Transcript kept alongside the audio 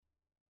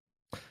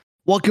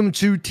Welcome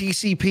to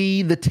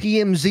TCP, the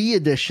TMZ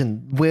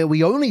edition, where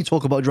we only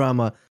talk about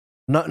drama,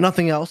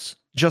 nothing else,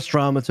 just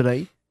drama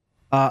today.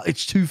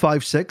 It's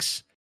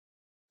 256,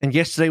 and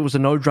yesterday was a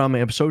no drama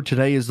episode.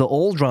 Today is the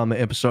all drama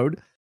episode,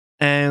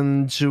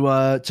 and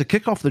to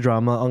kick off the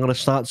drama, I'm going to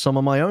start some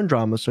of my own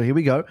drama. So here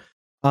we go.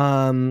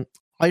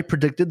 I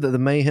predicted that the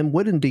Mayhem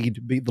would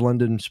indeed beat the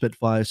London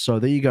Spitfires. So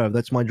there you go.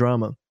 That's my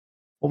drama.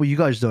 What were you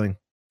guys doing?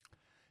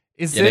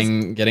 Is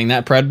getting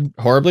that pred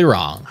horribly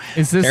wrong?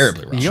 Is this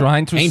terribly wrong?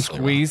 Trying to Painfully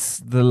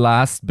squeeze the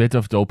last bit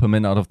of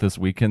dopamine out of this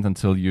weekend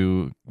until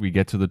we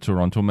get to the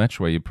Toronto match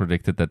where you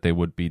predicted that they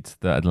would beat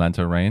the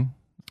Atlanta Reign?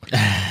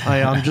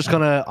 I'm just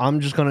gonna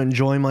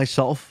enjoy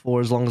myself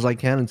for as long as I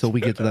can until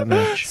we get to that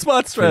match.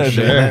 Smart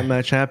strategy. When that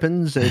match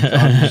happens, I'm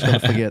just gonna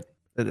forget.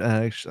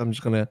 I'm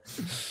just gonna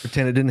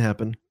pretend it didn't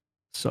happen.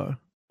 So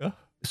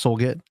it's all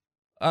good.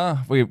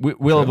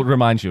 We'll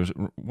remind you,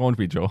 won't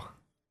we, Joe?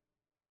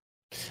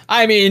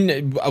 I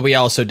mean, we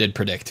also did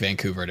predict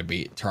Vancouver to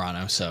beat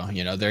Toronto, so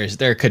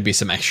there could be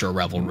some extra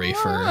revelry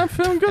for. I'm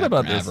feeling good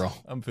about this. Avril.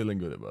 I'm feeling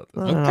good about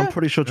this. Okay. I'm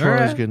pretty sure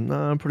Toronto's good.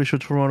 I'm pretty sure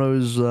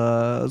Toronto's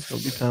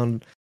gonna be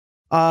found.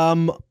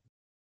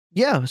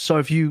 Yeah. So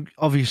if you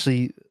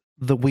obviously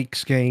the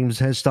week's games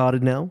has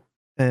started now,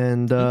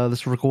 and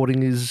this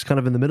recording is kind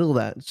of in the middle of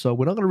that, so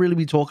we're not going to really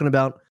be talking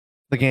about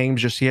the games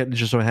just yet. It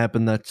just so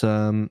happened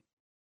that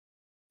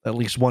at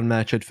least one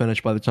match had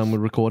finished by the time we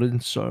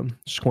recorded, so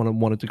just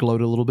wanted to gloat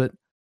a little bit.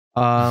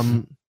 Yeah,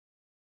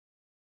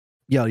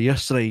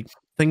 yesterday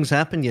things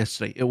happened.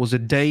 Yesterday it was a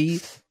day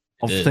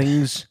of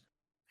things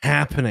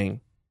happening,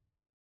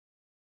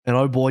 and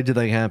oh boy, did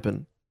they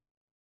happen!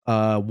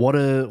 What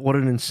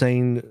an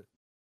insane!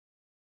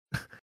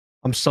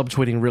 I'm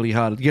subtweeting really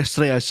hard.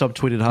 Yesterday I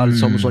subtweeted hard, and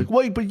someone was like,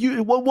 "Wait, but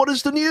what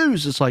is the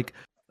news?" It's like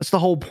that's the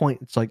whole point.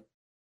 It's like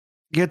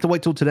you have to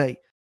wait till today.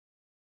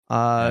 We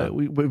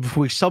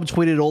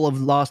subtweeted all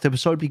of last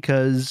episode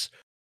because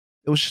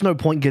there was just no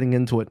point getting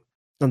into it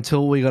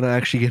until we're going to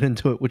actually get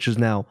into it, which is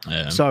now.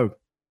 Yeah. So,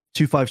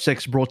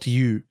 256 brought to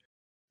you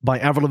by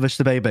Avril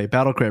Vista Bebe,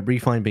 Battle Crab,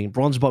 Refine Bean,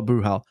 Bronzebot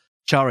Bruhal,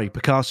 Chari,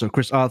 Picasso,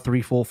 Chris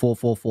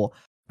R34444,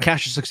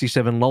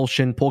 Cash67, Lol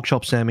Shin,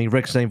 Porkchop Sammy,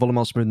 Rex Zane,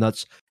 Volumel Smooth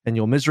Nuts, and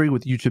Your Misery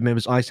with YouTube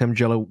members Ice Ham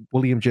Jello,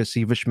 William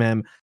Jesse,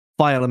 Vishmam,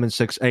 Fire Element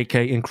 6, AK,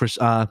 and Chris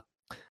R.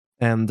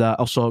 And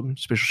also,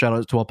 special shout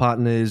out to our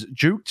partners,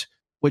 Juked,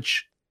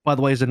 which, by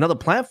the way, is another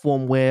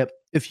platform where,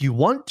 if you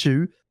want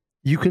to,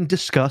 you can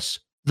discuss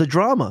the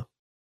drama.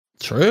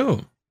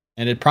 True.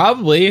 And it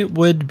probably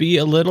would be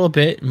a little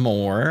bit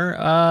more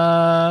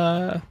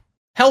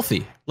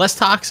healthy, less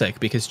toxic,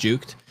 because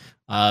Juked,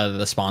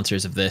 the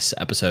sponsors of this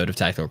episode of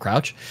Tactical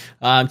Crouch,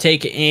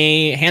 take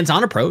a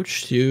hands-on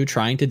approach to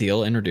trying to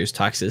deal and reduce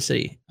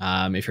toxicity.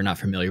 If you're not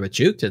familiar with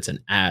Juked,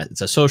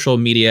 it's a social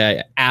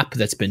media app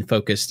that's been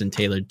focused and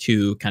tailored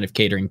to kind of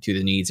catering to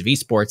the needs of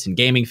esports and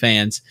gaming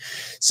fans.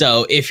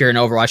 So if you're an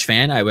Overwatch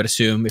fan, I would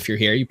assume if you're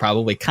here, you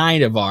probably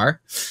kind of are.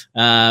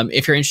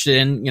 If you're interested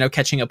in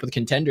catching up with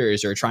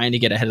contenders or trying to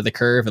get ahead of the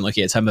curve and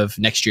looking at some of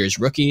next year's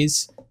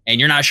rookies, and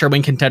you're not sure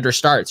when contender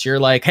starts, you're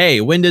like,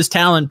 hey, when does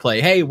Talon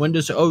play? Hey, when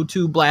does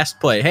O2 Blast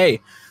play? Hey,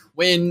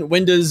 when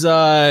does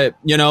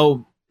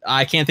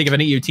I can't think of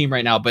an EU team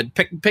right now, but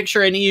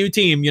picture an EU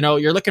team.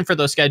 You're looking for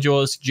those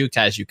schedules. Juked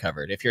has you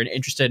covered. If you're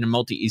interested in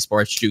multi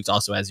esports, Juked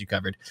also has you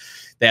covered.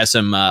 They have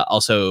some I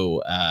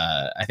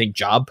think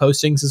job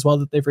postings as well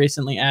that they've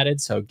recently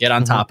added. So get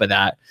on top of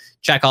that.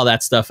 Check all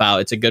that stuff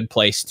out. It's a good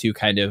place to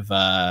kind of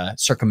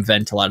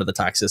circumvent a lot of the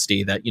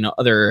toxicity that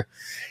other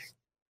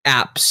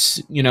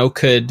apps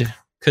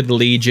could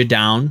lead you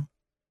down.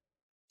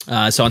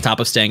 So on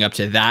top of staying up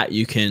to that,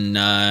 you can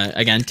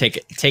again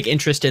take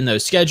interest in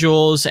those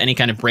schedules, any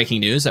kind of breaking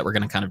news that we're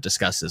going to kind of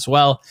discuss as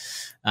well.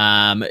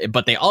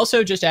 But they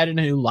also just added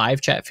a new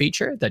live chat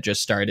feature that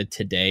just started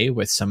today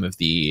with some of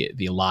the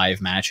live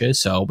matches.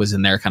 So I was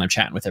in there kind of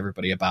chatting with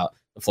everybody about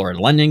the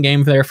Florida London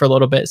game there for a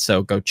little bit.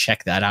 So go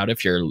check that out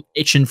if you're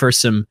itching for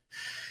some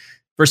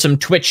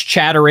Twitch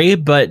chattery,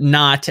 but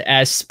not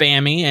as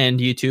spammy,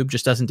 and YouTube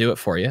just doesn't do it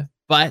for you.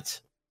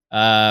 But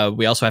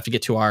we also have to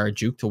get to our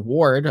Juked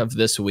Award of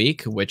this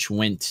week, which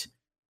went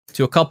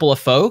to a couple of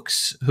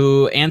folks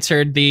who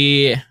answered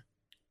the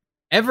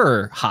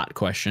ever hot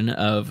question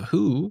of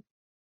who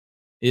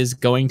is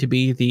going to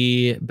be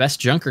the best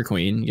Junker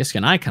Queen. Yiska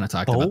and I kind of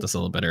talked about this a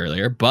little bit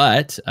earlier,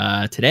 but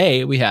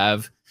today we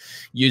have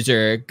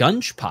user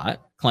Gunchpot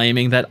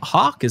claiming that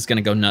Hawk is going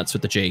to go nuts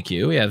with the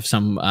JQ. We have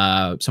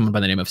someone by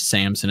the name of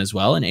Samson as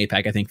well. In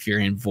APAC, I think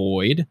Fury and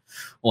Void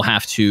will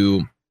have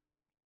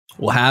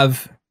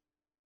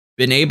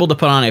been able to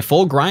put on a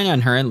full grind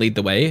on her and lead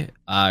the way.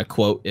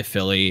 Quote, if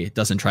Philly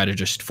doesn't try to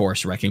just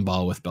force Wrecking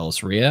Ball with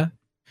Belsaria.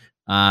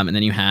 And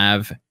then you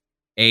have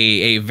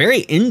a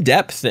very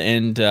in-depth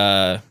and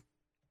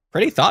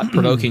pretty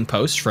thought-provoking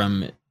post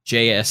from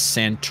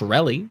JS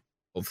Santorelli.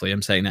 Hopefully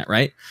I'm saying that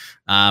right.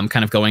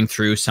 Kind of going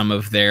through some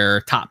of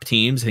their top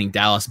teams. I think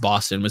Dallas,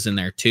 Boston was in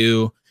there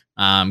too.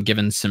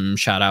 Giving some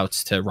shout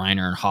outs to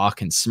Reiner and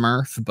Hawk and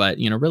Smurf, but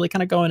really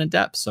kind of going in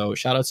depth. So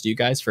shout outs to you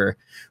guys for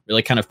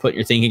really kind of putting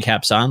your thinking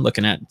caps on,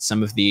 looking at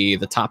some of the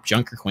top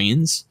Junker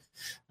Queens.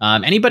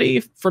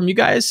 Anybody from you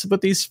guys with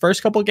these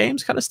first couple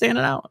games kind of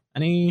standing out?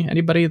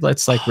 Anybody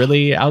that's like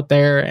really out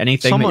there?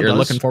 Anything Someone that you're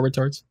does. looking forward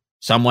towards?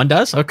 Someone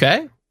does.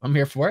 Okay, I'm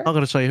here for it. Not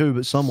going to say who,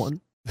 but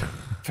someone.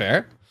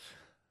 Fair.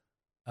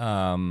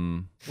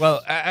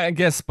 Well, I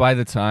guess by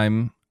the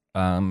time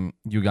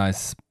you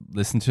guys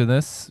listen to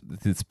this,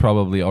 it's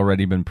probably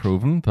already been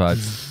proven, but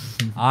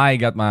I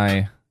got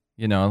my,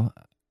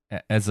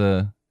 as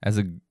a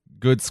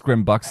good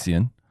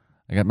Scrimbuxian,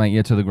 I got my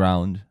ear to the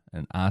ground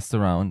and asked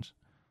around,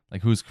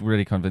 like, who's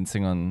really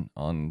convincing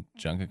on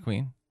Junker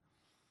Queen.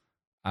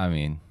 I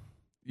mean,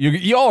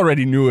 you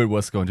already knew it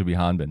was going to be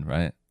Hanbin,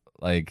 right?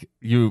 Like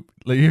you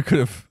could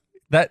have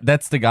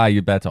that's the guy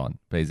you bet on,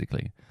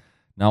 basically.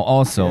 Now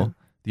also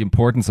the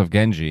importance of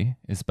Genji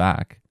is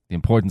back. The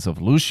importance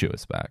of Lucio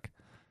is back.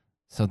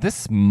 So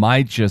this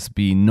might just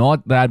be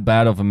not that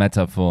bad of a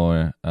meta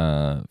for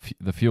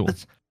the fuel.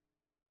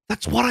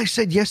 That's what I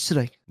said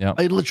yesterday. Yeah.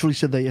 I literally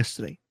said that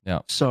yesterday.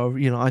 Yeah. So,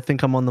 I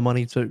think I'm on the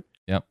money too.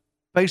 Yep.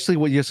 Basically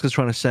what Yiska's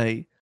trying to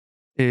say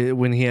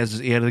when he has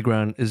his ear to the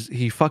ground is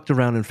he fucked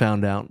around and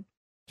found out.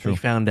 True. He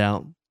found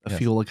out a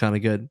fuel are kind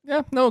of good.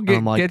 Yeah, no,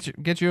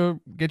 get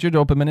your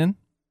dopamine in.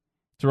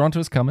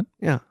 Toronto's coming.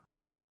 Yeah.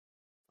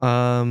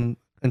 And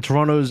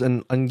Toronto's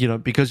and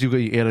because you got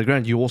your ear to the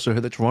ground, you also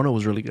heard that Toronto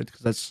was really good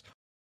because that's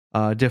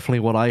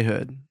definitely what I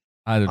heard.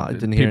 I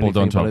didn't hear people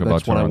don't talk about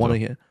that's what Toronto. I want to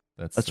hear.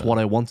 That's what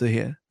I want to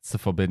hear. It's the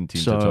forbidden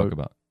team to talk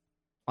about.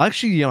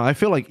 Actually, I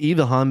feel like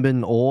either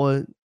Hanbin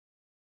or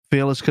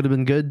Fearless could have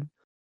been good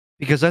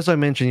because, as I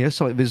mentioned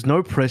yesterday, there's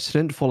no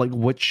precedent for like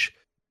which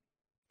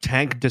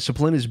tank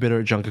discipline is better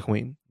at Junker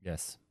Queen.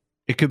 Yes,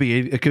 it could be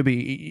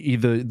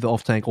either the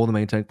off tank or the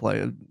main tank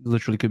player. It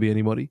literally could be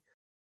anybody.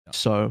 Yeah.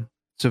 So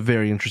it's a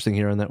very interesting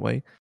hero in that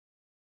way.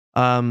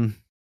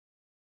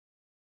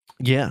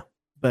 Yeah,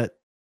 but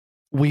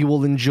we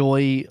will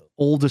enjoy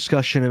all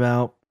discussion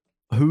about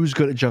who's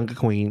good at Junker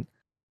Queen,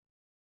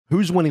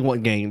 who's winning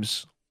what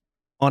games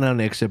on our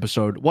next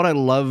episode. What I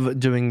love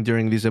doing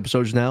during these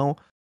episodes now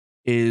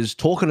is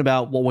talking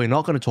about what we're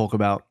not going to talk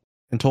about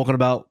and talking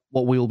about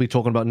what we will be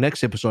talking about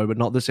next episode, but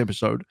not this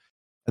episode.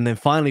 And then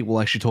finally,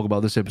 we'll actually talk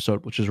about this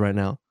episode, which is right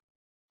now.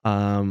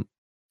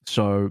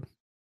 So,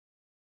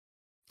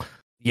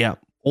 yeah,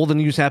 all the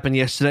news happened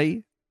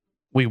yesterday.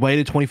 We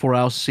waited 24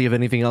 hours to see if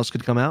anything else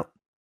could come out.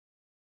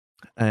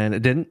 And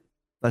it didn't.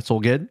 That's all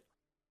good.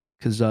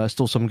 Because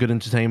still some good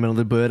entertainment on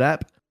the Bird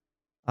app.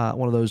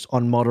 One of those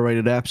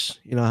unmoderated apps.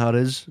 You know how it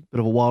is.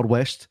 Bit of a Wild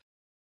West.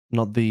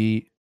 Not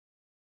the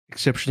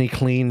exceptionally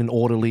clean and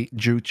orderly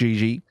Juke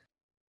GG.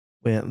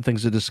 Where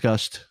things are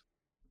discussed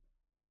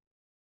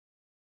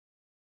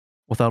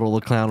without all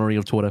the clownery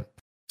of Twitter.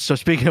 So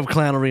speaking of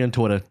clownery on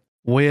Twitter,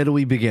 where do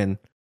we begin?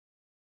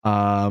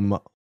 I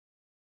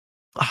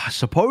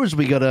suppose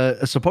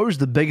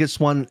the biggest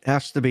one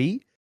has to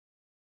be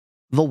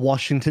the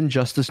Washington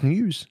Justice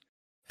News,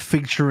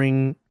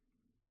 featuring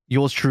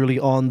yours truly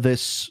on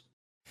this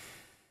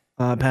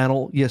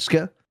panel,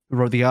 Yiska, who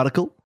wrote the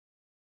article.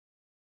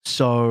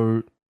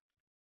 So,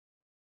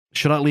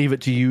 should I leave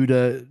it to you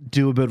to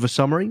do a bit of a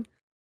summary?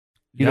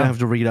 You don't have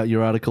to read out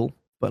your article,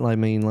 but I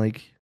mean,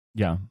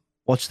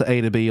 what's the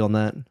A to B on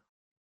that?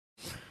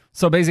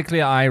 So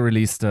basically, I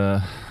released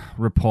a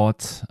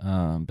report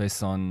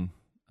based on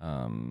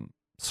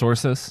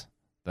sources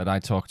that I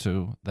talked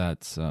to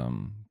that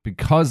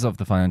because of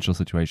the financial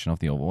situation of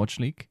the Overwatch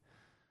League,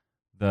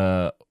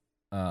 the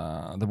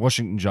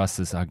Washington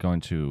Justice are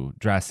going to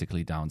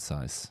drastically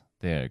downsize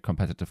their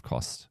competitive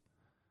cost,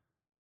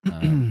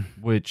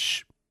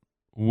 which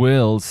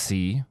will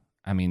see,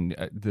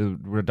 the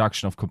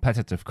reduction of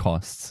competitive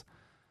costs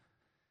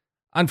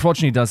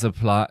unfortunately does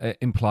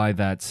imply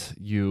that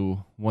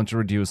you want to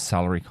reduce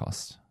salary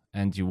costs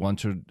and you want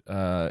to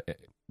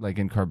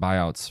incur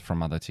buyouts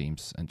from other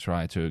teams and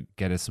try to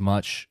get as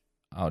much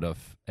out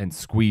of and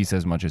squeeze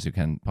as much as you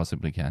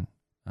possibly can.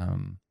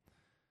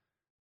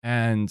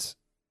 And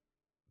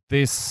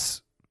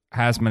this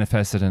has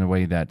manifested in a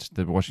way that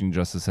the Washington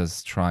Justice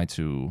has tried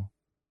to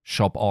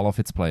shop all of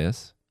its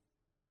players,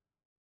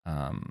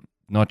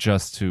 not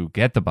just to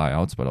get the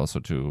buyouts, but also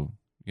to,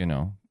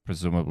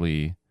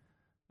 presumably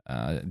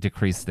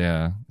decrease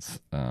their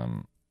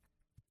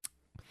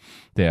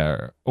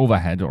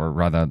overhead, or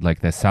rather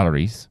their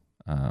salaries.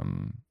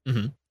 And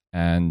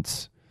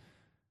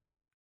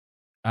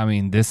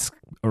this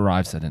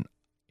arrives at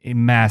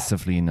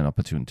massively in an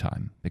opportune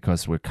time,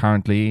 because we're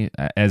currently,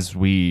 as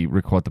we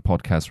record the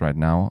podcast right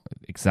now,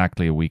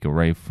 exactly a week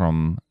away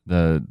from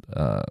the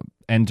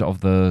end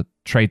of the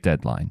trade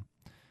deadline.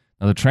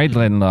 Now, the trade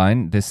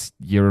deadline this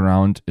year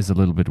around is a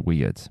little bit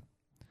weird,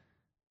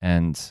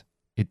 and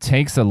it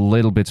takes a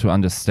little bit to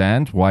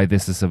understand why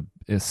this is a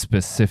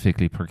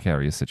specifically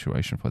precarious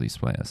situation for these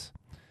players.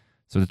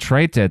 So the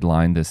trade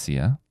deadline this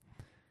year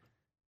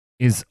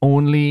is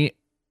only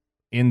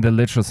in the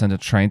literal sense a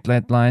trade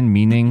deadline,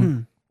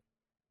 meaning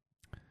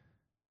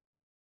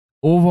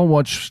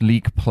Overwatch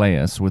League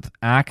players with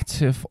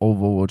active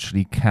Overwatch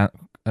League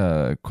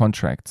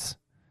contracts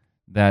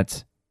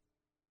that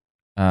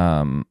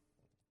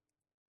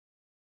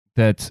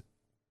that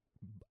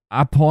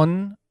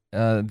upon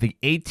the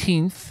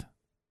 18th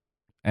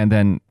and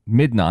then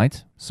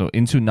midnight, so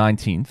into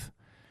 19th,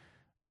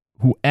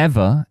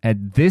 whoever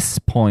at this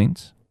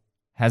point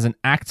has an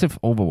active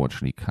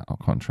Overwatch League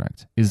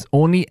contract is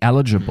only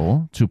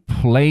eligible to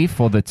play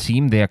for the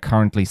team they are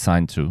currently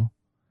signed to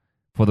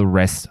for the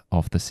rest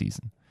of the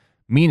season.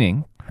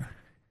 Meaning,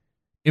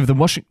 if the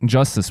Washington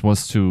Justice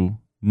was to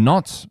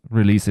not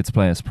release its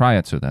players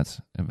prior to that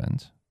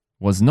event,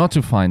 was not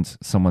to find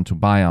someone to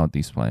buy out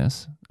these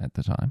players at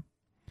the time,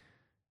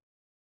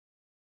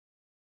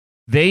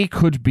 they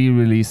could be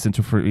released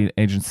into free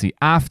agency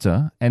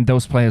after, and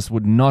those players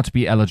would not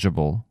be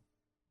eligible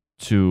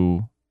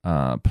to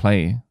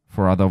play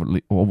for other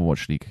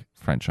Overwatch League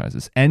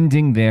franchises,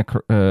 ending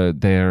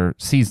their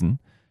season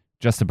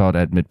just about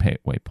at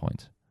midway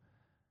point.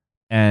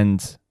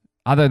 And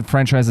other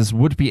franchises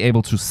would be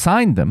able to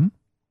sign them,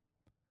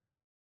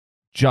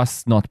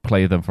 just not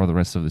play them for the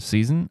rest of the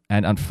season.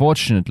 And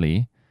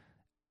unfortunately,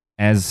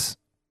 as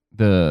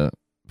the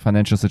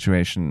financial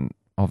situation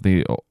of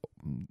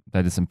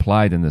that is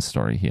implied in this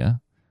story here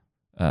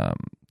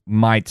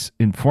might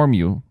inform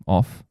you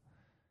of,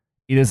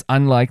 it is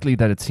unlikely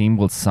that a team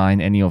will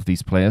sign any of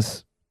these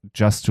players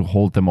just to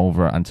hold them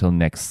over until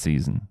next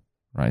season,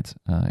 right?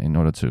 In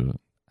order to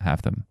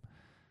have them.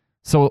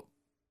 So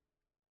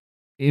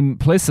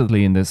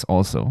implicitly in this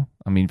also,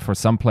 I mean, for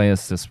some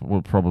players, this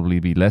will probably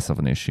be less of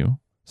an issue,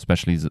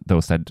 especially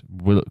those that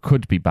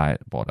could be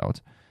bought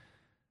out.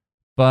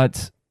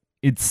 But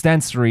it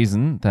stands to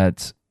reason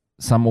that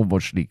some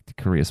Overwatch League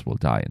careers will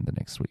die in the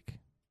next week.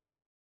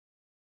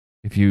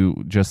 If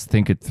you just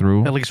think it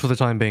through. At least for the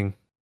time being.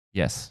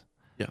 Yes.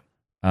 Yeah.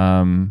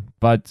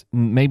 But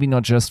maybe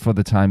not just for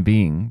the time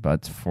being,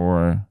 but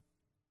for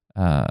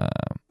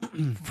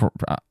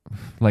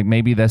like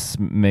maybe this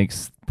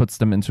puts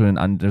them into an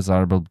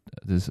undesirable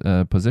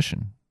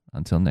position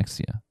until next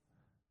year,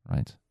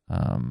 right?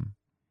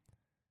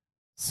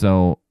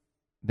 So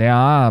there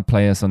are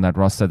players on that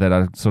roster that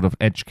are sort of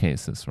edge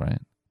cases,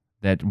 right?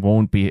 That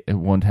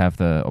won't have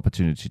the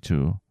opportunity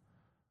to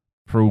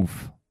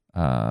prove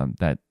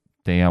that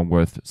they are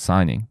worth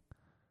signing,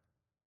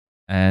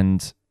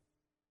 and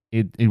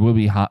it will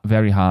be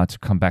very hard to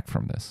come back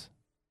from this,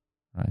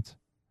 right?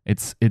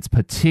 It's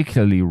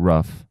particularly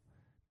rough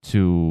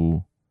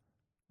to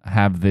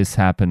have this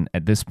happen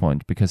at this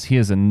point, because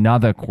here's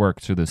another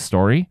quirk to the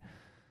story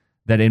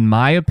that, in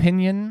my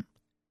opinion,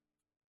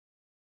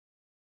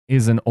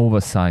 is an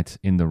oversight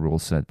in the rule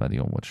set by the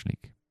Overwatch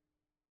League.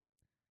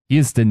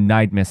 Here's the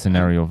nightmare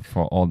scenario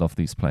for all of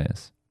these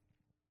players.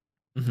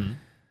 Mm-hmm.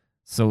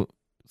 So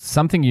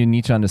something you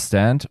need to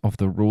understand of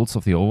the rules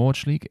of the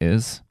Overwatch League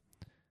is,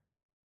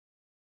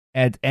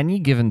 at any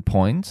given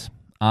point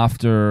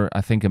after,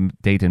 I think, a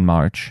date in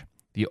March,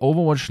 the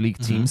Overwatch League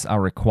teams are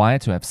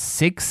required to have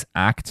 6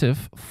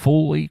 active,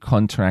 fully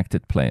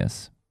contracted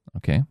players.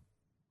 Okay?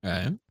 All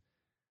right.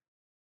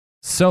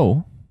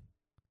 So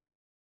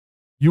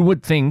you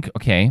would think,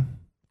 okay,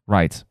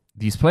 right,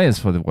 these players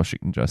for the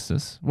Washington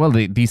Justice, well,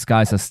 these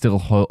guys are still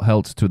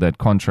held to that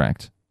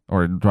contract,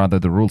 or rather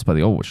the rules by the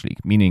Overwatch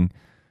League, meaning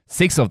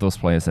 6 of those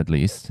players at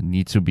least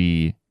need to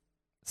be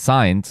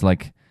signed.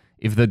 Like,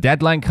 if the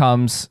deadline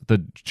comes,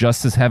 the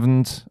Justice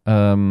haven't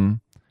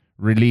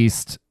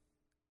released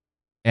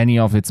any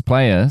of its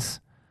players,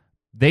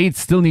 they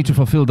still need to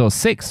fulfill those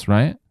 6,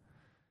 right?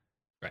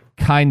 Right.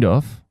 Kind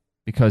of,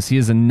 because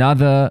here's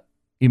another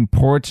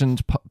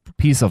important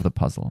piece of the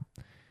puzzle.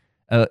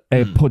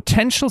 A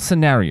potential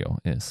scenario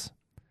is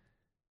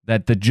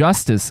that the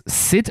Justice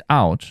sit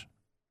out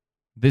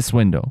this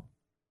window.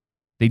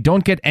 They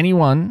don't get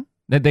anyone,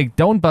 that they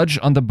don't budge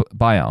on the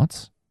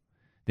buyouts.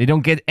 They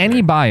don't get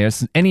any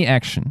buyers, any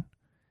action.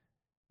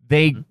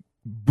 They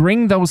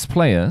bring those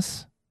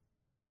players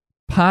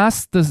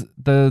past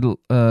the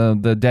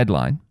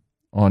deadline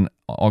on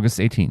August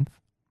 18th.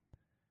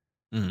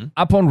 Mm-hmm.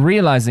 Upon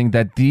realizing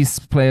that these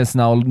players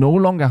now no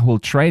longer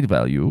hold trade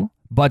value,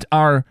 but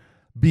are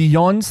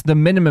beyond the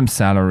minimum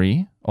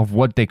salary of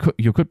what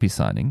you could be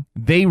signing,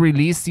 they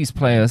release these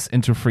players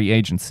into free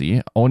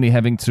agency, only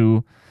having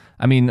to,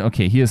 I mean,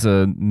 okay, here's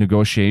a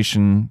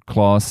negotiation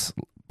clause,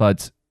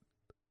 but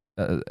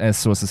as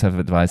sources have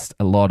advised,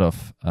 a lot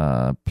of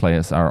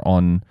players are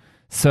on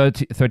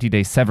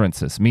 30-day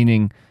severances,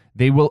 meaning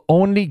they will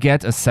only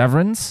get a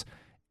severance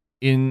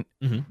in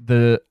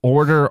the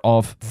order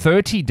of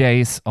 30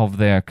 days of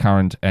their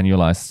current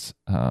annualized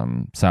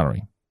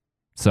salary.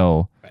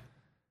 So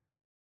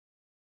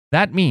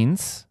that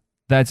means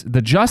that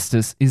the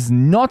Justice is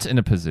not in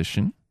a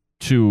position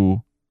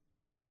to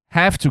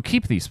have to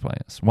keep these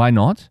players. Why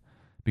not?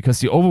 Because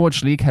the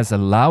Overwatch League has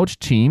allowed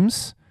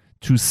teams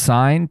to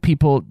sign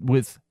people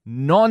with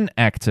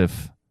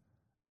non-active,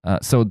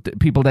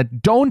 people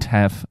that don't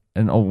have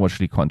an Overwatch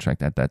League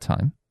contract at that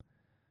time,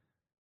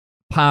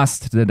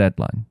 past the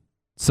deadline.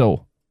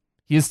 So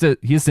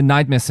here's the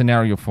nightmare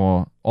scenario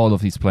for all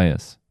of these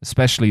players,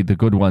 especially the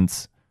good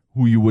ones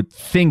who you would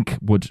think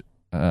would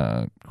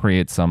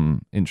create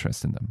some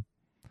interest in them.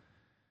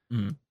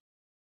 Mm.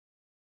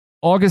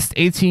 August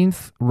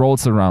 18th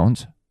rolls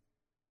around.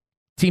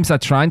 Teams are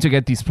trying to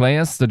get these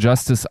players. The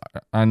Justice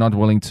are not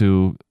willing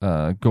to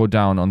go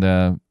down on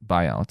their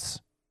buyouts.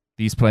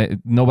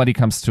 Nobody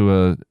comes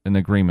to an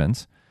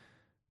agreement.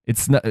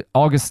 It's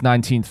August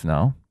 19th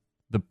now.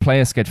 The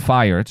players get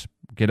fired,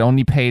 get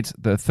only paid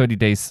the 30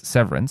 days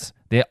severance.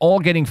 They're all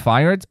getting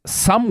fired.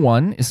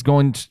 Someone is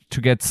going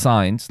to get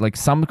signed, like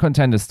some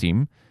contenders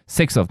team,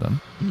 6 of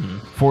them,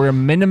 for a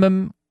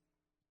minimum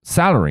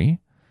salary,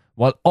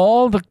 while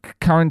all the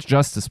current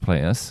Justice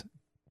players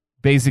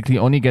basically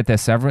only get their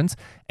severance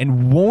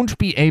and won't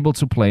be able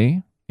to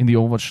play in the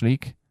Overwatch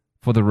League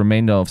for the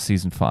remainder of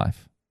Season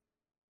 5.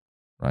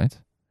 Right?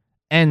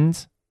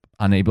 And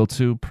unable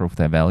to prove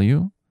their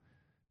value.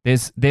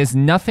 There's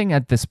nothing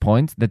at this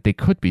point that they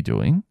could be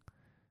doing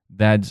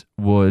that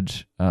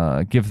would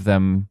give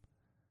them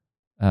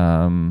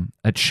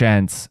a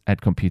chance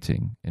at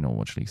competing in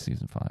Overwatch League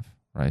Season 5,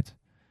 right?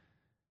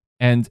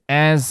 And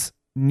as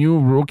new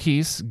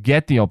rookies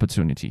get the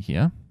opportunity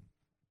here,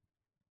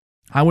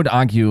 I would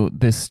argue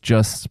this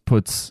just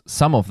puts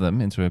some of them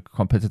into a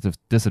competitive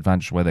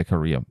disadvantage where their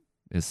career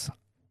is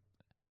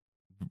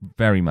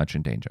very much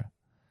in danger.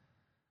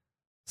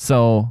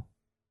 So,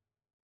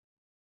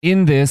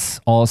 in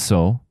this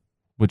also,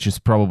 which is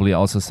probably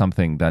also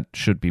something that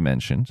should be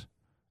mentioned,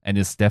 and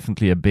is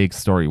definitely a big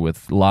story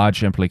with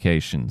large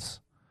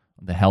implications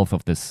on the health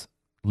of this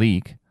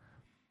league,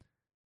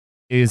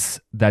 is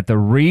that the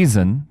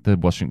reason the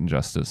Washington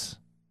Justice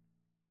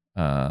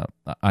are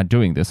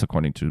doing this,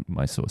 according to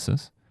my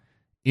sources,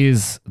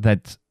 is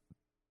that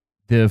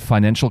the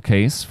financial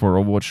case for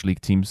Overwatch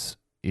League teams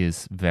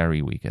is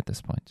very weak at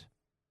this point.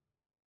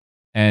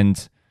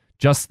 And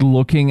just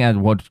looking at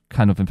what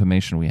kind of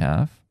information we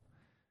have,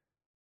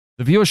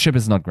 the viewership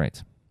is not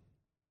great.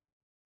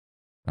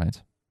 Right?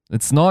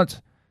 It's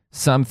not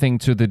something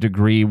to the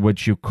degree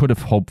which you could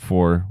have hoped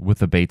for with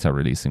the beta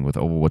releasing, with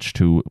Overwatch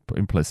 2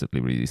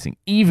 implicitly releasing.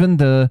 Even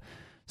the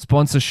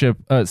sponsorship,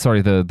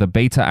 the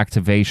beta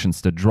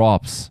activations, the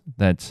drops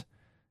that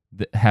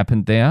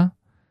happened there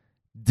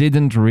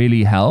didn't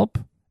really help.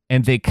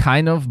 And they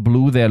kind of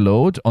blew their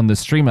load on the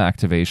streamer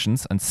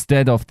activations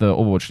instead of the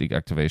Overwatch League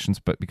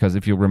activations. But because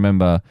if you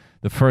remember,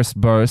 the first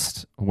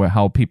burst where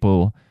how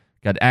people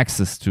got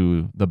access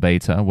to the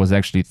beta was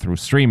actually through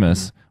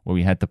streamers, where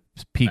we had the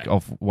peak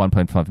of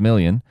 1.5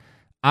 million.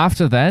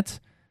 After that,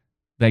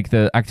 like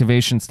the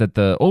activations that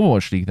the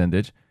Overwatch League then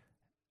did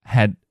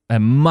had a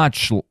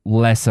much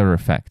lesser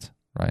effect,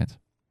 right?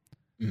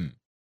 Mm.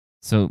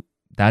 So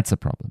that's a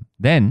problem.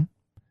 Then,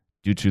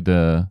 due to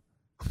the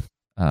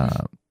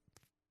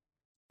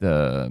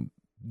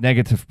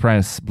negative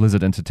press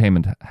Blizzard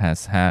Entertainment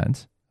has had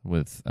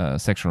with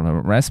sexual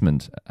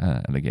harassment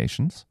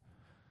allegations.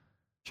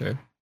 Sure.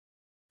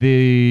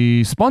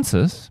 The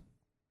sponsors,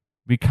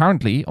 we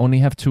currently only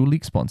have 2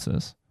 league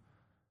sponsors,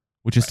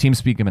 which is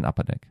TeamSpeak and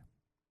Upper Deck.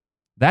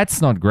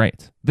 That's not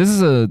great. This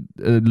is a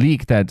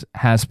league that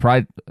has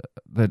pride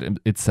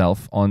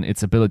itself on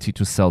its ability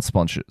to sell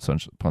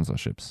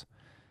sponsorships.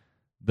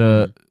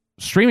 The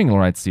streaming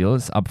rights deal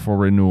is up for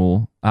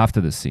renewal after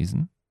this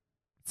season.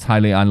 It's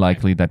highly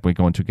unlikely that we're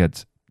going to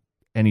get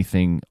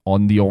anything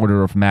on the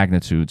order of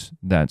magnitude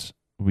that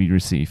we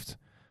received,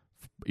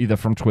 either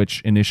from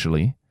Twitch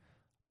initially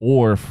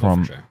or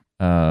from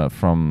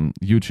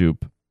YouTube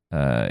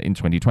in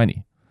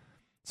 2020.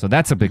 So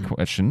that's a big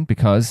question,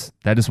 because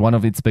that is one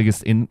of its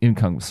biggest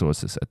income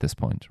sources at this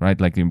point,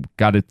 right? Like, you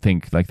got to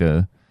think like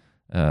the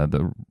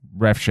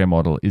rev share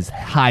model is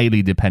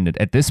highly dependent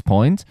at this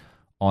point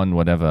on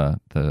whatever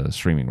the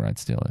streaming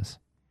rights deal is.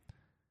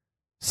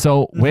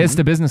 So where's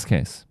the business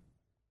case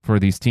for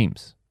these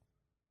teams?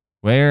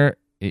 Where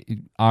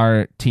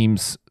are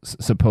teams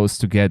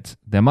supposed to get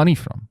their money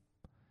from?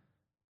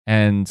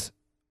 And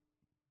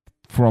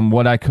from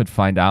what I could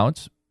find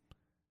out,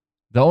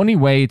 the only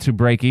way to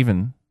break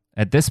even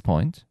at this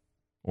point,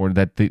 or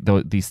that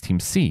these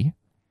teams see,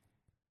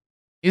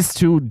 is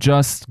to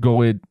just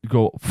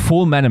go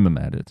full minimum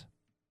at it,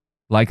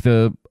 like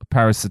the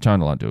Paris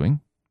Eternal are doing,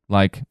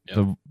 like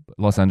the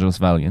Los Angeles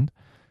Valiant,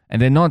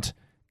 and they're not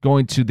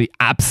going to the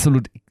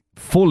absolute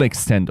full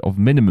extent of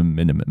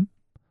minimum,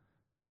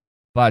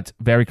 but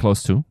very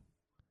close to.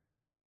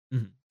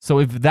 Mm-hmm. So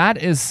if that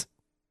is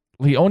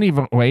the only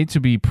way to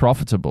be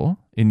profitable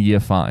in year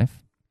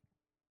 5,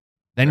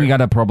 then we got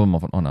a problem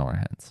on our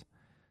hands.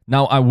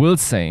 Now, I will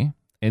say,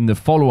 in the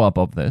follow-up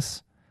of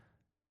this,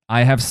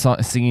 I have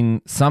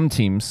seen some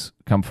teams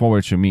come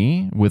forward to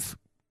me with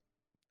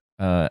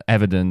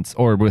evidence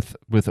or with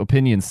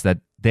opinions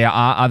that there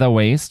are other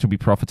ways to be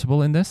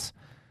profitable in this.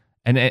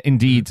 And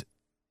indeed,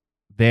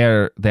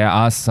 there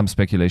are some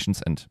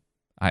speculations, and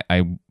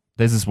I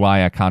this is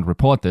why I can't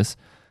report this,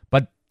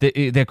 but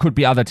there could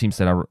be other teams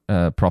that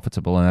are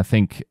profitable. And I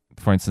think,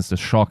 for instance, the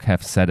Shock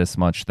have said as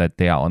much, that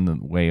they are on the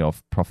way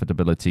of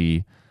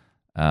profitability.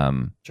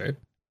 Sure.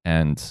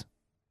 And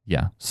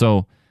yeah,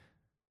 so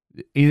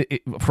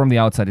from the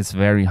outside, it's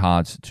very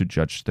hard to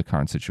judge the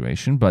current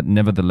situation. But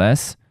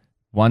nevertheless,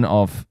 one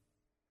of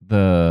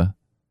the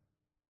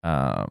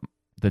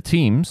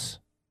teams,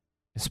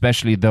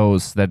 especially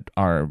those that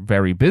are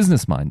very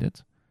business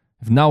minded,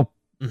 have now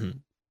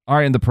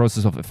are in the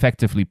process of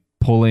effectively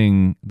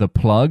pulling the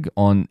plug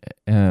on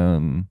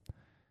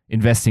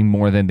investing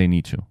more than they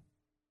need to.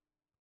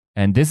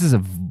 And this is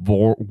a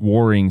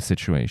worrying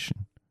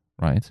situation,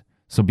 right?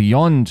 So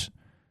beyond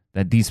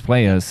that, these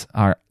players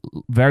are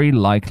very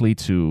likely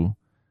to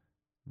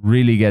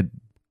really get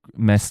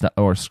messed up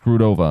or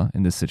screwed over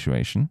in this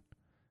situation.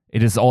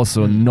 It is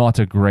also not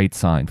a great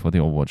sign for the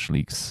Overwatch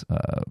League's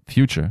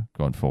future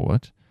going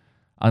forward,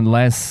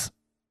 unless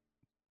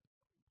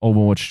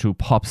Overwatch 2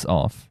 pops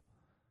off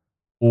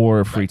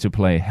or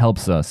free-to-play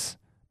helps us,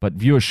 but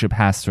viewership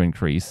has to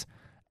increase.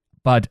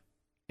 But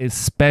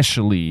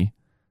especially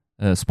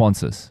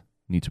sponsors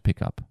need to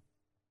pick up.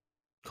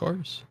 Of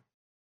course.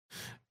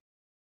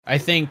 I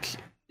think,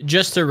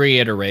 just to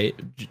reiterate,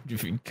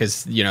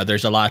 because,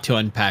 there's a lot to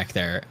unpack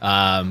there,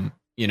 and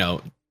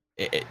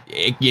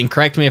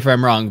correct me if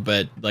I'm wrong,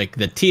 but like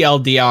the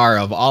TLDR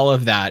of all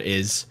of that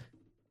is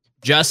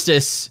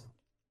Justice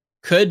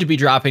could be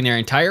dropping their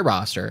entire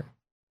roster.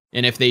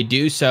 And if they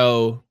do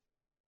so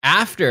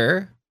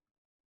after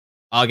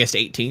August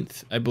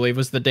 18th, I believe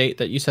was the date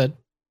that you said,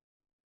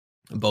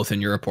 both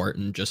in your report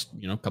and just,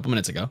 a couple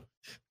minutes ago,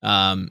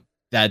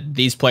 that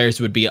these players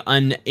would be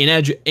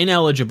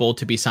ineligible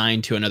to be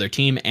signed to another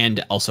team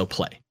and also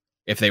play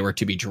if they were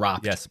to be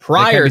dropped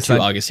prior to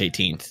August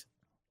 18th.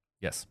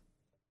 Yes.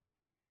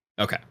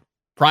 Okay.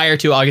 Prior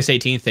to August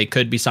 18th, they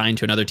could be signed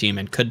to another team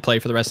and could play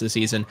for the rest of the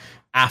season.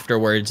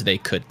 Afterwards, they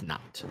could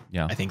not.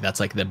 Yeah. I think that's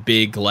like the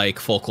big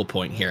focal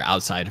point here,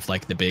 outside of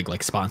like the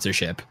big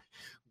sponsorship,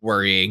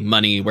 worrying,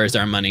 money, where's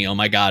our money? Oh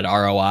my God,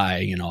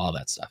 ROI, all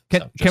that stuff.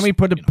 Can we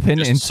put a pin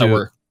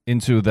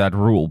into that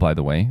rule, by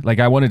the way? Like,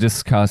 I want to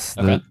discuss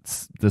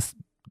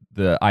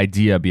the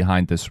idea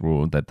behind this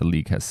rule that the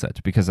league has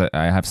set, because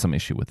I have some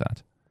issue with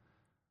that.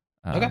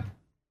 Okay.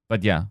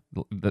 But yeah,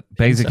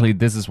 basically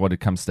this is what it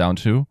comes down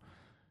to.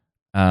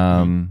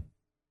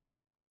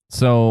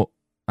 So,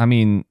 I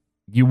mean,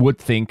 you would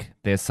think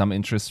there's some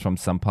interest from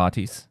some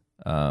parties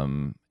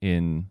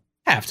in...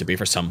 Have to be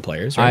for some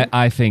players, right?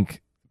 I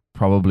think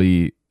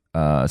probably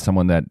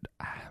someone that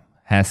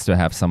has to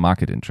have some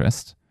market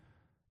interest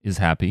is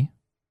happy.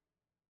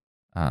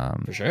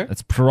 For sure.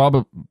 It's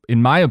probably,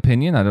 in my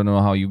opinion, I don't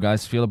know how you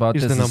guys feel about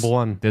this. He's the number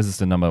one. This is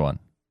the number one.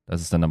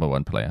 This is the number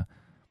one player.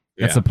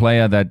 That's a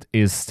player that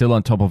is still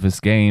on top of his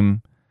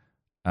game,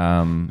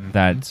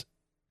 that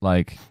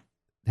like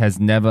has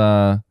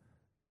never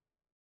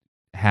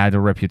had a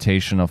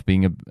reputation of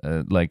being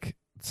like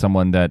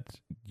someone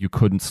that you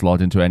couldn't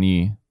slot into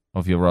any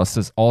of your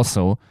rosters.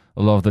 Also,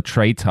 a lot of the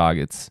trade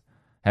targets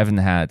haven't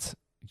had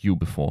you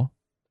before,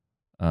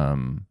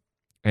 and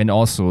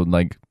also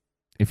like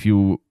if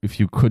you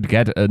could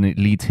get an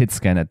elite hit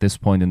scan at this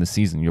point in the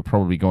season, you're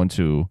probably going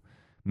to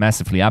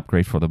massively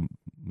upgrade for the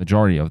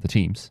majority of the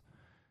teams.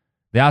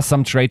 There are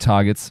some trade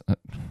targets.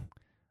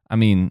 I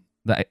mean,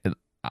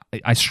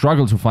 I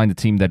struggle to find a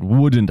team that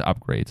wouldn't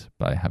upgrade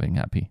by having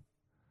Happy.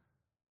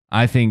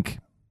 I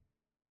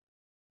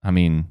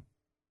mean,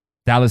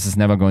 Dallas is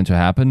never going to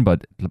happen,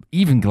 but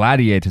even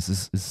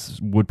Gladiators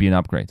would be an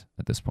upgrade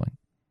at this point.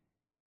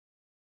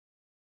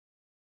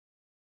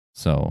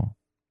 So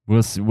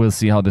we'll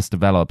see how this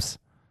develops.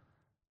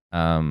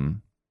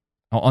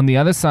 On the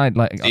other side,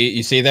 like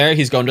you see there,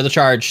 he's going to the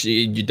charge.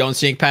 You don't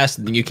sneak past.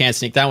 You can't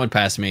sneak that one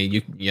past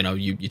me.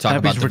 You talk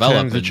about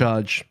development. The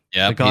charge.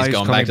 Yeah, he's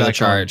going back to the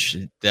charge.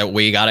 That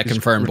we got to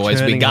confirm,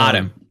 boys. We got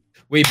him.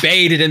 We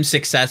baited him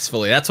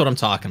successfully. That's what I'm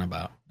talking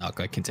about. No,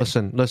 go ahead,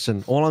 continue.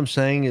 Listen. All I'm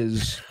saying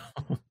is,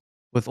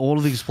 with all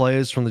of these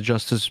players from the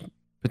Justice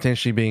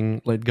potentially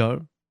being let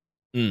go,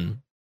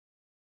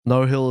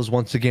 No Hill is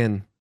once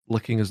again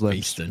licking his lips.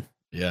 Beastin'.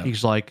 Yeah,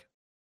 he's like,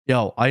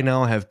 "Yo, I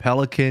now have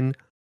Pelican,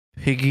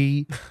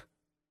 Piggy,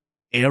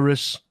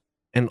 Eris,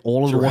 and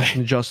all of the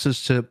Washington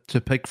Justice to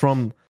pick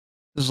from.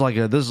 This is like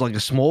a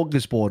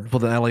smorgasbord for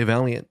the LA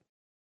Valiant."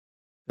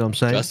 You know what I'm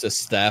saying? Justice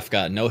staff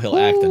got No Hill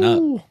acting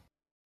up.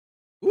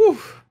 Woo.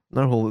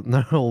 No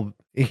Hill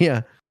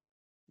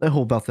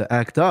about to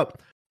act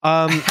up.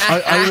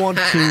 I want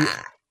to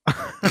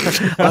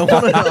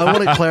I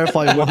want to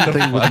clarify one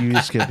thing with you,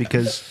 Skip,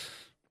 because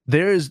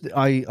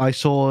I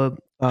saw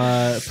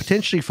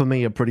potentially for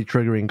me a pretty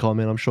triggering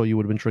comment. I'm sure you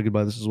would have been triggered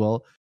by this as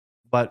well.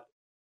 But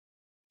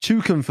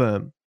to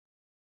confirm,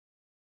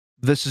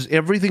 this is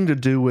everything to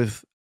do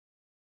with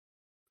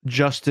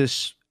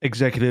Justice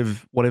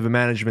executive, whatever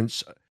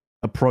management's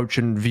approach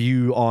and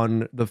view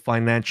on the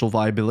financial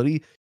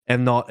viability,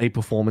 and not a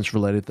performance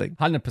related thing.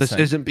 100%.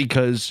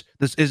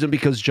 This isn't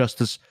because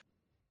Justice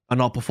are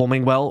not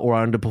performing well or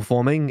are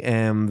underperforming,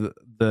 and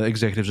the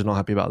executives are not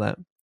happy about that.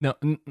 No,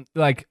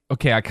 like,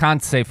 okay, I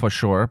can't say for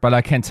sure, but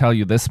I can tell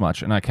you this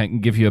much, and I can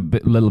give you a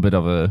little bit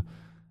of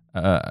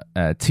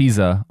a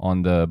teaser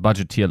on the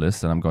budget tier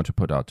list that I'm going to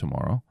put out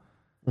tomorrow.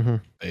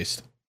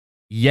 Based.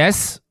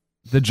 Yes,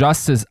 the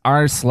Justice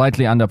are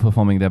slightly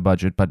underperforming their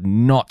budget, but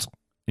not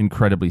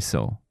incredibly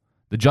so.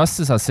 The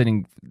Justice are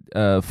sitting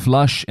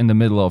flush in the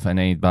middle of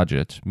NA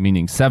budget,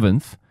 meaning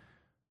 7th,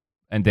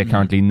 and they're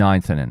currently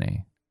 9th in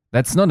NA.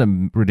 That's not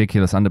a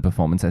ridiculous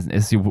underperformance,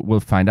 as you will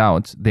find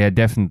out. There are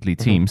definitely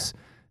teams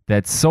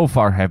that so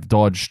far have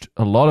dodged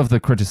a lot of the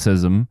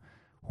criticism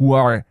who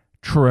are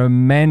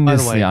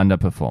tremendously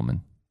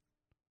underperforming.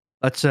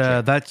 That's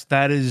a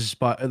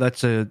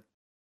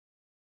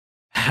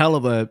hell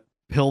of a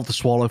pill to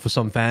swallow for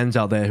some fans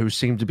out there who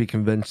seem to be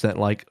convinced that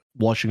like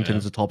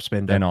Washington's a top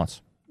spender. They're not.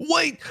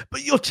 Wait,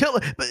 but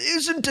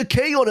isn't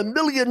Decay on $1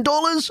 million?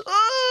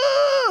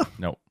 Ah!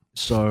 No.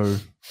 So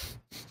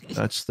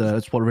that's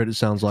what Reddit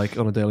sounds like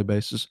on a daily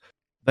basis.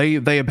 They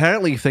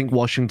apparently think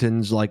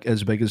Washington's like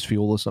as big as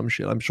Fuel or some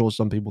shit. I'm sure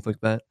some people think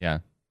that. Yeah.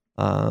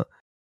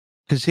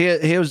 Because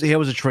here was a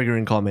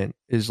triggering comment.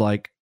 Is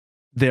like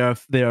there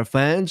are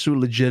fans who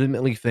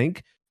legitimately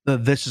think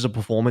that this is a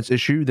performance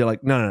issue. They're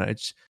like, no,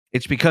 it's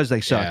because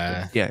they suck.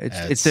 Yeah,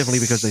 it's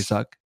definitely because they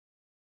suck.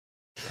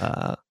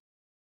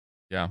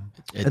 Yeah.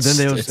 And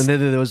then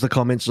there was the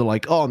comments of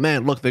like, oh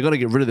man, look, they're gonna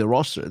get rid of their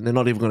roster and they're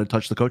not even gonna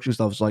touch the coaching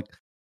stuff. It's like,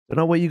 don't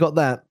know where you got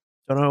that.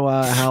 Don't know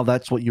how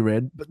that's what you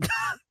read, but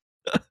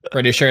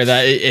pretty sure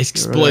that it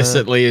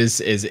explicitly is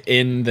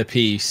in the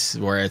piece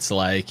where it's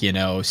like, you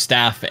know,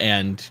 staff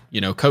and,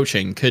 you know,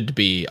 coaching could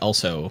be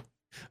also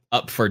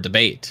up for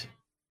debate.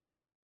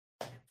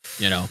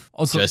 You know,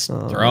 also just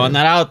throwing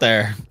that out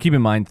there. Keep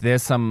in mind,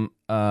 there's some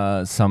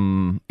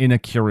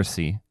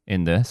inaccuracy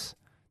in this.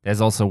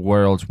 There's also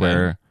worlds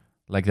where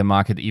like the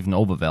market even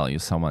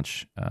overvalues how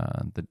much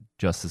the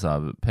Justice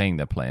are paying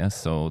their players.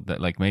 So that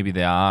like maybe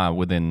they are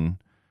within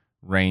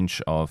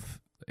range of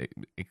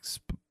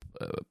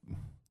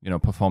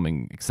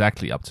performing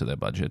exactly up to their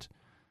budget.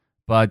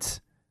 But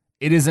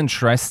it is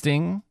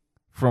interesting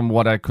from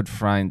what I could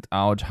find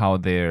out how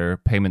their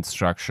payment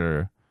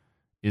structure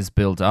is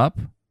built up.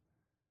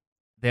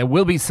 There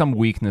will be some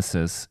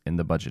weaknesses in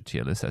the budget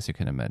tier list, as you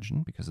can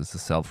imagine, because it's a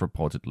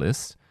self-reported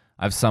list.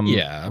 I have some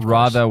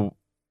rather...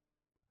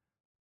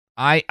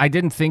 I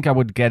didn't think I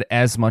would get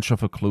as much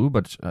of a clue,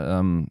 but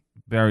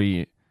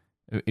very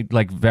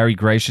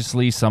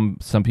graciously, some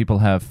people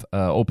have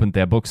opened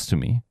their books to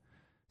me.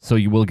 So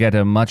you will get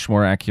a much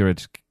more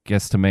accurate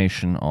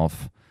guesstimation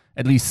of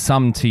at least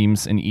some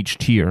teams in each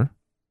tier,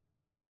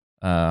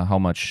 how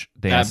much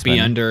they are spending.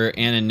 That be under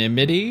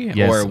anonymity,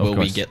 yes, or will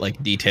we get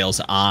like details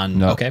on?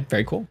 No. Okay,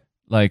 very cool.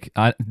 Like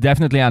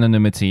definitely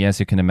anonymity,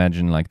 as you can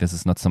imagine. Like this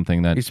is not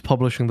something that he's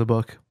publishing the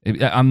book.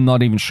 I'm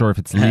not even sure if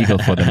it's legal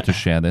for them to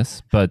share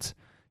this, but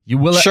you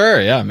will. Sure,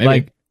 yeah, maybe.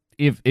 Like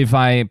if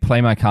I play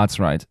my cards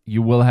right,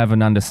 you will have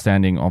an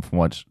understanding of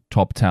what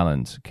top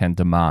talent can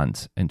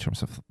demand in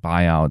terms of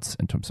buyouts,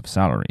 in terms of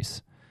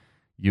salaries.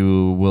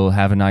 You will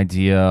have an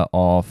idea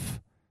of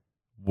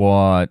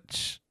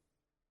what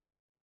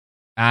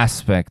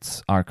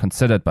aspects are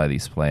considered by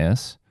these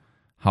players,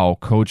 how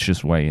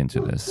coaches weigh into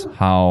this,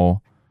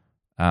 how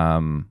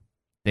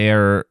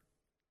the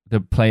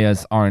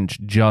players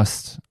aren't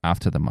just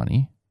after the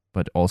money,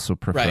 but also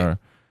prefer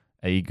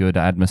a good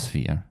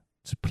atmosphere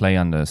to play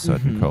under a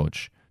certain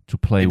coach, to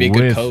play with a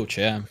good coach,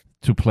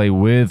 to play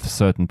with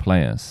certain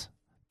players,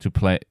 to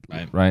play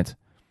right.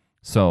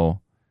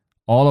 So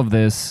all of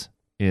this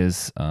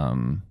is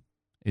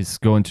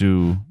going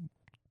to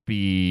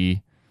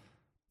be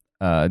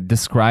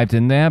described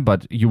in there,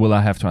 but you will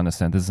have to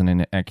understand this is an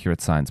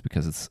inaccurate science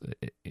because it's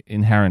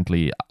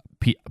inherently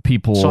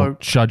people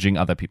judging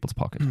other people's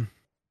pocket.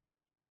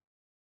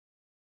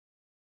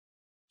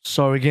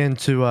 So again,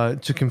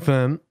 to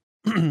confirm,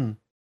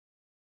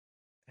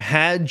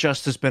 had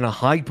Justice been a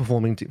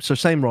high-performing team, so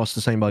same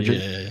roster, same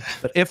budget,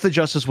 but if the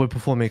Justice were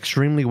performing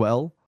extremely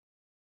well,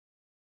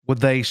 would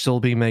they still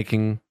be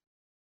making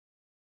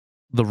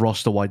the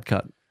roster-wide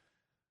cut?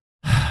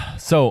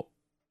 So,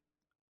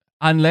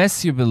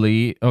 unless you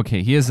believe,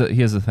 okay, here's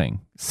the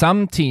thing.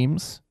 Some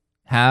teams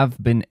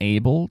have been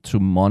able to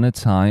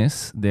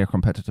monetize their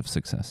competitive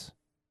success.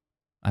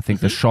 I think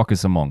the Shock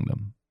is among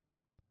them.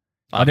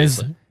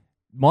 Obviously.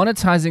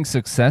 Monetizing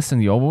success in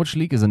the Overwatch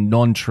League is a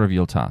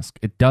non-trivial task.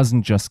 It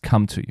doesn't just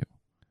come to you.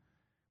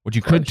 What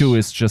you could do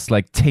is just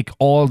like take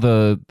all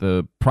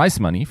the prize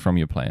money from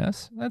your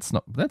players.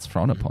 That's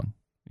frowned upon.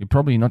 You're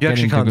probably not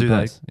getting can't good do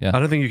prize. that. Yeah. I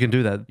don't think you can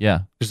do that. Yeah.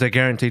 Because they're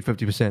guaranteed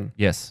 50%.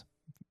 Yes.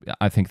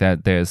 I think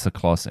that there's a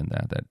clause in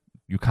there that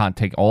you can't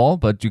take all,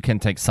 but you can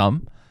take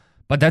some.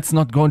 But that's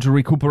not going to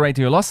recuperate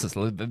your losses.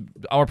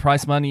 Our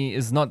prize money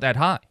is not that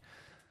high.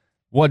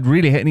 What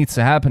really needs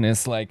to happen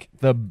is like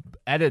the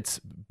added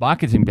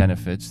marketing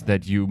benefits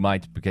that you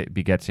might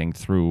be getting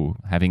through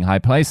having high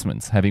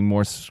placements, having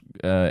more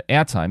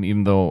airtime,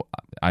 even though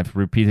I've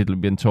repeatedly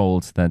been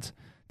told that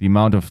the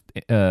amount of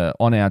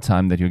on-air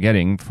time that you're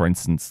getting, for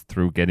instance,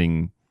 through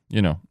getting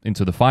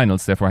into the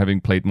finals, therefore having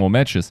played more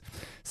matches,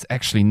 is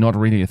actually not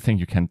really a thing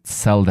you can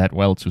sell that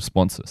well to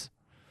sponsors.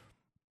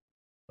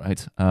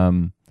 Right?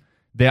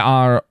 There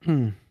are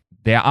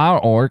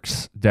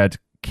orgs that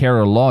care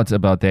a lot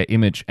about their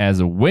image as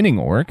a winning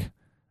org.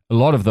 A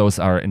lot of those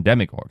are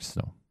endemic orgs,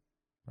 though.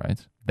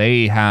 right?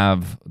 They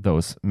have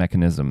those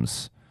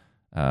mechanisms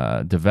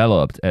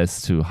developed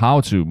as to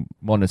how to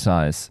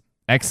monetize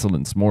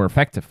excellence more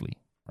effectively,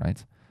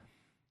 right?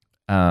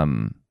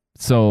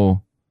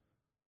 So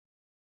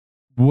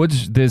would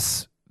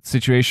this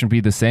situation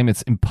be the same?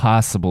 It's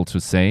impossible to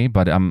say,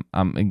 but I'm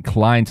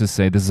inclined to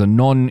say this is a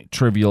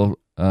non-trivial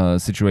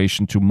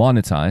situation to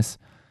monetize,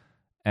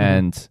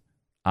 and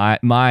I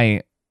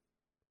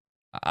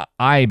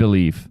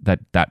believe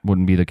that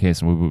wouldn't be the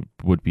case, and we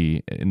would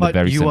be in the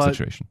very same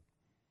situation.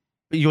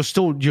 You're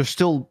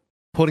still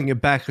putting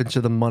it back into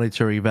the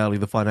monetary value,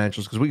 the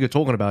financials, because what you're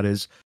talking about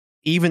is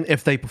even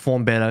if they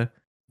perform better,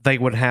 they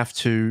would have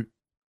to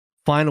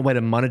find a way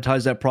to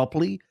monetize that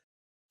properly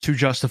to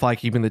justify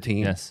keeping the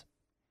team. Yes.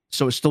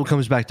 So it still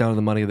comes back down to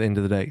the money at the end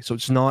of the day. So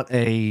it's not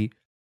we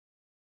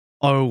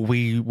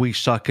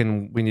suck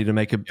and we need to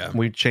make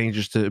we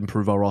changes to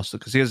improve our roster.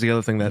 Because here's the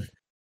other thing that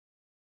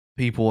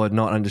people are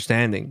not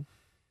understanding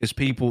is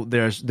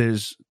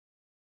there's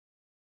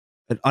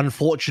an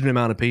unfortunate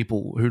amount of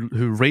people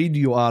who read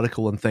your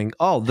article and think,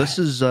 oh, this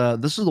is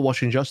the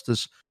Washington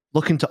Justice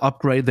looking to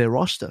upgrade their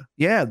roster.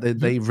 Yeah,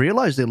 they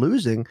realize they're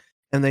losing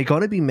and they're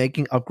going to be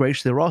making upgrades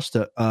to their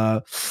roster.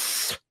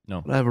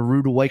 No, I have a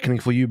rude awakening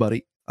for you,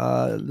 buddy.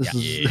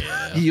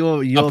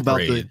 You're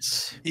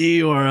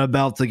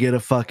about to get a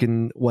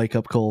fucking wake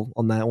up call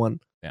on that one.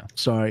 Yeah,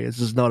 sorry,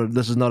 this is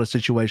not a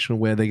situation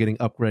where they're getting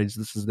upgrades.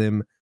 This is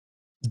them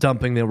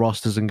dumping their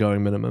rosters and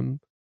going minimum.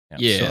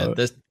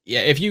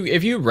 If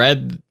you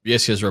read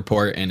Yiska's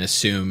report and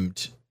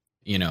assumed,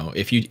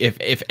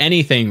 if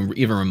anything,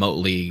 even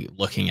remotely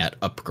looking at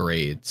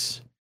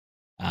upgrades,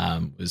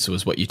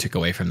 was what you took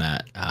away from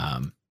that.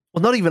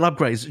 Well, not even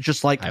upgrades,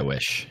 just like I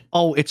wish.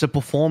 Oh, it's a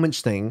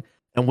performance thing,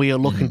 and we are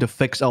looking to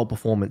fix our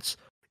performance.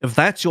 If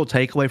that's your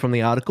takeaway from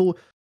the article,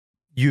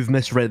 you've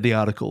misread the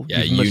article.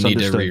 Yeah, you need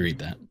to reread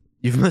that.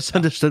 You've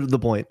misunderstood the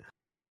point.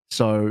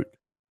 So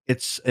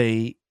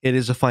it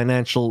is a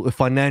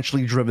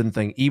financially driven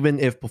thing. Even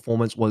if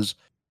performance was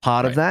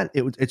part of that,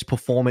 it's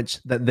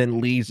performance that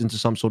then leads into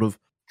some sort of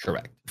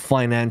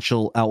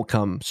financial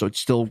outcome. So it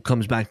still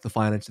comes back to the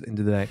finance at the end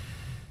of the day.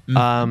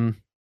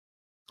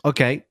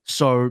 Okay,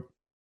 so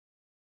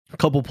a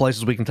couple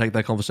places we can take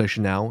that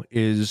conversation now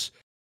is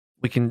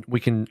we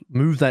can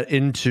move that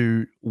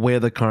into where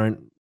the current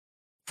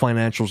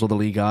financials of the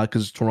league are,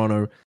 because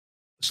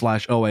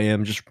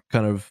Toronto/OAM just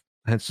kind of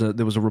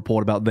there was a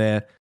report about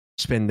their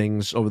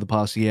spendings over the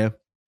past year,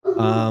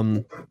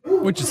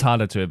 which is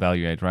harder to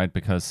evaluate, right?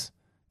 Because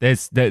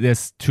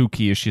there's two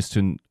key issues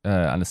to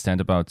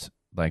understand about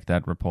like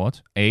that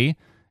report.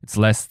 It's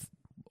less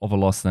of a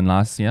loss than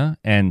last year,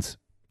 and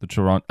the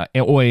Toronto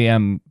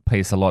OAM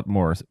pays a lot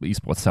more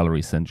esports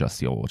salaries than just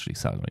the Overwatch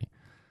salary.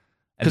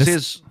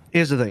 Because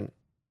here's the thing.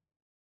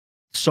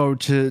 So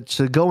to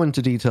go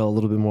into detail a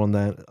little bit more on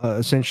that,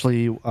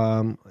 essentially,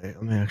 let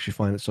me actually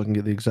find it so I can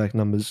get the exact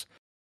numbers,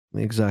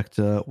 the exact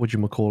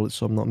whatchamacallit,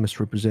 so I'm not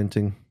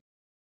misrepresenting.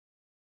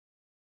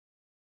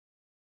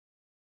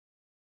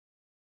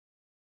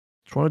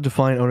 Toronto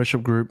Defiant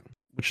Ownership Group,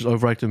 which is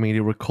Overactive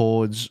Media,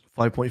 records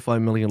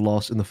 5.5 million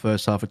loss in the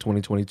first half of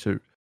 2022.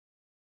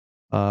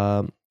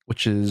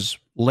 Which is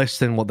less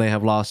than what they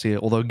have last year.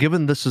 Although,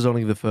 given this is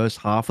only the first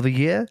half of the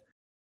year,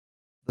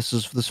 this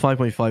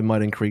 5.5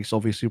 might increase.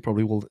 Obviously,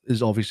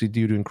 is obviously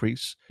due to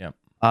increase. Yeah.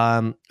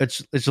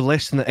 It's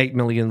less than the 8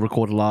 million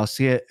recorded last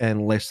year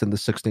and less than the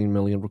 16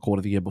 million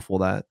recorded the year before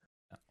that.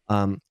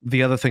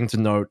 The other thing to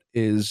note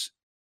is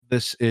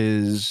this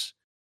is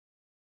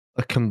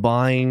a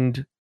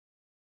combined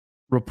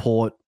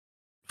report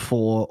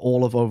for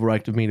all of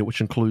Overactive Media,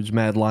 which includes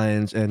Mad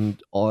Lions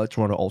and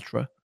Toronto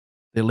Ultra,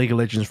 the League of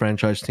Legends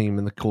franchise team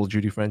and the Call of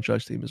Duty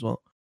franchise team as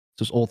well.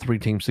 So it's all three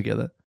teams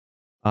together.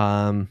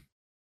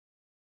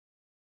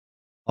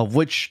 Of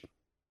which,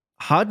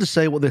 hard to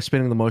say what they're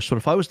spending the most. But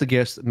if I was to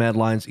guess, Mad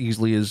Lions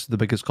easily is the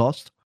biggest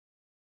cost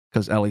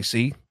because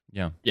LEC.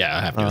 Yeah,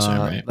 I have to assume,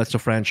 right? That's a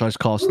franchise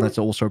cost, and that's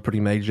also a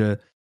pretty major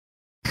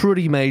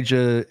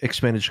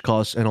expenditure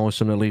costs. And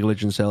also, the League of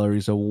Legends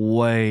salaries are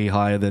way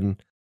higher than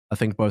I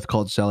think both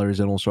COD salaries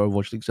and also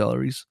Overwatch League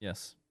salaries.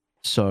 Yes.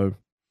 So.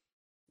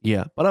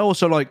 Yeah, but I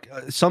also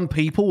some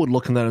people would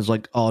look at that as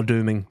like, oh,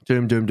 doom.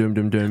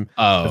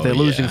 Oh, if they're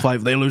losing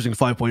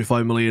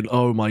 5.5 million.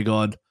 Oh my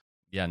god.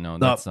 Yeah, no,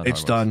 that's not.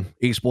 It's done.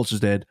 Esports is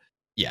dead.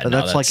 Yeah,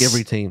 that's like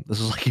every team. This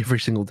is like every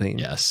single team.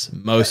 Yes,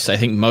 I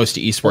think most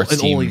esports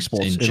teams all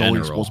esports, in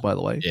general. All esports, by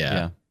the way.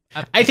 Yeah.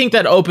 I think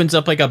that opens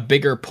up like a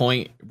bigger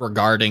point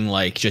regarding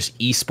like just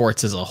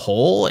esports as a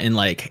whole, and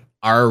like,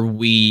 are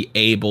we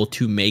able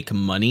to make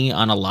money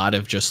on a lot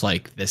of just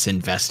like this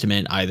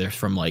investment, either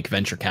from like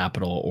venture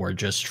capital or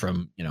just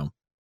from,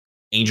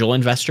 angel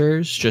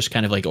investors, just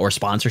kind of like, or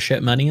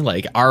sponsorship money?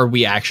 Like, are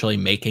we actually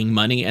making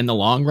money in the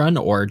long run,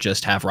 or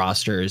just have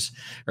rosters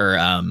or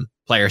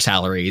player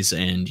salaries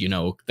and,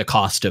 the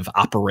cost of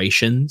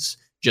operations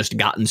just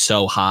gotten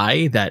so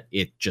high that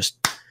it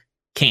just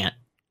can't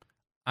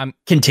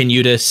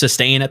continue to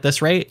sustain at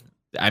this rate?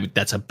 I mean,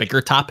 that's a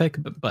bigger topic,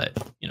 but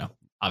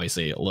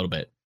obviously a little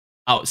bit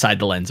outside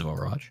the lens of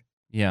Overwatch.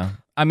 Yeah.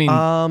 I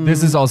mean,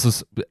 this is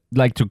also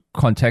like to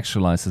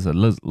contextualize this a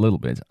little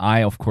bit.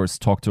 I, of course,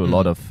 talk to a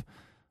lot of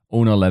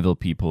owner level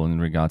people in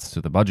regards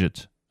to the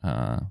budget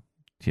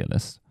tier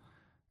list.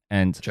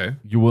 And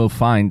you will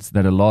find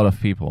that a lot of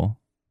people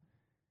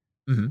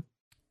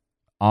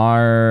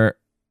are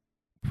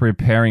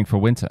preparing for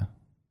winter.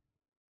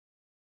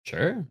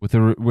 Sure. With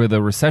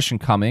a recession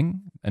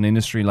coming, an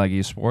industry like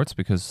esports,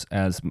 because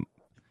as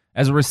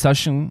a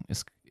recession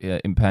is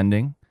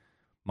impending,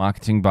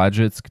 marketing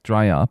budgets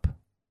dry up,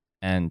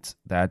 and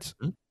that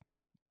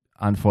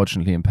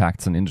unfortunately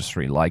impacts an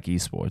industry like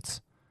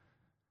esports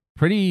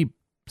pretty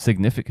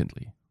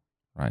significantly,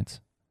 right?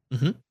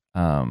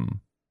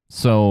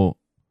 So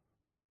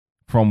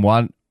from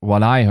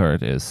what I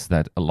heard is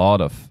that a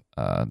lot of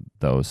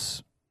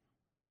those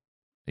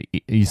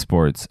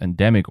esports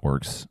endemic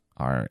orgs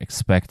are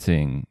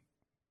expecting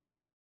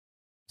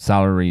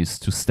salaries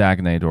to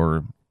stagnate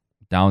or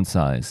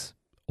downsize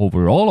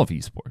overall of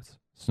esports.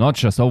 It's not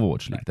just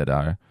Overwatch League that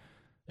are.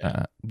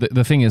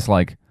 The thing is,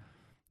 like,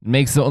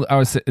 makes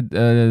our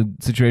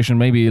situation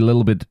maybe a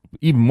little bit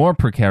even more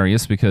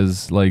precarious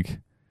because, like,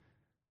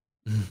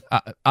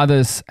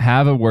 others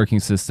have a working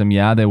system.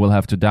 Yeah, they will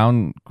have to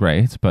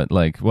downgrade, but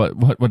like,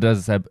 what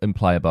does that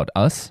imply about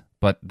us?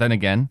 But then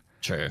again,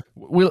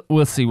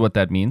 we'll see what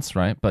that means,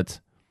 right? But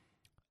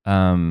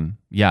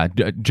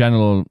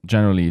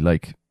generally,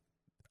 like,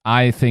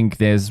 I think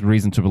there's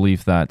reason to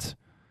believe that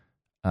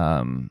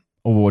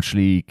Overwatch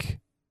League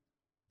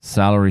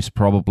salaries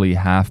probably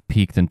have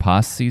peaked in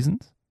past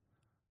seasons,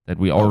 that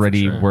we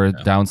already were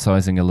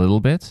downsizing a little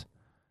bit,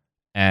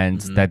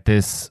 and that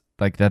this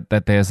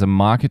that there's a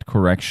market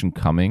correction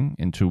coming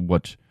into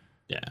what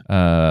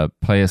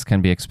players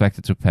can be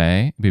expected to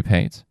be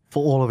paid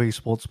for all of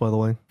esports, by the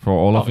way. For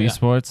all of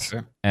esports.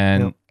 Sure.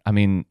 And I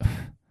mean,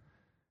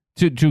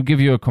 to give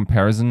you a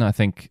comparison, I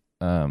think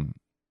I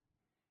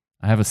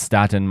have a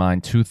stat in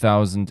mind,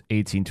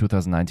 2018,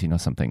 2019 or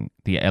something.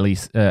 The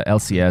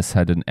LCS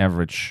had an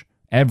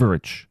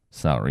average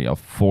salary of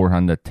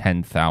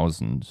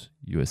 410,000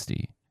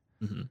 USD.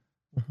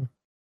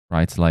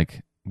 Right?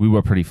 Like, we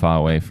were pretty far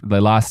away. The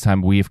last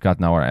time we've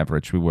gotten our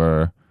average, we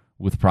were,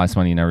 with prize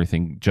money and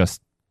everything,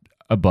 just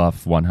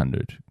above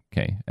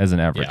 100K as an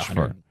average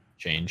for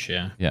change.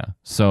 Yeah.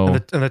 So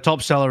and the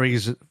top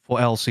salaries for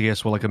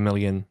LCS were like $1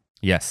 million.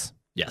 Yes.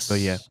 So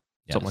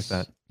something like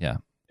that. Yeah.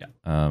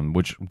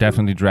 Which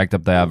definitely dragged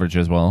up the average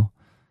as well.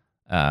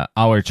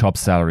 Our top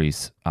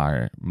salaries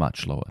are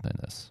much lower than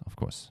this, of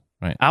course.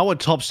 Right. Our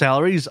top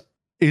salaries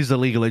is the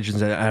League of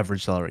Legends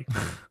average salary.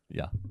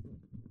 Yeah.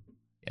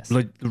 Yes.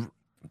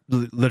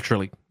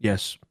 Literally,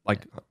 yes.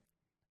 Like,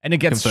 and it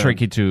gets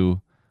tricky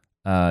to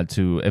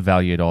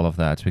evaluate all of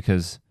that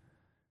because,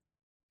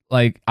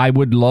 like, I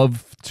would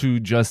love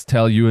to just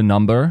tell you a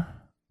number,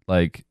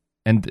 like,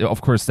 and of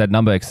course that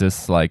number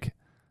exists. Like,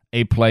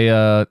 a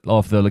player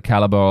of the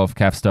caliber of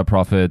Cavstar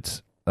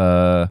Prophet,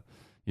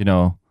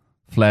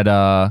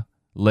 Fleda,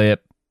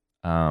 Lip,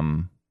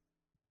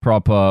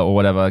 Proper, or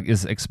whatever,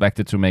 is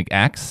expected to make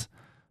X,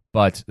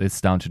 but it's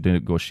down to the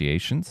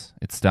negotiations.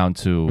 It's down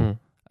to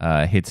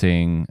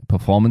hitting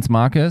performance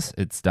markers.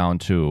 It's down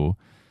to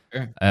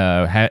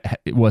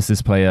was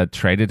this player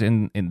traded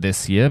in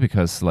this year,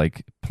 because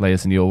like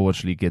players in the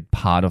Overwatch League get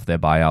part of their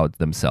buyout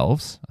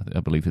themselves. I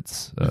believe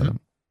it's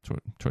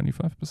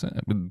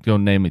 25%.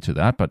 Don't name me to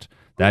that, but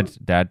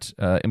that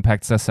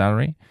impacts their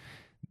salary.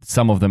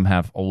 Some of them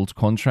have old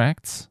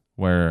contracts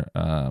where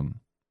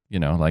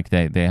like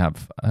they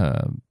have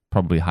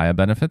probably higher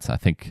benefits. I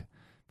think,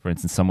 for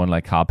instance, someone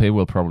like Carpe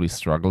will probably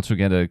struggle to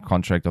get a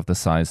contract of the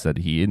size that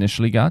he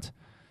initially got.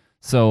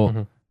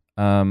 So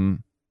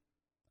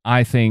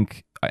I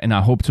think, and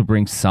I hope to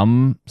bring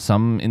some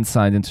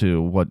insight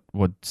into what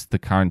the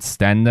current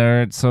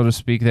standard, so to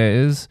speak, there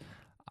is.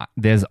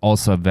 There's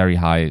also a very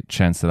high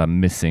chance that I'm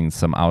missing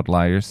some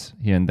outliers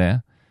here and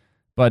there.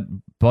 But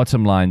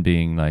bottom line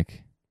being,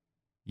 like,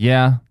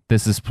 yeah,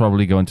 this is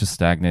probably going to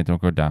stagnate or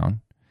go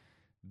down.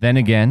 Then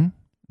again,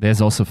 there's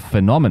also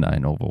phenomena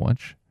in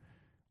Overwatch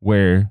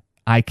where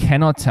I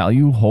cannot tell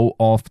you how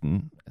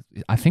often.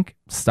 I think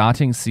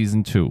starting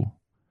season 2,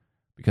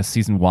 because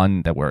season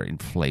 1 there were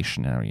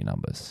inflationary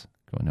numbers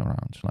going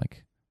around.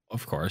 Like,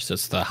 of course,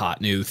 it's the hot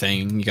new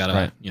thing. You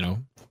gotta,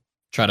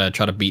 try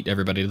to beat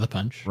everybody to the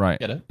punch. Right.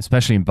 Get it?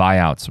 Especially in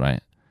buyouts,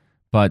 right?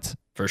 But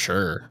for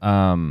sure.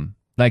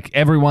 Like,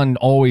 everyone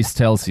always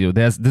tells you,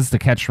 this is the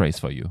catchphrase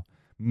for you: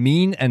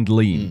 mean and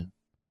lean.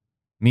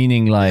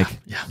 Meaning, like,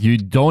 you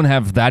don't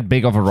have that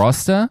big of a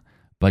roster,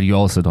 but you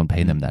also don't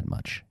pay them that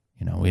much.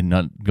 We're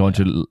not going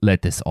to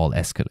let this all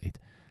escalate.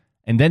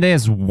 And then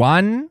there's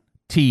one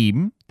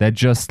team that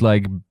just,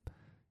 like,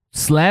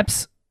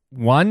 slaps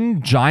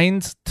one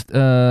giant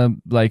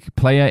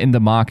player in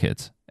the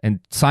market and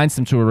signs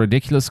them to a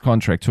ridiculous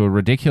contract, to a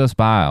ridiculous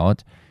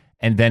buyout,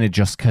 and then it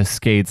just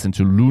cascades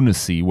into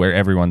lunacy where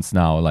everyone's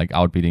now, like,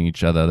 outbidding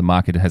each other. The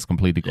market has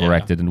completely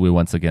corrected, and we're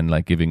once again,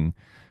 like, giving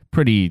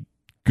pretty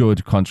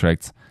good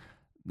contracts.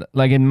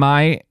 Like, in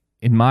my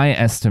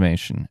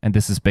estimation, and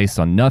this is based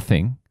on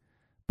nothing,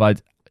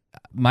 but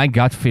my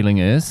gut feeling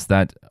is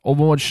that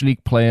Overwatch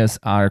League players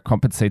are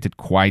compensated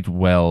quite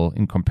well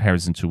in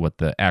comparison to what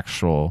the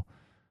actual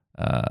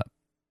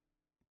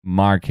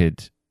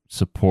market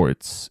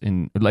supports,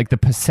 in like the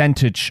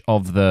percentage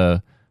of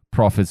the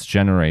profits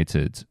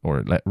generated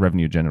or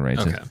revenue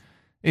generated.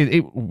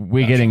 Okay.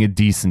 We're getting a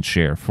decent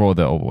share for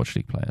the Overwatch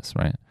League players,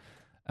 right?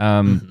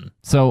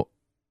 So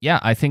yeah,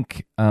 I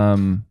think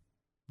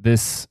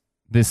this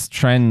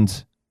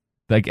trend,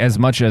 like as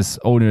much as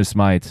owners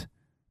might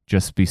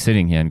just be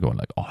sitting here and going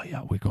like, oh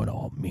yeah, we're going to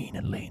all mean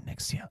and lane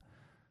next year.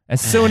 As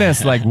soon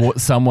as like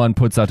someone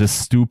puts out a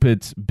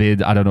stupid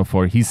bid, I don't know,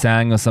 for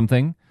Hisang or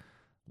something,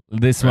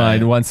 this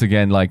might once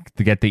again like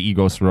to get the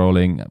egos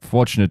rolling.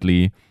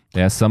 Fortunately,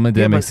 there are some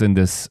endemics in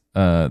this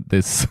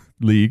this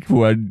league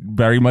who are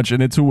very much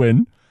in it to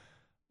win,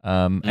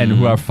 and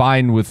who are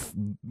fine with,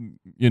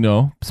 you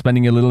know,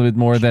 spending a little bit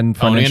more than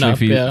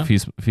financially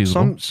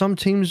feasible. Some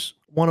teams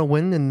want to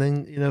win, and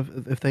then, you know,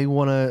 if they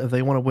want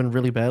to win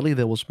really badly,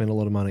 they will spend a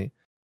lot of money.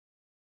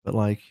 But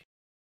like,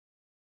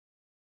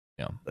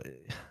 yeah,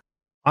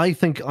 I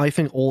think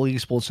all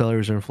esports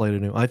salaries are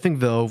inflated now. I think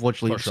the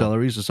Overwatch League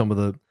salaries are some of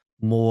the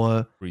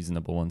more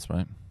reasonable ones,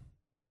 right?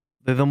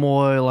 They're the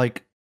more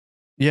like,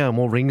 yeah,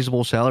 more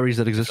reasonable salaries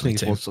that exist in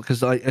esports,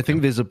 because I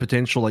think there's a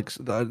potential, like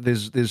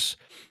there's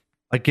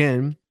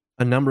again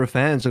a number of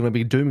fans are going to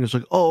be dooming us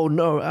like, oh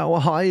no, our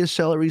highest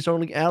salaries are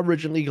only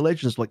average in League of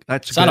Legends. Like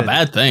that's not a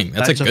bad thing.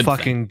 That's a good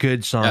fucking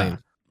good sign. Yeah.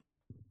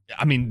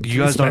 I mean,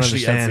 you guys don't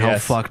understand how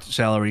fucked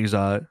salaries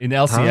are. In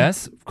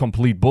LCS,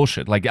 complete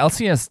bullshit. Like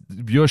LCS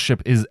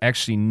viewership is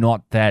actually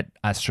not that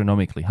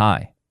astronomically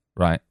high,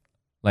 right?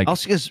 Like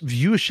LCS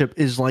viewership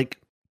is like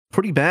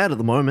pretty bad at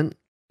the moment.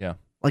 Yeah.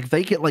 Like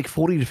they get like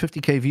 40 to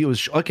 50k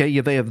viewers. Okay,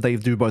 yeah, they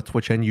do both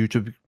Twitch and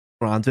YouTube.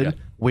 Granted,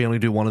 we only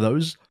do one of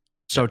those.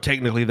 So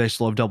technically they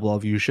still have double our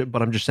viewership,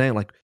 but I'm just saying,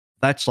 like,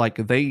 that's like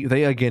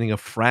they are getting a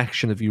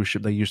fraction of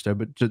viewership they used to.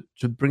 But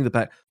to bring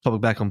the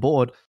topic back on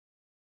board,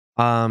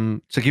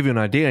 to give you an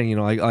idea, you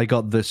know, I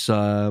got this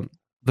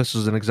this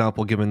is an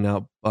example given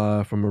out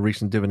from a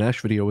recent Divinash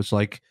video. It's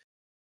like,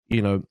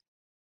 you know,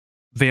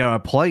 there are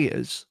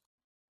players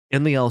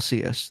in the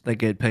LCS that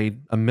get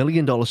paid $1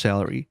 million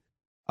salary,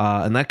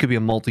 and that could be a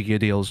multi-year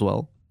deal as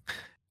well.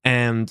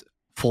 And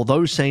for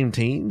those same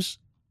teams,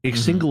 a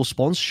single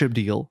sponsorship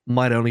deal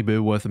might only be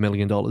worth $1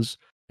 million.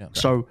 Yeah,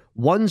 so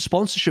one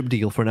sponsorship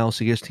deal for an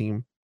LCS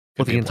team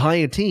for the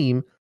entire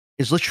team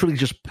is literally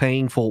just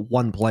paying for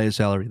one player's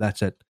salary.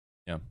 That's it.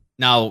 Yeah.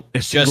 Now,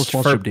 a single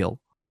sponsorship deal.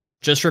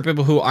 Just for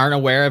people who aren't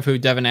aware of who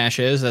Divinash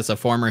is, that's a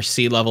former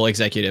C-level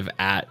executive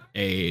at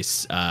a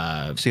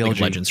League of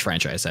Legends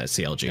franchise at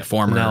CLG. Yeah.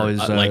 Former, now is,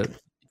 like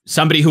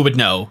somebody who would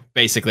know,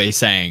 basically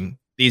saying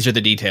these are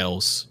the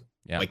details.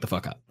 Yeah. Wake the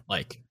fuck up.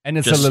 Like, and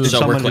it's a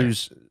little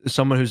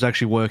someone who's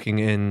actually working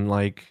in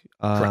like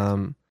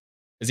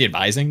is he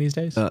advising these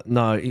days?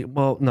 No,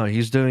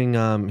 he's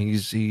doing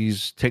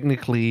he's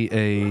technically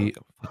a,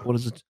 what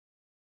is it?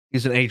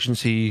 He's an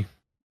agency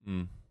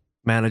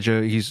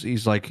manager.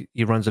 He's like,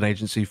 he runs an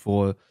agency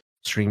for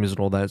streamers and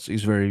all that. So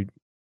he's very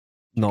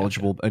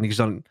knowledgeable, and he's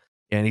done,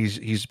 and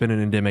he's been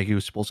an endemic. He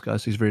was sports guy,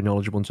 so he's very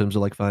knowledgeable in terms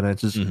of like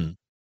finances.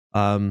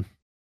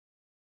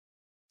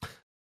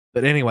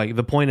 But anyway,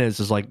 the point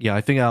is like, yeah,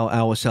 I think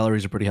our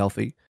salaries are pretty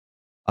healthy.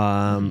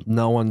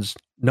 No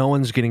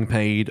one's getting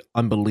paid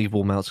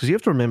unbelievable amounts, because you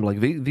have to remember, like,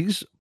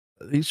 these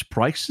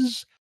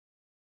prices,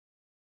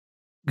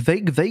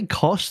 they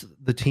cost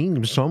the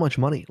team so much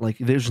money. Like,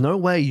 there's no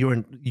way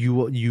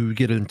you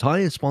get an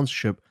entire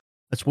sponsorship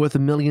that's worth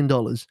 $1 million,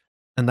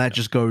 and that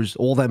just goes,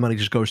 all that money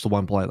just goes to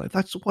one player. Like,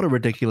 that's what a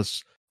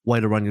ridiculous way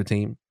to run your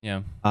team.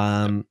 Yeah.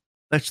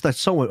 That's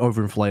somewhat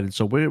overinflated.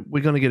 So we're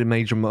going to get a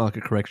major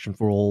market correction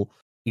for all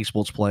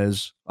esports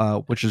players,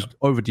 which is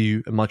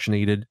overdue and much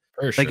needed.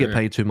 They get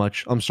paid too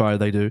much. I'm sorry,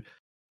 they do.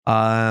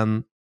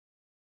 And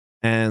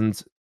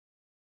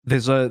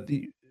there's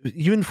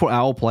even for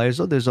our players,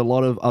 there's a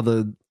lot of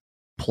other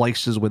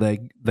places where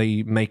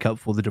they make up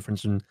for the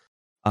difference in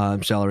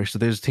salary. So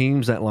there's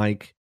teams that,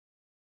 like,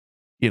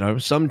 you know,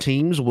 some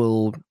teams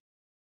will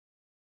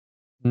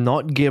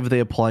not give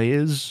their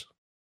players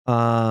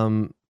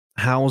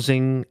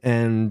housing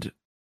and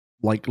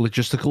like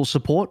logistical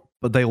support,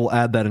 but they will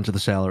add that into the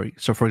salary.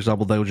 So for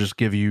example, they'll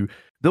give you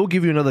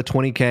another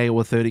 20k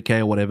or 30k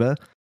or whatever,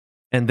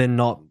 and then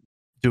not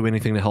do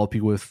anything to help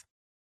you with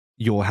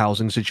your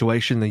housing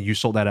situation. Then you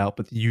sort that out,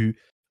 but you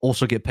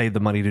also get paid the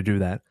money to do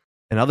that.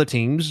 And other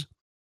teams,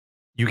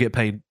 you get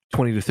paid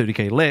 20 to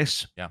 30k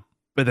less,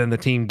 but then the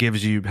team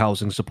gives you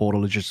housing support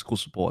or logistical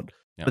support,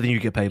 but then you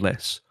get paid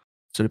less.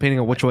 So depending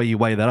on which way you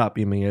weigh that up,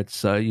 I mean,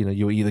 it's you know,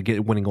 you're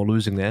either winning or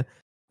losing there.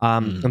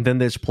 And then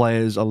there's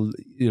players,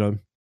 you know,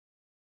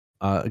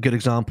 a good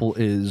example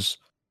is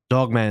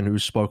Dogman, who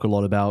spoke a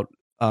lot about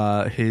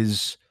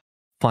his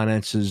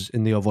finances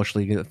in the Overwatch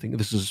League. I think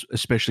this is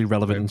especially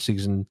relevant in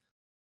season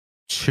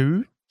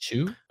 2,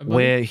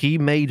 where he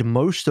made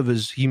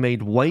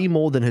way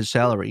more than his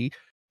salary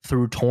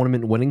through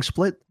tournament winning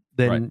split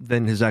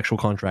than his actual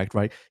contract.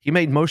 Right, he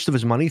made most of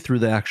his money through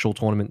the actual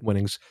tournament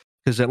winnings,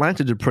 because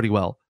Atlanta did pretty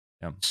well.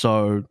 Yeah.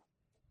 So,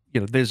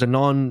 there's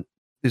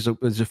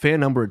a fair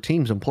number of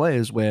teams and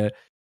players where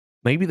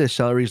maybe their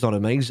salary is not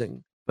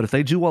amazing, but if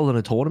they do well in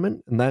a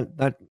tournament and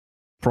that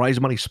prize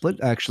money split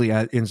actually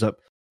ends up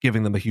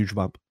giving them a huge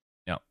bump.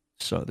 Yeah.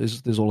 So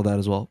there's all of that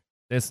as well.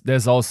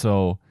 There's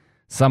also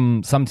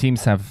some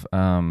teams have,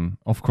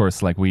 of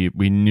course, like we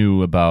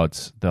knew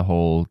about the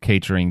whole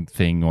catering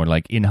thing or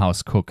like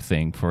in-house cook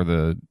thing for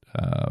the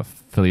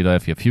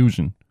Philadelphia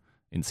Fusion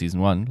in season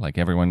 1. Like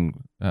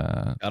everyone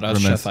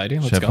remembers Chef Heidi.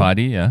 Chef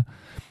Heidi, yeah.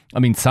 I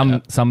mean,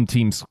 some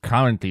teams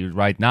currently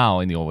right now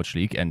in the Overwatch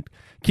League, and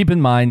keep in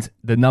mind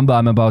the number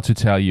I'm about to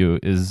tell you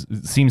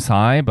seems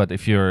high, but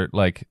if you're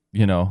like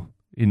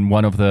in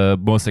one of the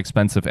most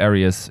expensive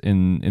areas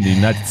in the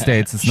United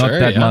States, it's not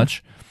that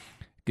much.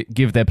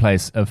 Give their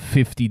place a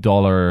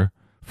 $50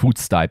 food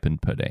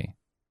stipend per day,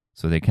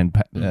 so they can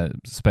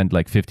spend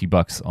like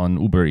 $50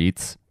 on Uber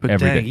Eats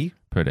every day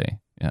per day.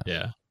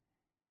 Yeah.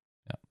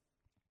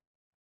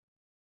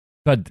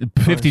 But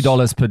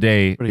 $50 per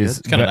day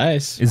is kind of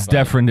nice. Is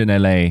different in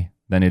LA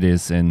than it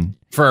is in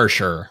for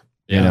sure.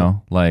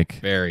 Like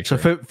very. So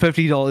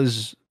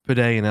 $50 per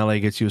day in LA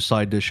gets you a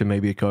side dish and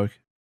maybe a Coke.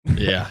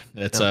 Yeah,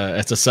 it's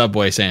a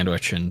Subway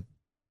sandwich and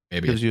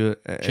maybe gives you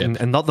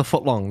and not the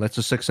foot long. That's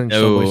a 6-inch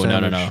Subway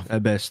sandwich no.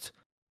 at best,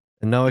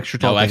 and no extra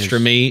toppings. No extra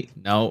meat.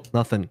 No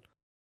nothing.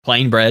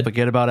 Plain bread.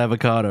 Forget about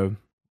avocado.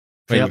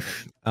 Yep.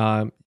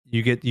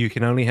 You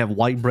can only have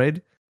white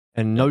bread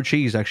and no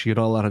cheese. Actually, you're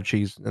not allowed to have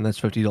cheese, and that's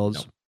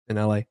 $50 in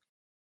LA.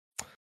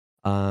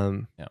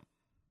 Yeah.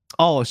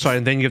 Oh, sorry,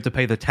 and then you have to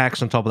pay the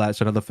tax on top of that.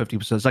 So another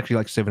 50%. It's actually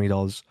like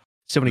 $70,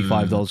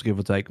 $75 give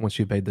or take once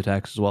you paid the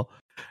tax as well.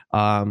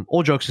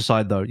 All jokes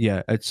aside, though,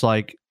 yeah, it's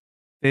like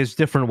there's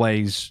different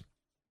ways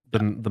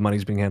the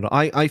money's being handled.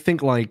 I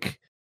think like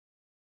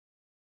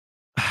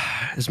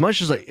as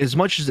much as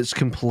it's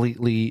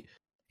completely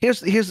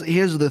here's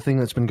the thing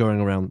that's been going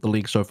around the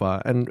league so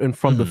far, and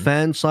from the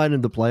fan side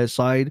and the player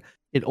side,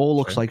 it all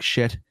looks like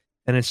shit.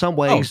 And in some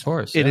ways, of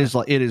course, it is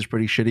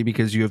pretty shitty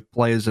because you have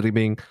players that are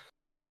being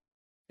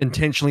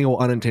intentionally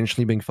or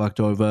unintentionally being fucked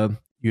over.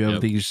 You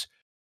have these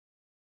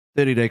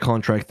 30-day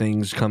contract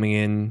things coming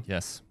in.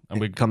 Yes.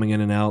 And coming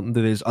in and out. And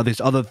there's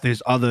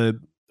other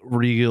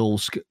real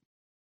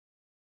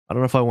I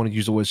don't know if I want to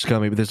use the word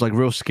scummy, but there's like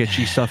real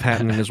sketchy stuff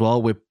happening as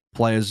well where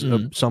players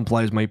some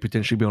players may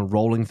potentially be on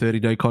rolling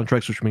 30-day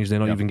contracts, which means they're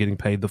not even getting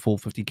paid the full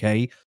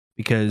 50K,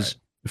 because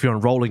if you're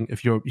on rolling,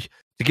 to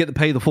get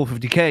the full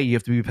 50K, you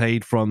have to be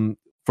paid from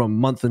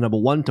month number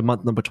 1 to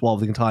month number 12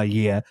 the entire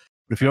year.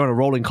 But if you're on a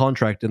rolling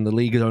contract and the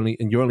league is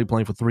you're only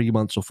playing for 3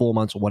 months or 4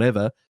 months or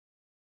whatever,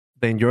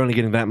 then you're only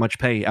getting that much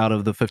pay out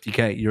of the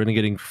 50K. You're only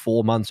getting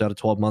 4 months out of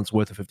 12 months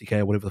worth of 50K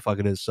or whatever the fuck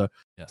it is. So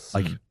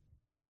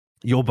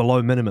you're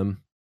below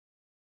minimum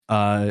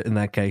in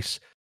that case.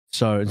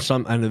 So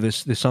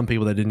there's some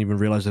people that didn't even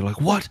realize. They're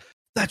like, what?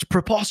 That's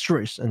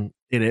preposterous. And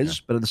it is,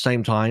 but at the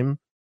same time,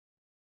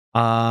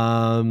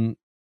 I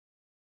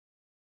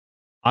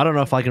don't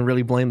know if I can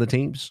really blame the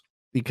teams,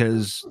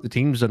 because the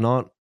teams are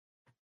not,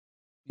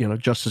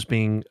 just as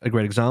being a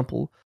great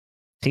example,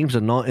 teams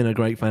are not in a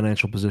great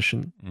financial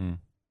position.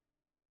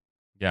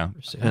 Yeah.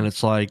 And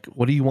it's like,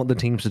 what do you want the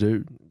teams to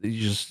do?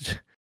 The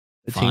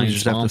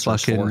teams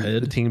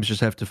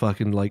just have to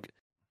fucking like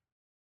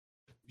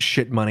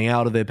shit money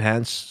out of their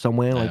pants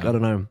somewhere. Like, I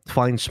don't know,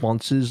 find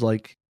sponsors.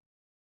 Like,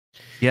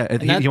 you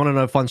want to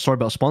know a fun story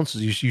about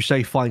sponsors? You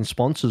say find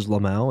sponsors,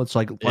 Lamau. It's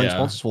like find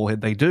sponsors for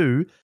it. They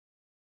do.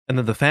 And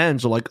then the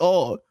fans are like,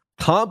 oh,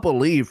 can't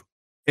believe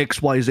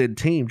XYZ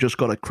team just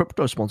got a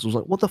crypto sponsor. It's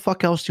like, what the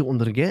fuck else do you want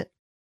them to get?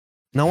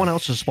 No one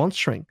else is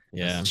sponsoring.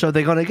 Yeah. So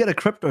they're going to get a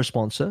crypto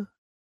sponsor.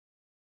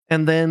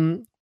 And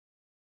then,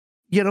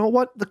 you know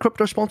what? The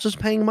crypto sponsor's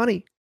paying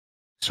money.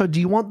 So do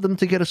you want them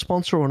to get a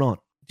sponsor or not?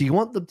 Do you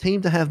want the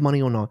team to have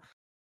money or not?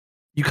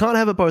 You can't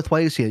have it both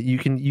ways here. You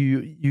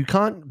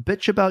can't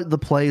bitch about the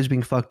players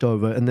being fucked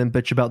over and then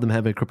bitch about them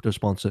having a crypto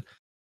sponsor.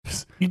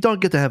 You don't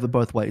get to have it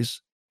both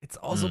ways. It's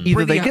also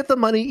either they get the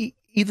money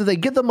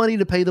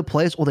to pay the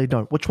players, or they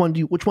don't. Which one do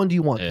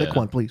you want? Pick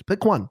one, please.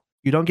 Pick one.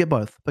 You don't get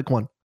both. Pick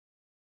one.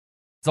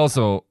 It's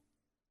also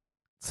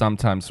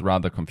sometimes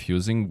rather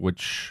confusing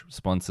which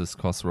sponsors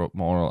cause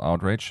moral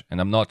outrage. And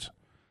I'm not,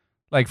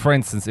 like, for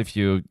instance, if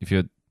you're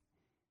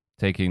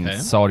taking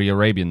Saudi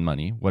Arabian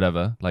money,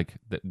 whatever, like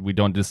we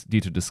don't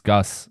need to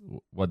discuss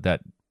what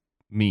that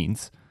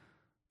means,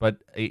 but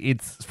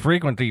it's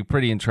frequently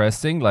pretty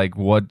interesting, like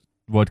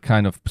what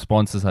kind of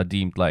sponsors are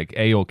deemed like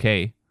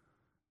A-OK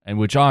and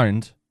which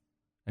aren't.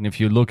 And if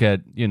you look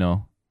at,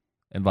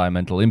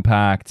 environmental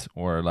impact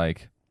or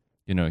like,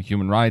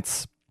 human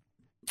rights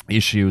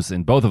issues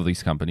in both of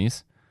these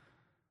companies,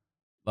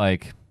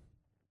 like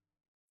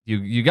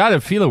you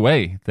gotta feel a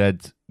way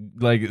that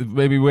like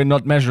maybe we're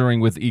not measuring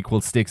with equal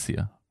sticks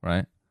here,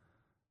 right?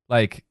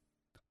 Like,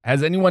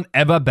 has anyone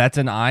ever bat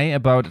an eye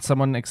about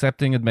someone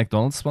accepting a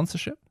McDonald's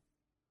sponsorship?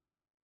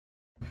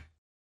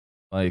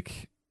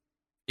 Like,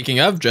 speaking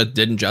of,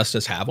 didn't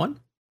Justice have one?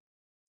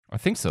 I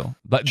think so.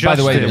 But by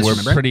the way, they were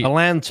pretty.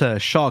 Atlanta,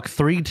 shock.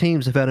 3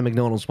 teams have had a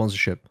McDonald's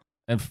sponsorship.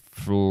 and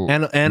through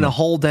and a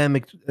whole damn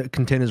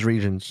contenders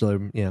region.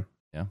 So yeah.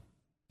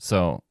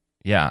 So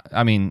yeah,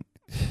 I mean,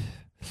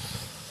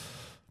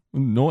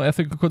 no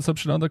ethical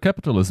consumption under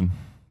capitalism,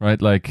 right?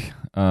 Like,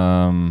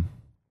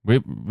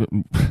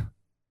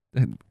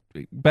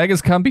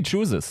 beggars can't be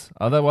choosers.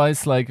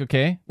 Otherwise, like,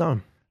 okay,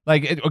 No.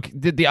 like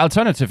the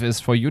alternative is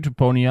for you to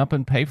pony up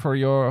and pay for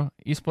your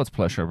esports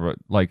pleasure, but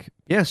like,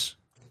 Yes.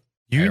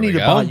 There You we need to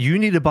go. buy. You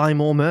need to buy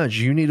more merch.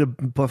 You need to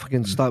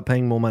fucking start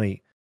paying more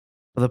money.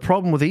 But the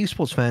problem with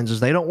esports fans is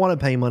they don't want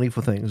to pay money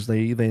for things.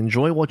 They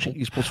enjoy watching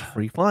esports for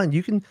free. Fine,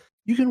 you can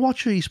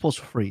watch your esports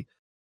for free.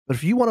 But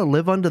if you want to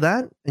live under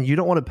that and you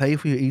don't want to pay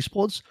for your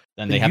esports,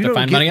 Then they have to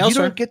find money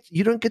elsewhere.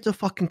 You don't get to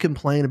fucking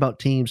complain about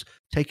teams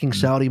taking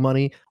Saudi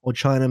money or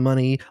China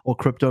money or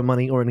crypto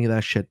money or any of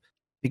that shit.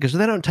 Because if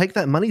they don't take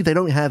that money, they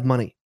don't have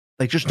money.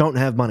 They just don't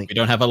have money. We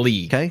don't have a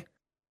league. Okay?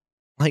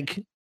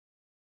 Like,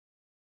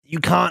 you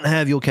can't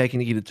have your cake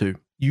and eat it too.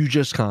 You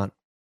just can't.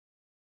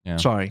 Yeah.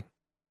 Sorry.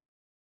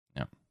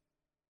 Yeah.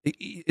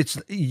 It's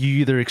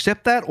you either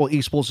accept that or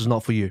esports is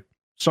not for you.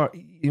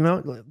 Sorry,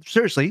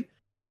 seriously,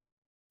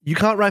 you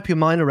can't wrap your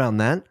mind around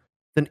that.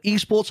 Then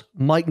esports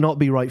might not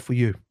be right for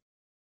you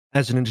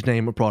as an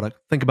entertainment product.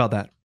 Think about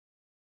that.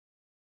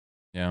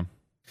 yeah.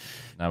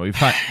 Now we've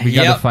got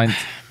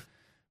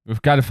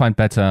to find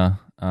better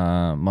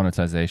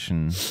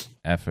monetization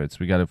efforts.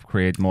 We got to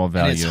create more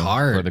value it's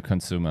hard. for the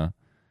consumer.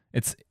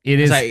 It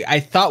is.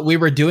 I thought we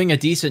were doing a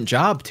decent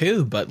job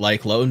too, but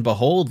like lo and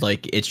behold,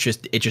 like it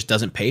just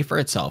doesn't pay for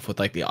itself with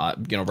like the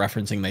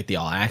referencing like the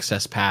all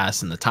access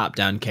pass and the top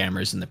down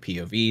cameras and the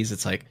POVs.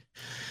 It's like,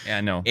 yeah,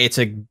 no, it's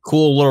a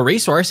cool little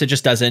resource. It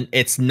just doesn't.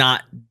 It's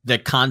not the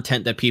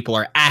content that people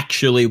are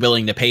actually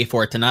willing to pay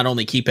for to not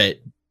only keep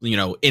it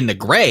in the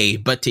gray,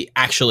 but to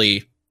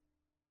actually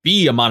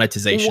be a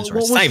monetization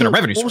source. It's not even a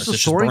revenue source. It's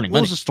just burning What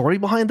money. was the story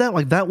behind that?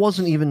 Like that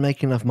wasn't even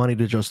making enough money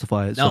to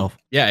justify itself. No,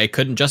 yeah, it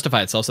couldn't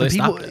justify itself, so they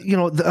stopped it.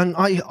 And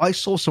I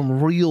saw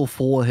some real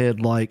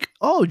forehead like,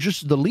 oh,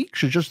 just the league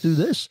should just do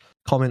this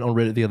comment on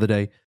Reddit the other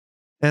day,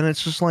 and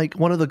it's just like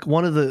one of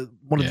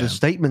the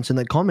statements in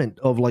that comment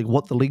of like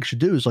what the league should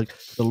do is like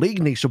the league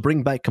needs to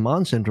bring back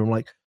Command Center. I'm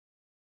like,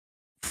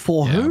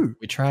 for Yeah, who?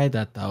 We tried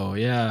that though,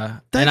 yeah.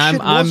 That and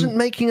shit wasn't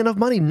making enough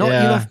money. Not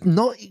Yeah. enough.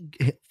 Not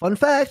fun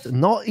fact.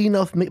 Not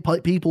enough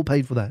people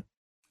paid for that.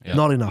 Yeah.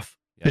 Not enough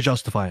Yeah. to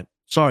justify it.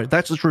 Sorry,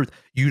 that's the truth.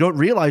 You don't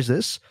realize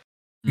this.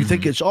 You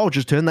think it's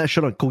just turn that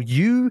shit on. Cool.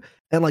 You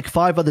and like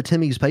 5 other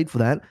Timmys paid for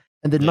that,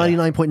 and then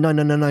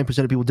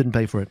 99.999% of people didn't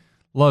pay for it.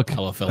 look,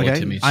 Hello, fellow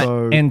Okay, Timmys.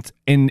 so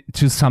and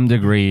to some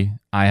degree,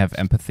 I have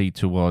empathy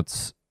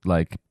towards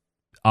like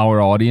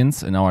our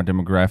audience and our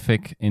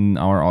demographic in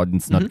our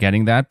audience not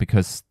getting that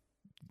because,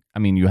 I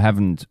mean, you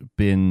haven't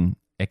been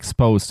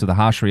exposed to the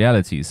harsh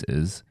realities.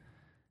 Is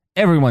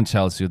everyone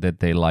tells you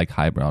that they like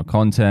highbrow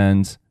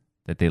content,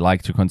 that they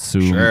like to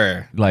consume,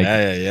 Sure. like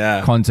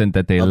yeah. content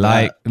that they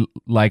Love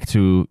like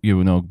to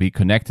be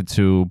connected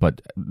to,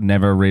 but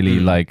never really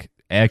like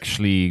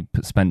actually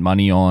spend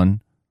money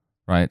on,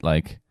 right?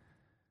 Like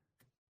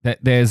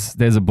there's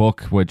a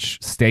book which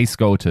stays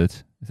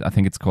goated. I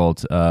think it's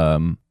called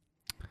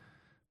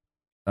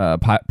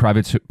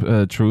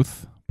Private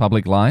Truth,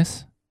 Public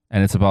Lies,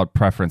 and it's about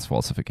preference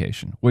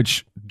falsification,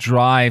 which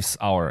drives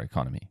our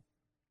economy.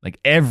 Like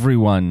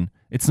everyone,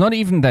 it's not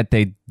even that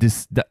they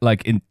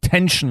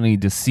intentionally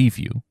deceive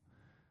you,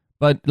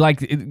 but like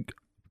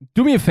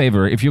do me a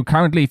favor, if you're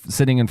currently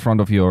sitting in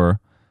front of your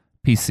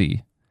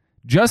PC,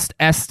 just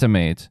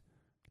estimate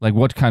like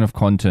what kind of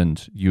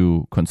content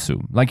you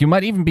consume. Like you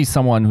might even be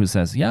someone who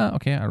says, yeah,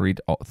 okay, I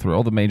read through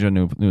all the major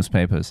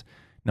newspapers.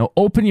 Now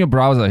open your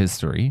browser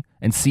history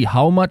and see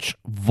how much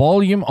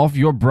volume of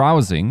your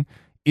browsing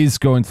is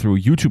going through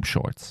YouTube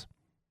Shorts,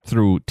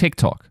 through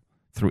TikTok,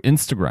 through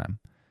Instagram.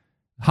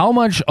 How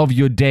much of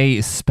your day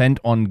is spent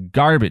on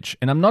garbage?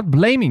 And I'm not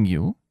blaming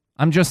you.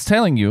 I'm just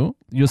telling you,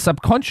 your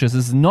subconscious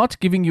is not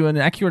giving you an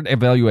accurate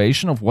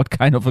evaluation of what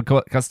kind of a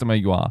customer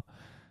you are.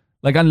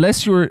 Like,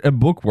 unless you're a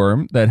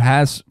bookworm that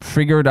has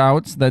figured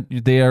out that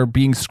they are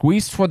being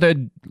squeezed for their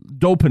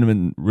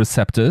dopamine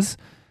receptors,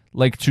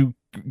 like to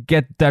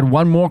get that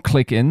one more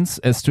click ins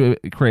as to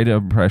create an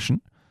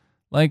impression,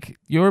 like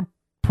you're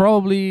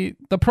probably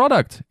the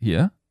product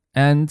here.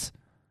 And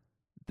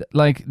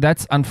like,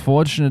 that's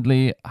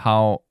unfortunately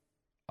how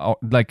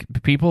like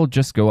people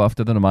just go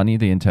after the money,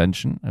 the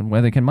intention, and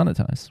where they can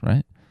monetize,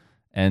 right?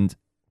 And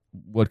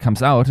what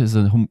comes out is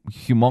a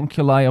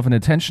homunculi of an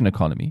attention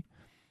economy.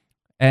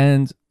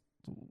 And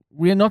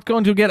we're not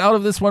going to get out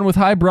of this one with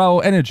highbrow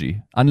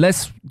energy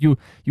unless you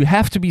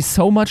have to be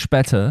so much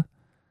better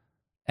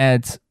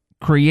at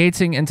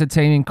creating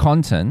entertaining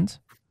content.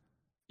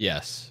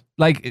 Yes.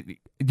 Like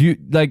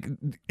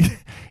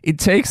it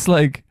takes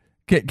like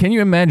can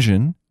you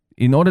imagine,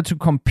 in order to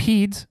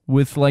compete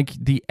with like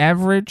the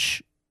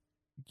average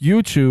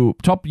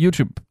top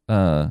YouTube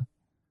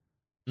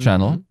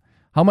channel,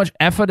 how much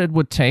effort it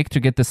would take to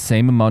get the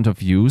same amount of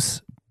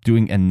views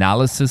doing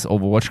analysis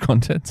Overwatch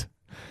content?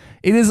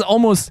 It is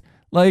almost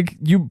like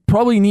you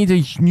probably need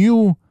a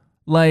new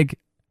like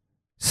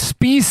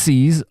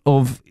species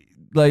of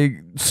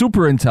like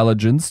super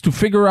intelligence to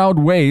figure out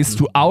ways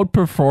to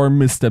outperform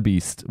Mr.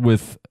 Beast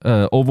with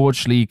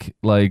Overwatch League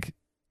like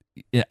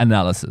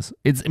analysis.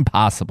 It's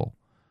impossible,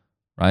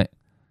 right?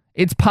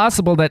 It's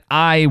possible that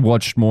I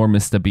watched more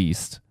Mr.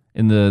 Beast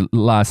in the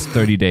last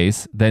 30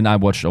 days than I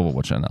watched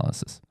Overwatch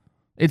analysis.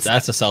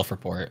 That's a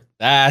self-report.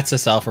 That's a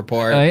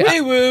self-report.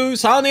 Wee woo,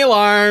 sound the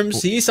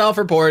alarms. He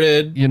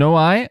self-reported. You know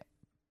why?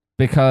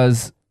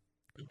 Because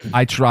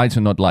I try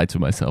to not lie to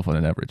myself on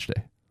an average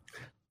day.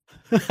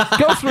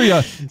 Go through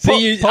your.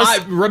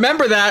 I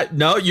remember that.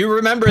 No, you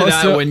remember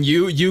that when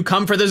you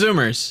come for the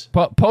Zoomers.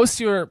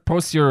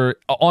 Post your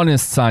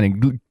honest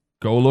signing.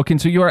 Go look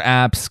into your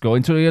apps. Go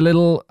into your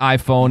little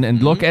iPhone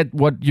and look at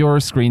what your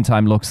screen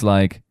time looks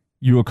like.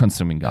 You are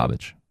consuming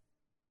garbage.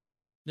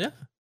 Yeah,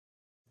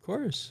 of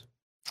course.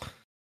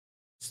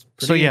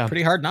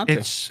 Pretty hard not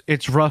to.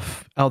 It's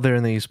rough out there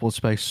in the esports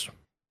space.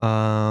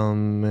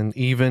 And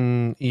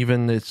even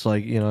it's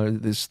like, you know,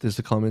 there's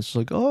the comments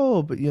like,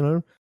 oh, but you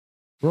know,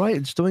 right,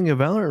 it's doing a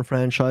Valorant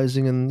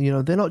franchising, and you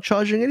know they're not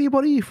charging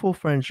anybody for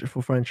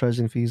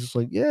franchising fees. It's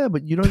like, yeah,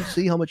 but you don't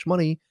see how much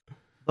money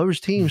those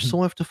teams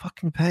still have to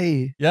fucking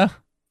pay. Yeah,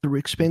 their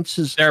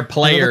expenses. Their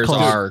players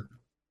are.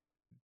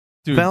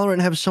 Dude. Valorant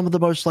have some of the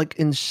most like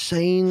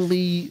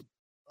insanely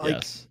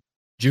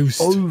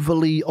juiced,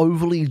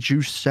 overly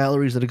juiced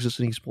salaries that exist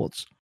in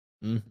esports.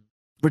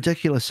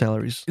 Ridiculous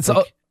salaries.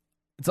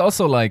 It's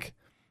also like,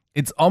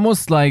 it's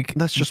almost like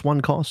that's just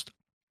one cost.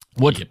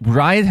 What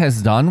Riot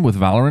has done with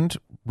Valorant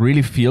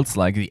really feels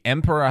like the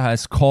Emperor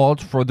has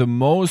called for the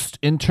most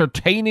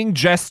entertaining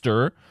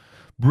jester,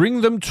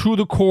 bring them to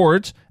the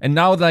court, and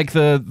now like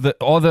the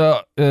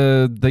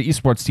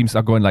esports teams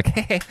are going like,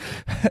 hey,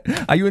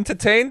 are you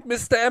entertained,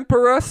 Mr.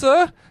 Emperor,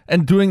 sir?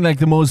 And doing like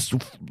the most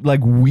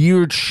like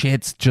weird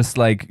shit, just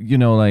like, you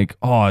know, like,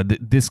 oh,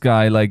 this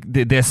guy, like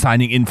they're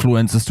signing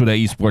influencers to their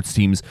esports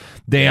teams.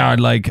 They are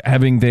like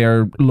having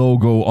their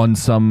logo on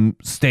some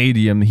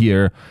stadium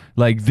here.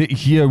 Like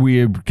here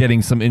we're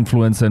getting some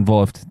influencer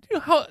involved.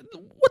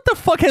 What the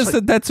fuck has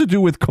that to do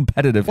with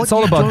competitive? It's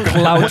all about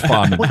cloud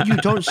farming. What you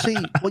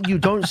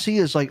don't see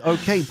is like,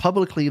 okay,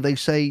 publicly they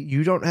say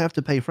you don't have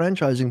to pay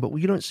franchising, but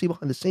what you don't see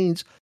behind the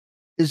scenes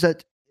is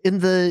that in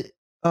the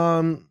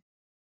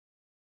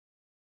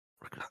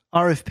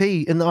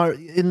RFP, in the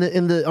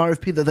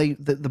RFP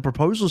that the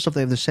proposal stuff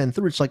they have to send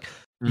through, it's like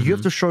you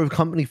have to show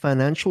company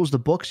financials, the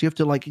books. You have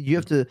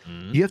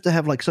to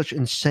have like such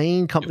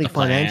insane company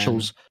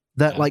financials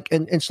that like,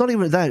 and it's not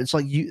even that. It's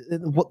like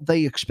what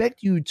they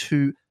expect you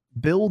to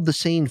build the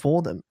scene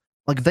for them.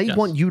 Like they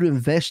want you to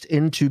invest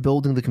into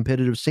building the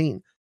competitive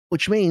scene,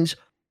 which means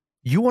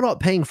you are not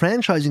paying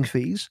franchising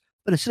fees,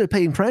 but instead of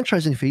paying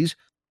franchising fees,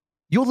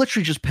 you're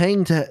literally just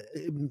paying to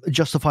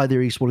justify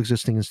their esport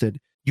existing instead.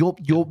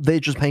 They're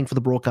just paying for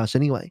the broadcast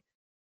anyway,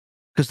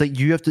 because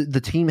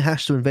the team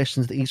has to invest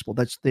into the esport.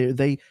 That's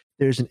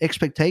there's an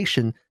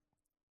expectation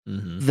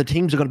the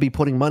teams are going to be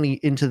putting money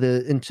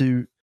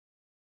into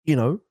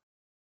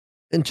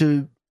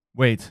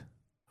wait,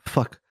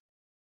 fuck.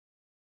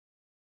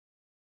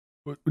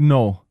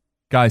 No,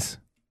 guys.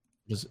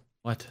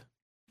 What?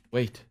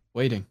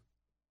 Waiting.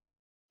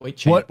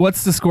 Wait.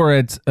 What's the score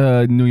at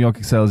New York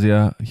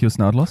Excelsior,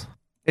 Houston Outlaws?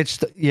 It's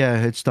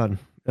done.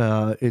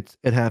 It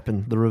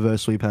happened. The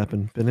reverse sweep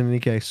happened. But in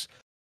any case,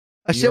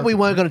 I said we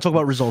weren't going to talk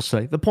about results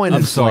today. The point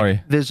is, sorry.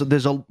 Like,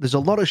 there's a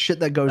lot of shit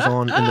that goes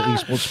on in the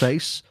esports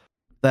space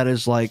that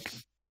is like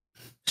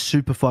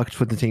super fucked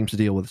for the teams to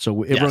deal with.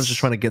 So everyone's just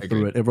trying to get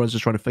through it. Everyone's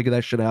just trying to figure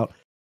that shit out.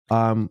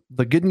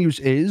 The good news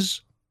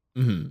is,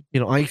 you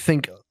know, I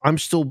think I'm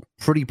still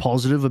pretty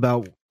positive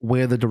about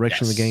where the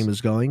direction of the game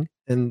is going,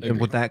 and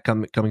with that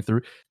coming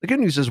through. The good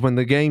news is when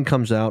the game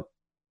comes out,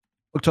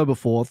 October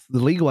 4th, the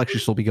league will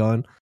actually still be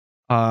going.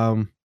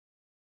 And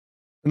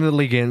the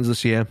league ends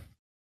this year.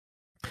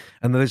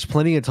 And there's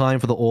plenty of time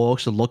for the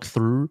orgs to look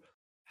through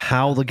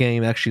how the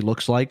game actually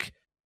looks like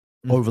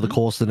over the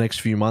course of the next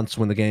few months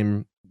when the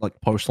game, like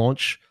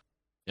post-launch,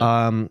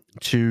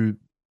 to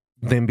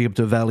then be able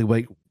to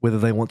evaluate whether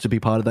they want to be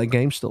part of that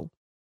game still.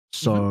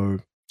 So,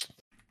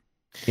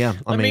 yeah,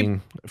 I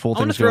mean, if all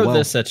things go well. I want to throw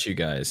this at you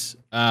guys.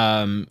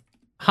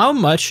 How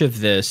much of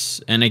this,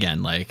 and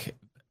again, like,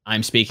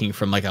 I'm speaking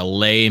from like a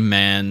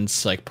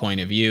layman's like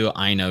point of view.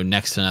 I know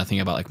next to nothing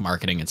about like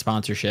marketing and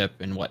sponsorship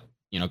and what,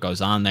 you know,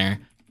 goes on there.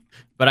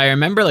 But I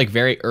remember like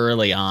very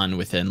early on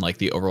within like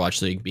the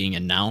Overwatch League being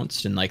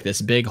announced and like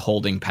this big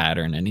holding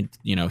pattern, and,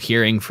 you know,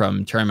 hearing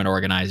from tournament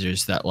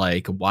organizers that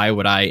like, why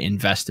would I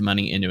invest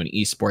money into an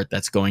esport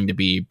that's going to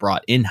be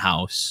brought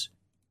in-house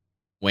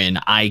when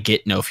I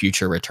get no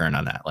future return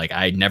on that? Like,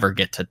 I never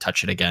get to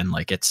touch it again.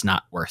 Like, it's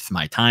not worth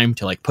my time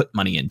to like put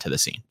money into the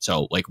scene.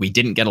 So like, we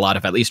didn't get a lot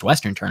of at least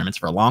Western tournaments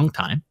for a long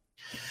time.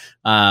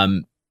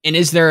 And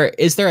is there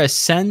a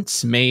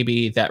sense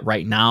maybe that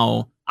right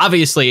now,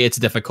 obviously it's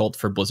difficult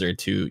for Blizzard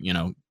to, you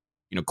know,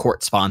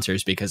 court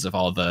sponsors because of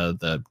all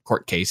the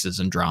court cases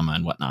and drama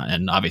and whatnot.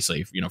 And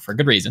obviously, you know, for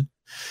good reason.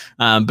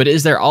 But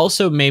is there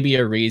also maybe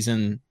a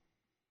reason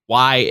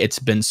why it's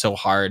been so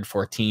hard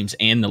for teams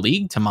and the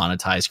league to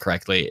monetize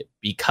correctly,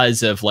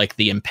 because of like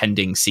the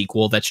impending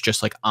sequel that's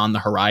just like on the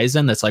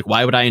horizon. That's like,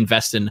 why would I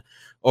invest in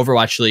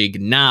Overwatch League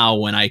now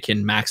when I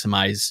can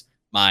maximize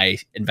my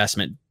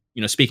investment,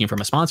 speaking from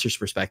a sponsor's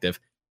perspective,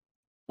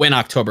 when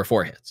October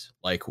 4 hits?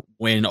 Like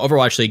when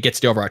Overwatch League gets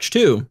to Overwatch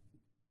 2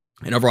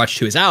 and Overwatch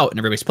 2 is out and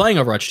everybody's playing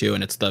Overwatch 2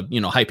 and it's the,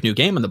 hype new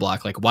game on the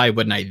block, like why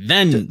wouldn't I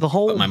then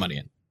put my money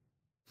in?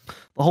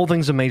 The whole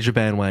thing's a major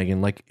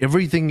bandwagon. Like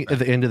everything at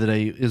the end of the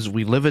day is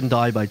we live and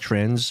die by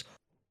trends.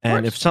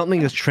 And if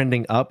something is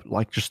trending up,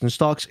 like just in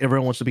stocks,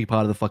 everyone wants to be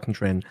part of the fucking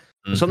trend.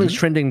 If something's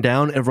trending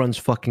down, everyone's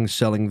fucking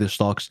selling their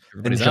stocks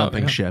and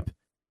jumping ship.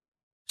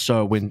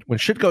 So when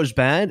shit goes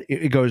bad,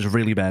 it goes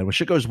really bad. When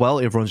shit goes well,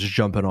 everyone's just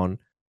jumping on.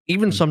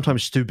 Even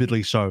sometimes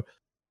stupidly so.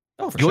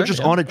 You're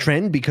just on a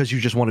trend because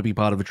you just want to be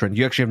part of a trend.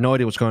 You actually have no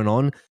idea what's going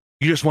on.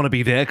 You just want to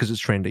be there because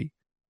it's trendy.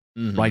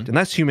 Right? And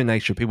that's human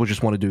nature. People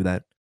just want to do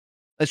that.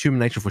 That's human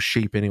nature for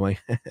sheep anyway.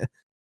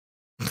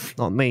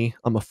 Not me.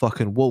 I'm a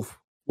fucking wolf.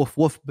 Woof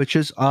woof,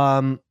 bitches.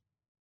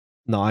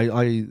 No,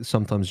 I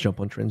sometimes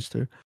jump on trends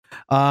too.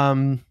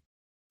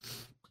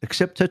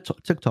 Except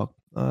TikTok.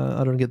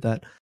 I don't get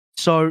that.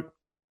 So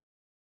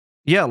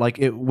yeah, like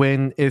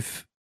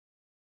if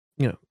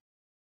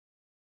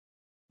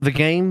the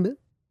game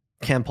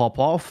can pop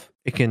off,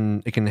 it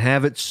can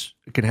have its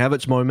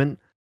moment,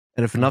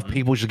 and if enough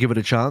people just give it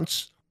a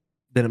chance,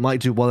 then it might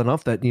do well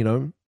enough that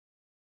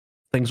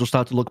things will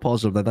start to look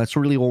positive. That's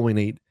really all we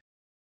need.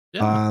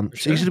 Yeah,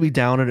 it's easy to be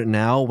down at it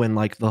now when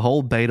like the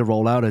whole beta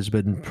rollout has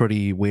been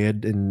pretty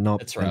weird and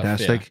not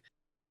fantastic.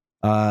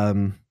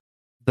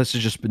 This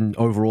has just been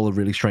overall a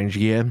really strange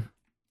year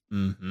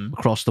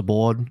across the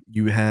board.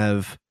 You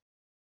have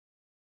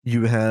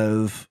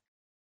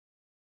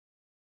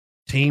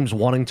teams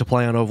wanting to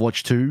play on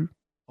Overwatch 2.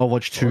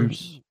 Overwatch 2,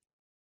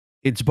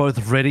 it's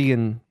both ready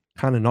and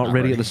kind of not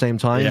ready at the same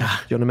time. Yeah.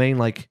 Do you know what I mean?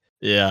 Like,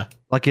 yeah,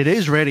 like it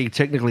is ready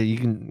technically. You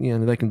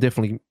can, they can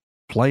definitely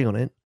play on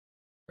it,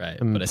 right?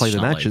 And but play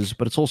the matches.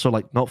 But it's also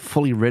like not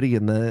fully ready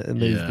in there,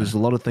 and there's a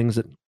lot of things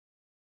that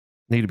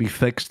need to be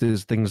fixed.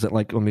 There's things that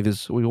like,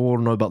 we all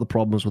know about the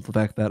problems with the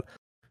fact that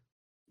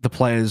the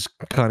players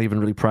can't even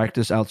really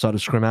practice outside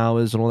of scrim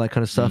hours and all that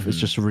kind of stuff. It's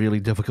just really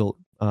difficult.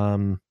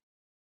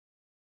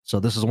 So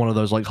this is one of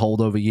those like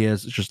holdover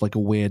years. It's just like a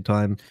weird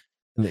time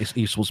in the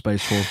esports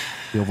space for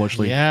the Overwatch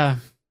League. Yeah.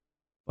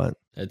 But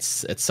it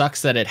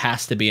sucks that it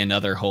has to be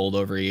another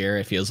holdover year.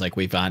 It feels like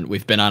we've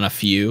been on a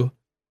few,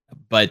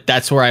 but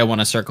that's where I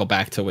want to circle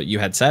back to what you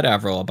had said,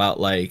 Avril, about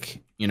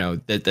like,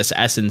 this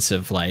essence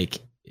of like,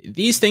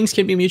 these things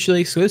can be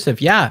mutually exclusive.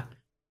 Yeah.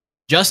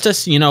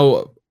 Justice,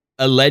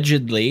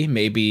 allegedly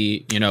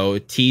maybe,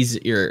 tease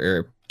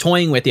or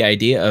toying with the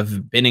idea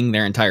of binning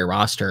their entire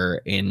roster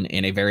in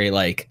a very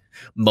like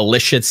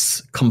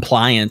malicious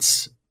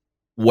compliance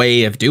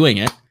way of doing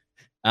it.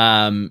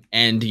 And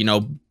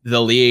the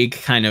league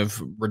kind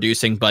of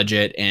reducing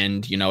budget,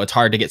 and it's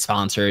hard to get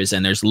sponsors,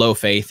 and there's low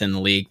faith in the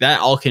league. That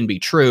all can be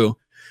true,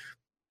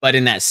 but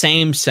in that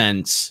same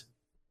sense,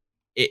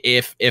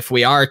 if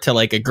we are to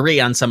like agree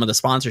on some of the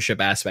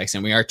sponsorship aspects,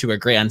 and we are to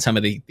agree on some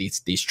of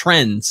these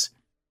trends,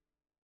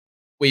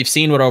 we've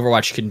seen what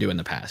Overwatch can do in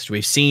the past.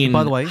 We've seen,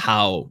 by the way,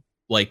 how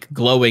like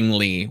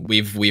glowingly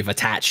we've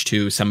attached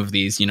to some of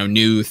these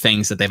new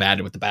things that they've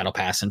added with the battle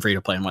pass and free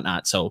to play and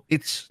whatnot. So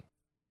these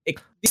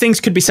things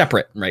could be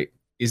separate, right?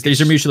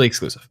 These are mutually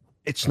exclusive.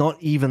 It's not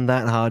even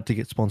that hard to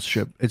get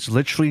sponsorship. It's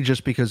literally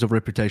just because of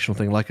a reputational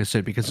thing. Like I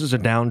said, because it's a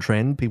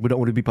downtrend, people don't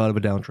want to be part of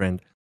a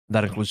downtrend.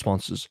 That includes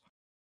sponsors.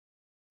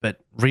 But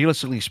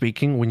realistically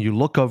speaking, when you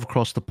look over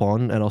across the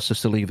pond at our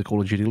sister league, the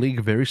Call of Duty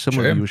League, very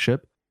similar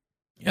viewership.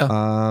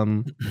 Yeah.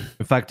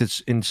 In fact,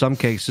 it's in some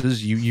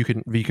cases you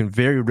can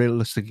very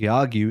realistically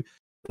argue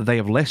that they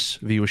have less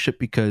viewership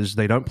because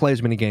they don't play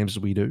as many games as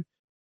we do.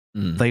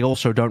 They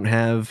also don't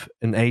have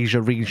an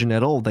Asia region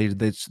at all.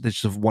 It's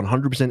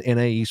 100%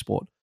 NA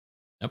esport.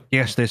 Yep.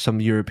 Yes, there's some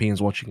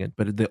Europeans watching it,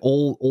 but they're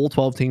all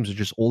 12 teams are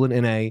just all in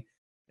NA.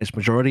 It's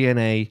majority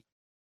NA.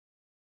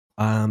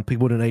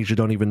 People in Asia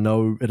don't even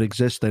know it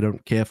exists. They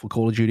don't care for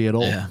Call of Duty at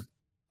all. Yeah.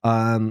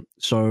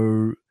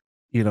 So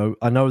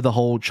I know the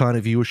whole China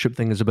viewership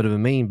thing is a bit of a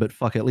meme, but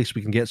fuck, at least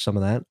we can get some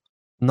of that.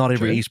 Not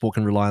every esport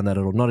can rely on that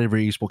at all. Not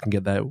every esport can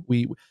get that.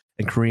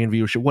 And Korean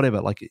viewership,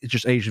 whatever. Like it's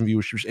just Asian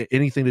viewership,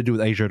 anything to do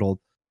with Asia at all.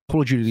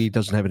 Call of Duty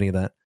doesn't have any of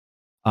that.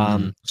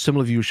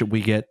 Similar viewership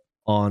we get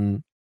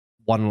on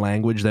one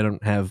language. They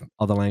don't have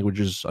other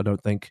languages, I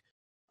don't think.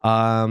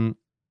 And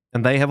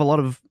they have a lot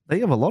of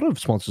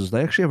sponsors.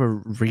 They actually have a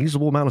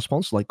reasonable amount of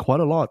sponsors, like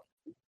quite a lot,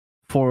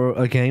 for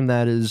a game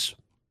that is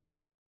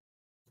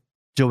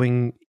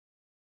doing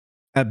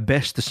at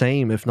best the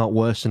same, if not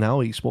worse, than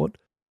our esport.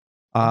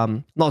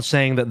 Not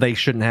saying that they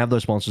shouldn't have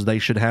those sponsors. They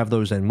should have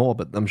those and more,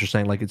 but I'm just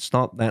saying like it's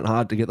not that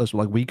hard to get those.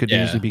 Like we could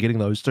easily be getting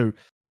those too.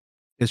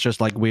 It's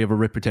just like we have a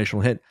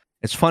reputational hit.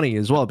 It's funny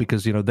as well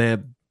because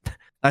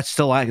that's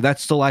still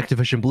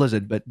Activision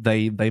Blizzard, but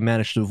they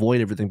managed to avoid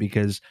everything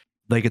because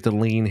they get to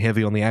lean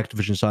heavy on the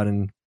Activision side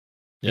and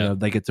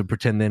they get to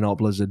pretend they're not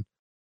Blizzard.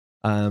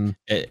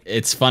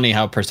 It's funny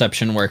how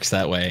perception works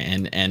that way,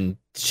 and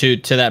to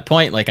that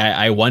point, like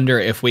I wonder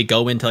if we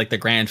go into like the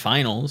grand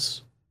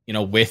finals, you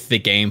know, with the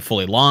game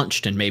fully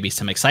launched and maybe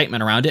some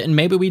excitement around it, and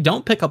maybe we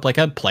don't pick up like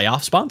a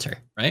playoff sponsor,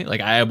 right?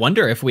 Like I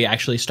wonder if we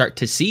actually start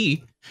to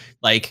see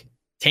like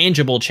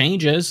tangible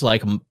changes,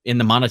 like in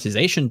the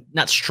monetization,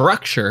 not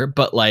structure,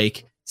 but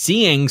like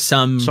seeing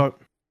some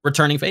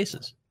returning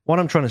faces. What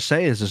I'm trying to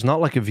say is, it's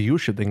not like a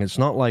viewership thing. It's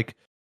not like,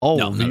 oh,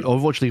 no.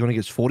 Overwatch League only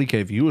gets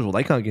 40k viewers. Well,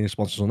 they can't get any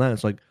sponsors on that.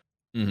 It's like,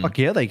 fuck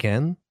yeah, they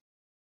can.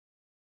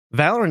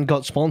 Valorant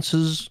got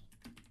sponsors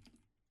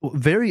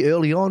very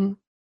early on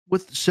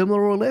with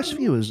similar or less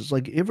viewers. It's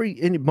like a lot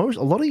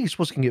of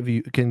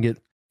esports can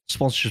get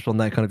sponsorships on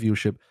that kind of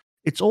viewership.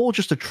 It's all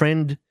just a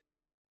trend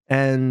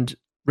and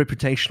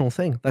reputational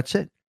thing. That's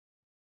it.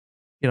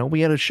 You know,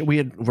 we had a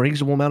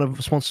reasonable amount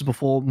of sponsors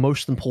before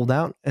most of them pulled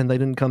out and they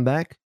didn't come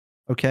back.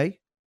 Okay.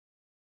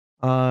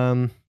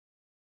 Don't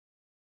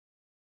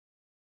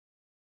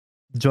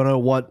know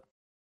what.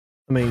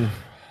 I mean,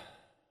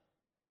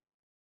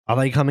 are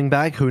they coming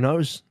back? Who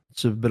knows?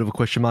 It's a bit of a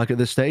question mark at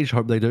this stage.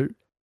 Hope they do.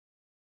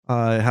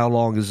 How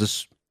long is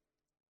this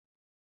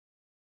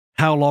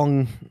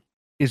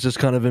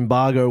kind of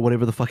embargo,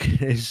 whatever the fuck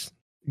it is,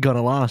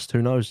 gonna last?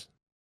 Who knows?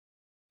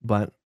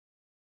 But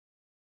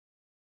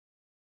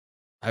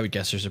I would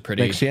guess there's a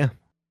next year,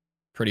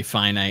 pretty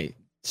finite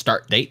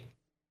start date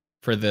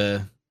for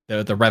the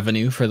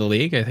revenue for the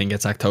league. I think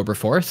it's October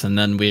 4th, and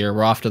then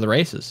we're off to the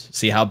races.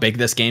 See how big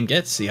this game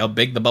gets, see how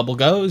big the bubble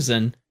goes,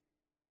 and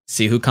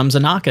see who comes a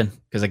knocking.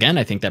 Because again,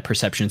 I think that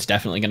perception's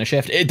definitely going to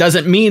shift. It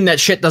doesn't mean that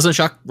shit doesn't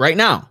shock right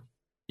now.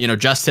 You know,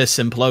 Justice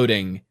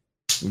imploding.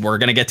 We're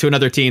going to get to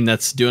another team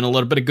that's doing a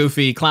little bit of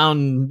goofy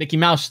clown Mickey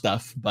Mouse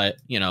stuff, but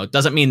you know, it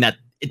doesn't mean that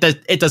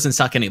it doesn't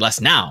suck any less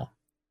now.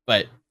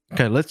 But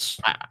okay,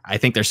 I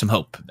think there's some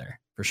hope there.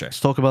 For sure. Let's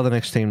talk about the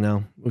next team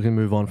now. We can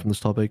move on from this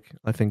topic.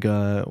 I think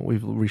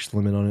we've reached the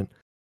limit on it.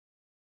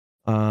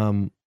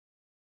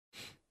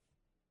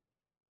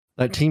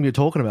 That team you're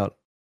talking about,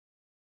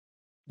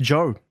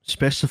 Joe,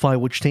 specify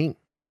which team.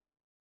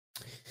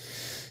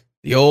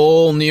 The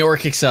old New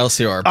York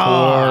Excelsior.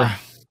 Poor.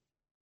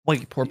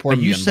 Are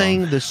you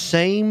saying the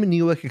same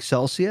New York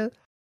Excelsior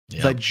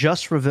that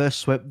just reverse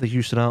swept the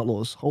Houston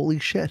Outlaws? Holy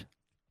shit!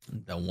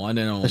 The one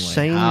and only.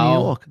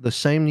 The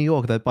same New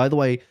York. That, by the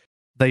way,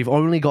 they've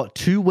only got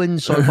 2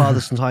 wins so far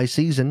this entire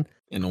season.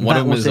 And one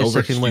of them is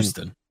over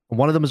Houston.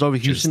 One of them is over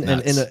Houston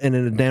and in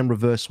a damn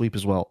reverse sweep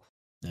as well.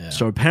 Yeah.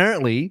 So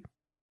apparently,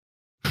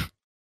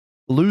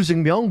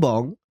 losing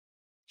Myeongbong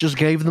just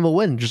gave them a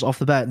win just off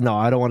the bat. No,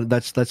 I don't want to.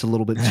 That's a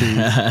little bit too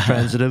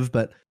transitive,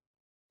 but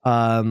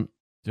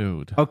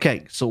dude.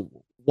 Okay, so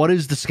what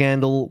is the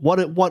scandal? What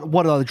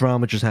other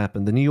drama just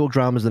happened? The New York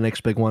drama is the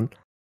next big one.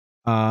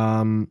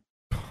 How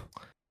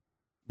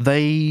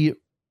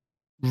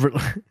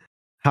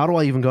do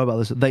I even go about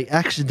this? They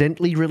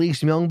accidentally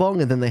released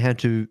Myeongbong and then they had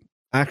to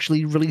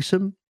actually release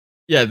him.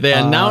 Yeah, they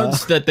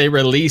announced that they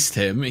released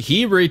him.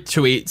 He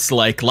retweets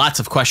like lots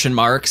of question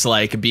marks,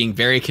 like being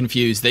very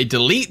confused. They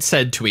delete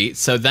said tweet.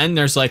 So then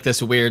there's like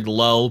this weird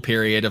lull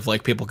period of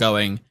like people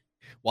going,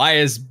 why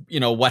is,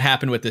 what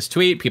happened with this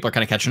tweet? People are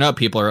kind of catching up.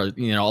 People are,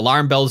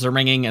 alarm bells are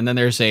ringing. And then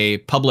there's a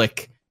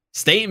public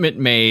statement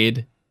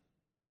made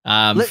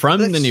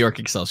from the New York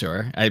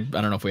Excelsior. I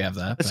don't know if we have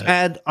that. Let's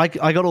add, I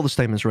got all the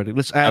statements ready.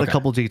 Let's add a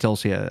couple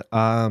details here.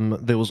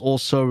 There was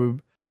also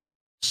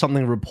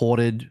something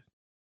reported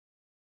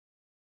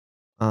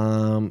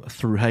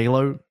through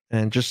Halo,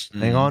 and just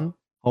hang on,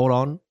 hold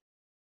on.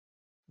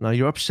 No,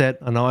 you're upset.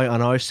 I know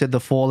I said the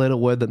 4-letter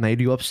word that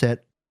made you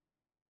upset.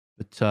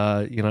 But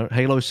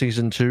Halo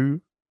Season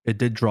 2, it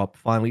did drop.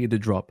 Finally, it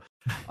did drop.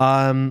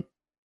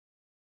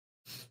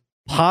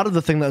 Part of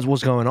the thing that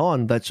was going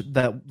on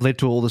that led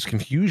to all this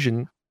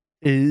confusion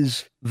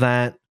is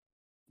that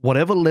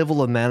whatever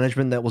level of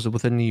management that was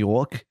within New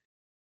York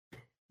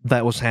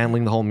that was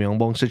handling the whole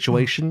Myeongbong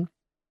situation,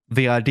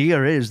 the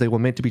idea is they were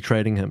meant to be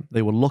trading him.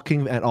 They were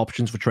looking at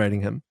options for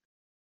trading him.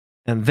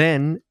 And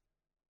then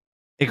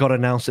it got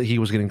announced that he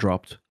was getting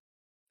dropped.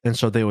 And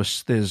so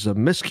there's a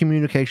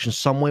miscommunication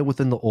somewhere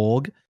within the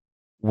org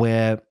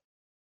where,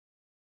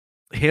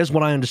 here's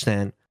what I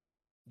understand.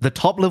 The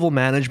top level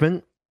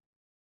management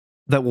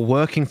that were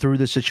working through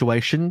the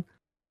situation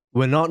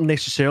were not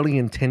necessarily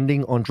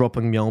intending on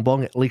dropping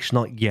Myeongbong, at least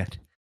not yet.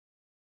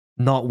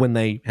 Not when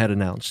they had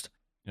announced.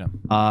 Yeah.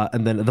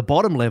 And then at the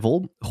bottom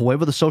level,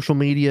 whoever the social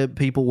media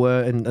people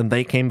were, and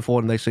they came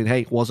forward and they said,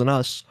 hey, it wasn't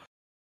us.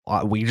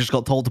 We just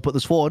got told to put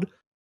this forward.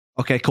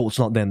 Okay, cool. It's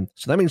not them.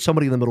 So that means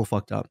somebody in the middle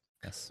fucked up.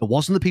 Yes. It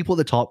wasn't the people at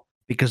the top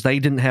because they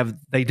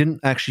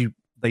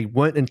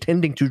weren't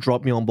intending to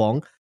drop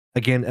Myeongbong.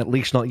 Again, at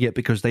least not yet,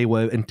 because they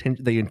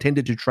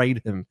intended to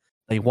trade him.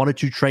 They wanted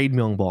to trade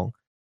Myeongbong.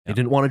 They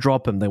didn't want to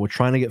drop him. They were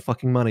trying to get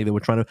fucking money. They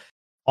were trying to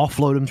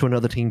offload him to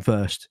another team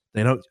first.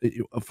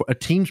 A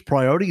team's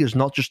priority is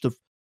not just to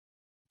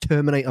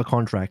terminate a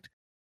contract,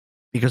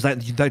 because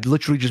that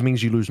literally just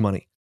means you lose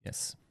money.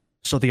 Yes.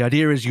 So the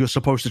idea is you're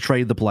supposed to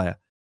trade the player.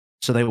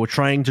 So they were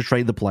trying to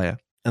trade the player.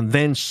 And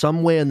then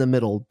somewhere in the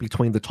middle,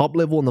 between the top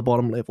level and the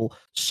bottom level,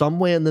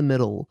 somewhere in the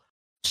middle,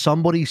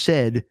 somebody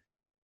said,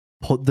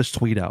 put this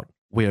tweet out.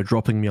 We are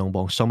dropping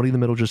Myeongbong. Somebody in the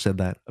middle just said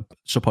that,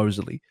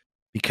 supposedly,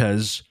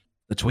 because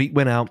the tweet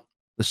went out.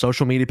 The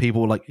social media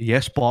people were like,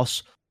 yes,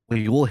 boss,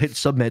 we will hit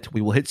submit.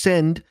 We will hit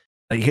send.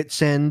 They hit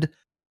send.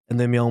 And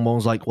then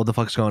Myeongbong's like, what the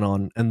fuck's going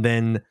on? And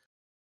then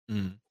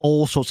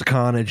all sorts of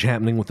carnage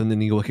happening within the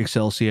New York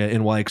Excelsior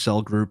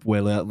NYXL group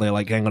where they're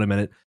like, hang on a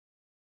minute.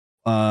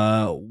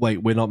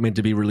 Wait, we're not meant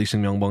to be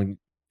releasing Myeongbong,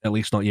 at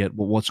least not yet.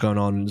 What's going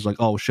on? And it's like,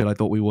 oh shit, I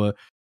thought we were.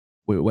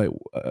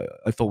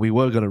 I thought we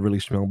were going to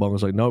release Myeongbong. I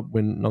was like, nope,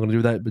 we're not going to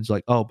do that. But it's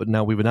like, oh, but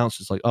now we've announced.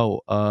 It's like,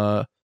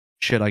 oh,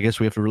 shit, I guess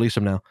we have to release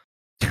him now.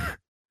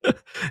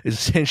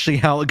 It's essentially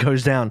how it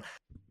goes down.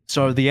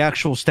 So the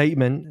actual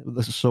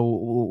statement, so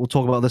we'll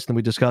talk about this and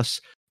we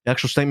discuss. The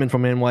actual statement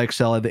from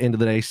NYXL at the end of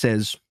the day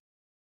says,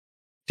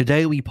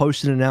 today we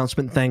posted an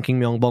announcement thanking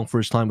Myeongbong for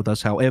his time with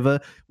us. However,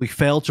 we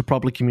failed to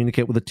properly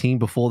communicate with the team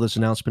before this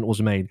announcement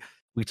was made.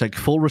 We take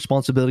full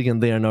responsibility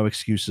and there are no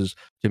excuses.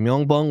 To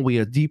Myeongbong, we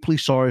are deeply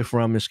sorry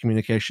for our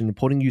miscommunication and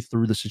putting you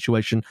through the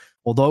situation.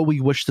 Although we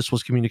wish this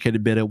was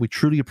communicated better, we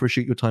truly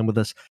appreciate your time with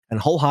us and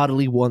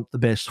wholeheartedly want the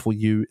best for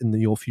you in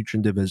your future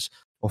endeavors.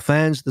 For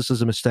fans, this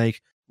is a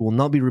mistake. We will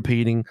not be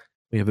repeating.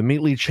 We have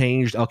immediately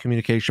changed our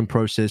communication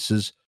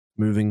processes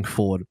moving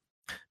forward.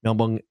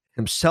 Myeongbong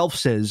himself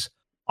says,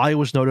 I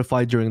was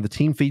notified during the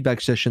team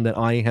feedback session that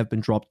I have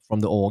been dropped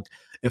from the org.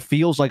 It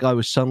feels like I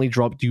was suddenly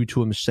dropped due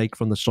to a mistake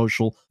from the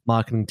social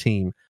marketing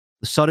team.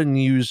 The sudden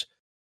news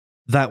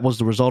that was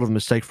the result of a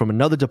mistake from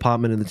another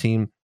department in the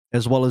team,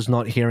 as well as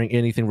not hearing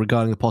anything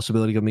regarding the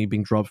possibility of me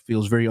being dropped,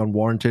 feels very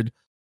unwarranted.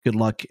 Good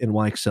luck in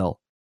YXL.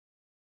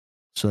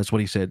 So that's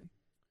what he said.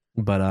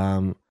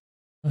 But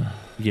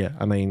yeah,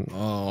 I mean,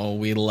 oh,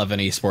 we love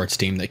an esports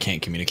team that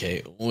can't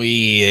communicate.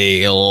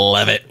 We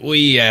love it.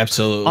 We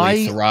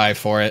absolutely thrive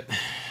for it.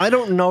 I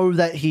don't know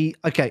that he.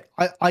 Okay,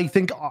 I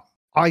think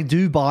I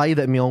do buy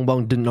that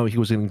Myeongbong didn't know he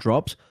was getting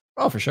dropped.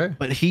 Oh, for sure.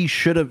 But he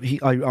should have.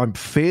 I'm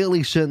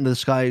fairly certain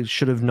this guy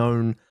should have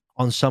known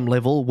on some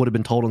level, would have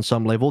been told on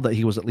some level that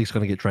he was at least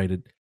going to get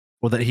traded,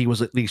 or that he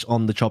was at least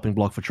on the chopping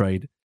block for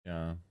trade.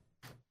 Yeah.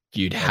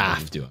 You'd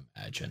have to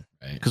imagine,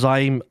 right? Because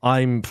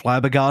I'm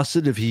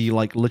flabbergasted if he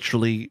like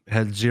literally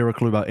had zero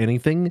clue about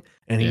anything,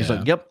 and he's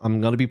like, "Yep,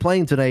 I'm gonna be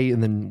playing today,"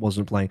 and then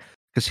wasn't playing.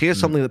 Because here's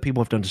something that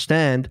people have to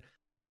understand: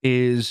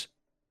 is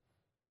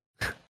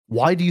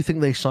why do you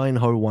think they signed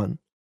Ho1?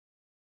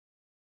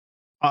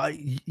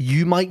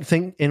 You might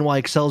think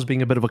NYXL is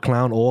being a bit of a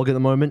clown org at the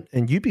moment,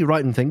 and you'd be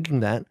right in thinking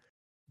that.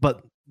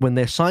 But when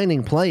they're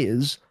signing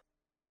players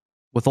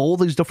with all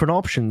these different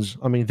options,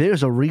 I mean,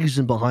 there's a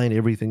reason behind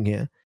everything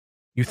here.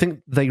 You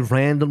think they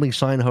randomly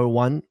signed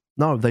Ho1?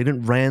 No, they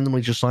didn't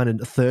randomly just sign a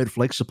third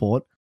flex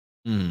support.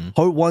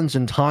 Ho1's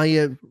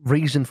entire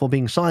reason for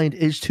being signed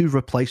is to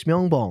replace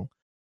Myeongbong.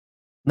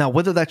 Now,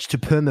 whether that's to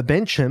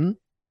perma-bench him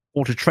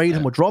or to trade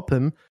him or drop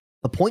him,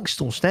 the point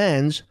still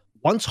stands.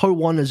 Once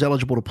Ho1 is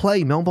eligible to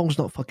play, Myeongbong's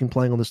not fucking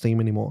playing on this team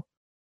anymore.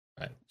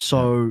 Right.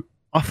 So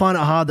I find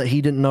it hard that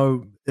he didn't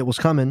know it was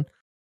coming.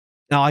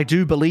 Now, I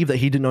do believe that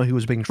he didn't know he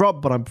was being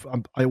dropped, but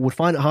I would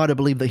find it hard to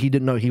believe that he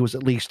didn't know he was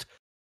at least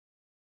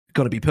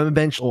going to be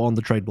permabench or on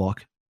the trade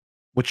block,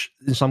 which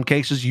in some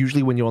cases,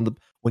 usually when you're on the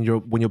when you're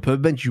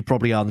permabench, you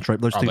probably are on the trade.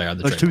 Those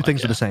two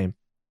things are the same.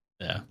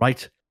 Yeah.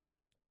 Right.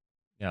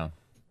 Yeah.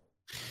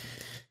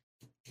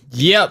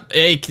 Yep.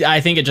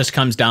 I think it just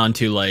comes down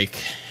to like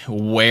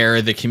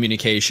where the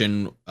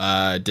communication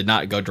did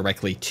not go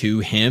directly to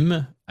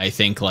him. I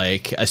think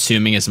like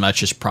assuming as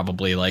much is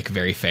probably like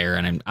very fair,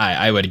 and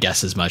I would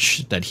guess as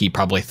much that he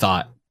probably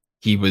thought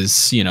he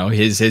was, you know,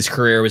 his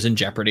career was in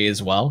jeopardy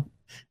as well.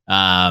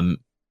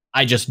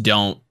 I just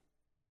don't.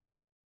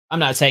 I'm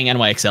not saying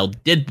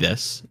NYXL did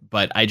this,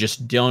 but I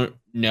just don't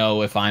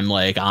know if I'm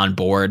like on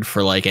board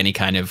for like any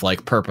kind of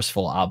like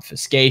purposeful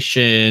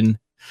obfuscation.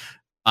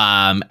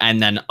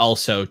 And then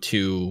also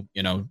to,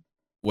 you know,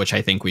 which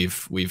I think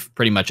we've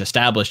pretty much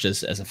established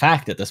as a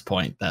fact at this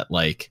point that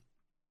like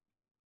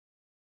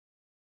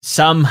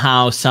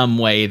somehow, some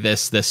way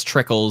this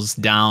trickles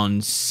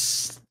down.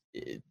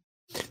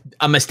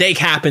 A mistake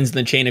happens in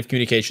the chain of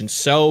communication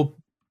so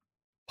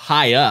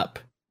high up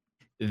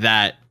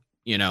that,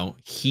 you know,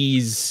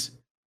 his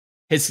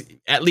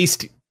at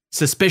least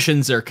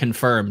suspicions are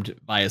confirmed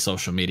via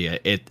social media.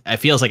 It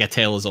feels like a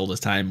tale as old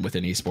as time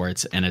within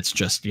esports, and it's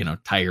just, you know,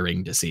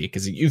 tiring to see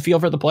because you feel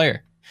for the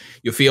player.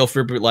 You feel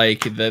for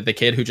like the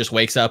kid who just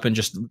wakes up and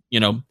just, you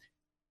know,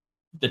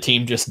 the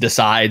team just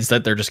decides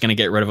that they're just going to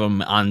get rid of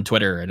him on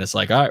Twitter, and it's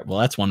like, all right, well,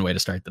 that's one way to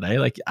start the day.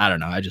 Like, I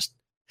don't know.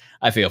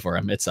 I feel for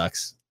him. It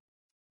sucks.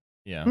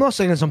 Yeah. I'm not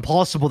saying it's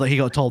impossible that he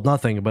got told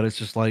nothing, but it's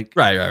just like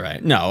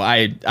right. No,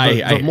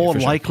 the more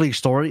likely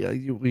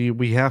story.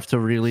 We have to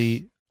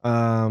really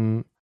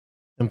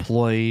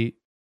employ.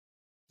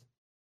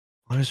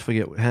 I just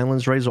forget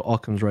Hanlon's razor,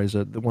 Occam's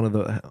razor. One of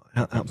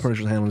the pretty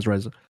sure Hanlon's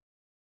razor.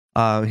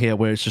 Here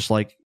where it's just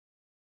like,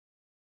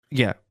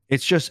 yeah,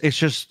 it's just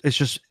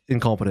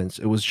incompetence.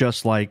 It was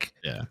just like,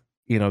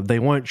 you know, they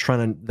weren't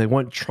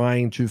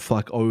trying to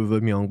fuck over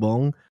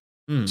Myeongbong.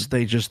 Mm.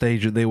 They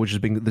were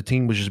just being, the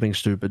team was just being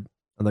stupid,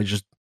 and they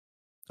just,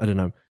 I don't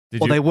know.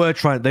 Did Well, you- they were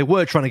trying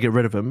to get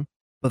rid of him,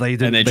 but they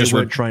didn't. they just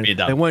weren't trying. beat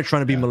up. They weren't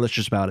trying to be Yeah.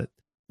 malicious about it.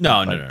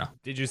 No.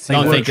 Did you see? I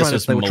don't They think were this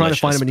was they were trying to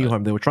find him a new malicious,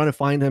 home. They were trying to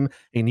find him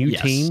a new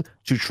Yes. team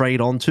to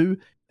trade onto,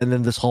 and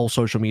then this whole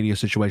social media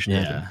situation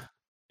happened.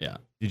 Yeah.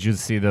 Did you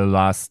see the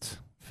last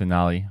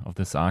finale of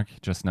this arc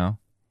just now?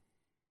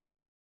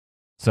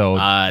 So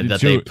That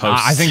they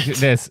I think posted.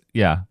 this.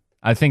 Yeah,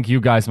 I think you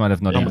guys might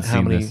have not Yeah. even How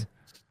seen many- this,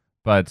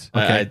 but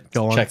Okay, I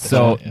go on. checked this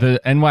so out, yeah.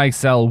 the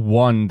NYXL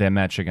won their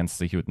match against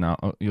the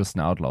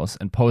Houston Outlaws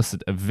and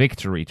posted a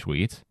victory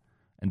tweet,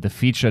 and the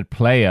featured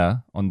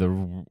player on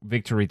the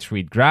victory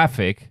tweet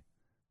graphic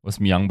was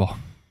Myeongbong.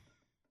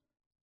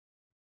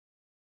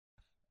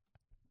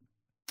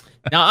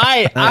 Now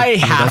I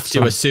have that's to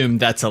some- assume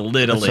that's a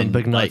little that's some in,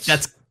 big like nuts.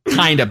 that's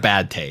kind of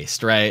bad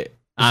taste, right?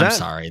 I'm that-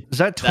 sorry. Is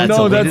that That's tweet a-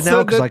 deleted that's-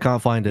 now? Because that- I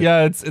can't find it.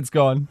 Yeah, it's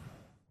gone.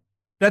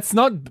 That's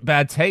not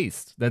bad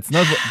taste. That's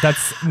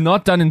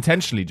not done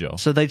intentionally, Joe.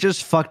 So they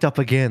just fucked up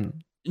again.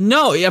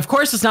 No, of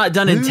course it's not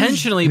done Who's-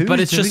 intentionally, but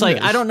who's it's just doing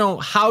like this? I don't know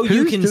how you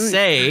Who's can doing-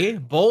 say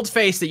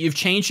boldface that you've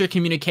changed your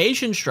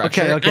communication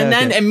structure Okay, and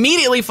then okay.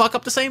 immediately fuck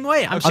up the same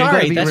way. I'm gonna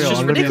sorry, be that's real.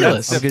 just I'm gonna be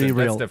ridiculous. real. I'm gonna be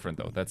real. That's different,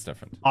 though. That's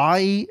different.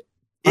 I'm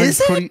Is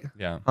it? pretty,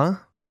 Yeah, Huh?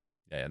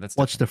 yeah, that's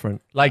What's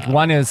different? like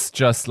one is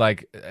just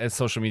like a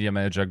social media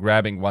manager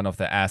grabbing one of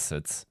the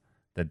assets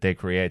that they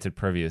created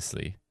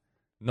previously,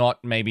 not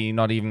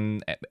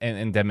even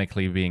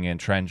endemically being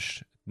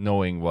entrenched,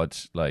 knowing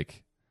whatever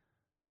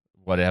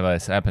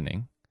is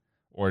happening,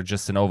 or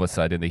just an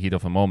oversight in the heat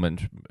of a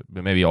moment,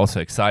 but maybe also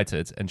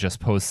excited, and just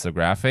posts a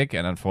graphic.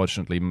 And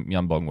unfortunately,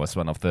 Myeongbong was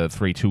one of the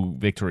 3-2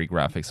 victory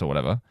graphics or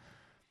whatever.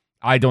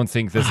 I don't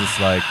think this is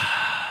like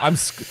I'm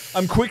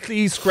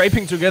quickly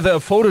scraping together a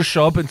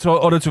Photoshop in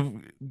order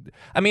to.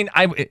 I mean,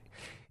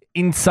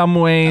 in some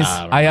ways,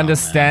 I don't I know,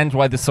 understand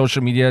why the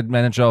social media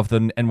manager of the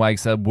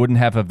NYXL wouldn't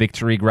have a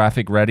victory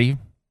graphic ready.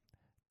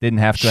 Didn't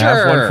have to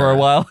have one for a Sure.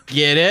 while.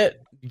 Get it?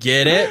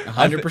 100%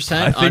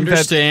 I think that-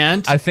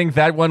 understand. I think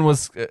that one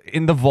was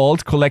in the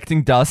vault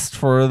collecting dust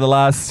for the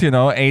last,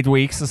 8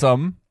 weeks or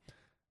something.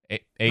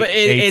 But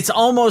it's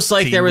almost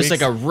like 18 there was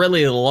weeks. like a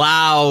really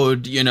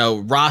loud,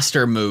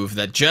 roster move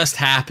that just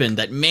happened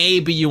that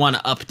maybe you want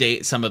to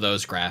update some of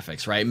those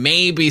graphics, right?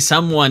 Maybe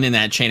someone in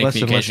that chain of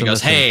Listen, communication listen,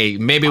 goes, listen. hey,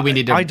 maybe we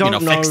need to, I don't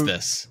fix know-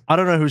 this. I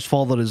don't know whose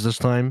fault it is this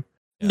time.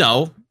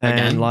 No, And,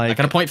 again, like, not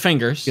gonna point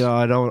fingers. You know,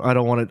 I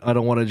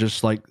don't want to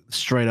just like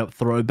straight up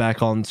throw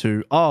back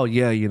onto, oh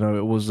yeah, it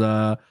was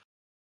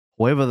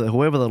whoever the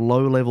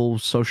low level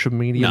social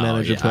media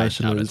manager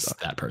person I doubt is. it's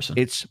that person.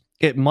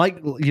 It might,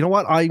 you know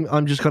what?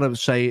 I'm just gonna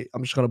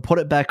put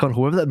it back on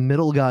whoever that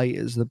middle guy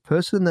is, the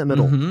person in that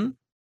middle Mhm.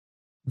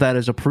 that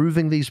is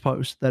approving these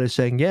posts, that is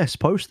saying yes,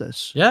 post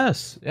this,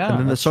 Yes, yeah. and then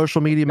the that's-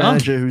 social media Yeah.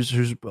 manager who's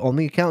on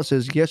the account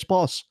says yes,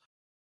 boss,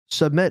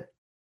 submit.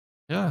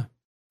 yeah.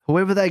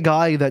 Whoever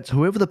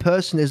the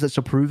person is that's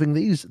approving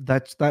these,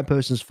 that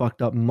person's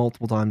fucked up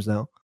multiple times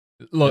now.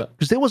 Look,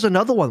 Because there was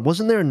another one,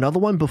 wasn't there? Another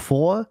one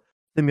before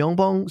the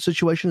Myeongbong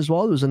situation as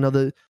well. There was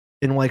another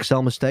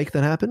NYXL mistake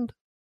that happened.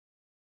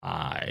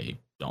 I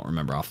don't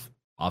remember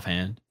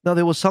offhand. No,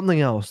 there was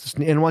something else.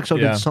 NYXL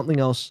Yeah. did something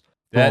else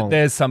wrong.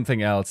 there's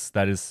something else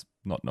that is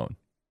not known.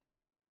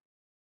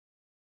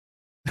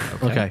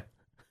 Okay.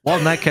 Well,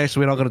 in that case,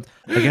 we're not gonna.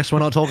 I guess we're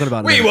not talking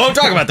about it. We then. won't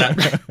talk about that.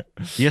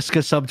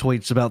 Yiska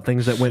subtweets about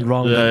things that went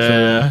wrong.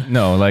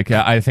 No, like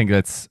I think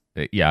that's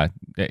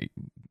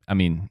I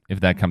mean, if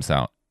that comes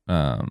out,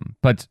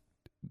 but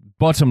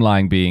bottom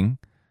line being,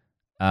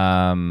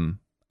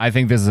 I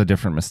think this is a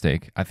different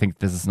mistake. I think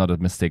this is not a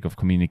mistake of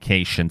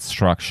communication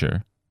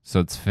structure. So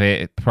it's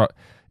fair.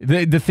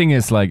 The thing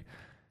is, like,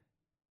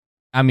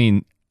 I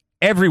mean,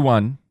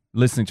 everyone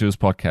listening to this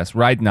podcast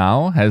right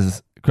now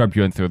has Curb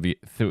Your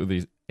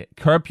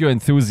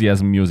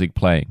Enthusiasm music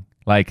playing.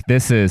 Like,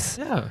 this is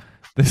Yeah.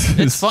 this It's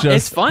is fun. just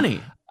It's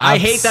funny. I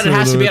hate that it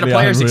has to be at a absolutely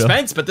player's unreal.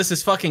 expense, but this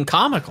is fucking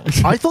comical.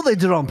 I thought they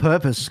did it on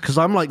purpose because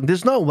I'm like,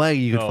 there's no way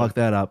you could No. fuck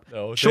that up.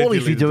 No, they Surely,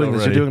 if you're deleted doing this,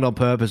 you're already. doing it on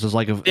purpose. As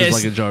like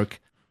a joke.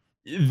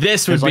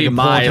 This would It's like be a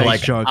my poor taste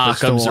like joke, but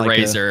still Occam's like a-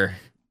 razor.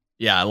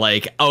 Yeah,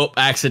 like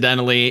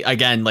accidentally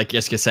again, like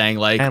Yiska saying,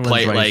 like Hanlon's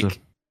play razor. like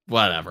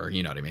whatever,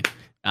 you know what I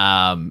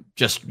mean?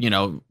 Just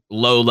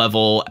low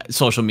level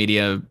social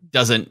media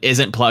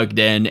isn't plugged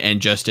in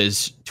and just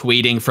is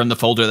tweeting from the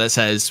folder that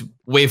says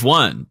we've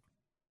won,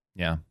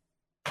 yeah.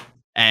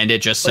 and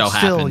it just so But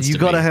still, happens. you to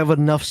got to be. have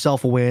enough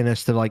self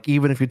awareness to like,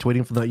 even if you're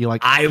tweeting from that, you're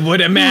like, I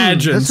would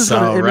imagine this has got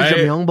so, an image right?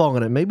 of Myeongbong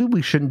in it. Maybe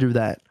we shouldn't do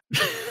that.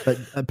 But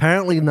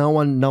apparently, no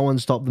one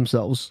stopped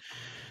themselves.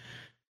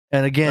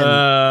 And again,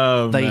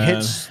 Oh, they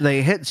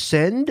man. hit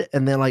send,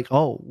 and they're like,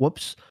 oh,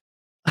 whoops,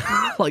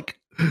 like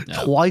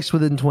Yeah. twice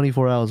within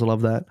 24 hours. I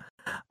love that.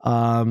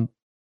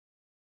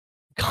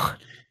 God.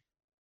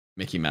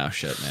 Mickey Mouse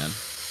shit, man.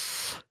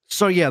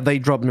 So yeah, they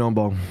dropped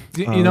Myeongbong.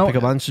 You know, pick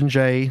up Anson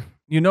J.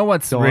 you know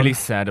what's Go really on.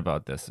 sad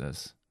about this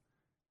is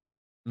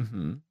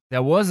Mm-hmm.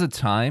 there was a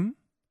time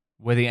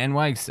where the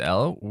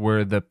NYXL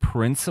were the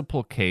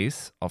principal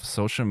case of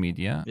social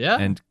media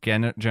and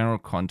general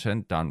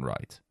content done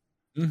right.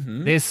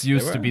 Mm-hmm. This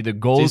used to be the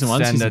gold Season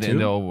 1, standard Season in 2.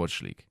 the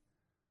Overwatch League.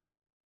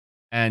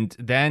 And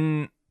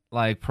then,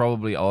 like,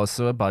 probably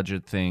also a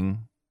budget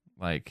thing.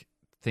 Like,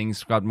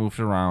 things got moved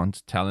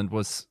around. Talent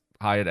was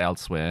hired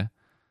elsewhere.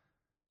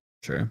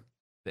 Sure.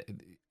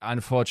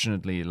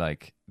 Unfortunately,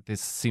 like,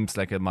 this seems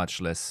like a much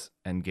less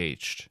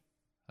engaged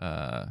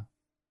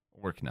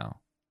work now,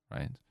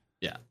 right?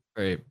 Yeah,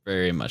 very,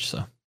 very much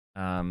so.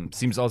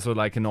 Seems also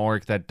like an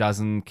org that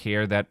doesn't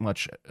care that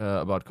much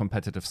about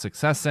competitive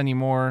success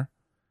anymore.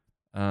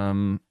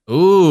 Ooh,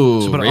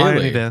 There's a bit of really?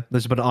 irony there.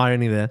 There's a bit of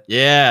irony there.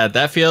 Yeah,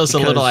 that feels a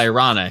little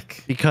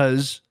ironic.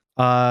 Because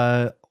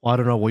I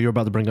don't know what you're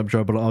about to bring up,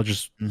 Joe, but I'll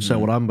just say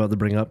what I'm about to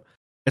bring up.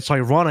 It's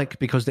ironic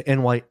because the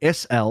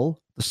NYSL,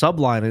 the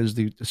subliners,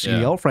 the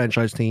CDL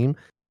franchise team,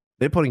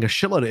 they're putting a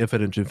shitload of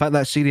effort into. In fact,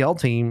 that CDL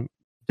team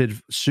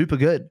did super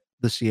good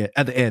this year.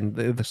 At the end,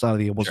 the start of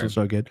the year wasn't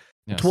so good.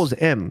 Yes. Towards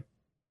the end,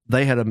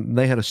 they had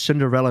a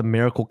Cinderella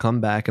miracle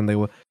comeback, and they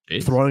were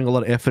throwing a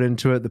lot of effort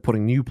into it. They're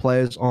putting new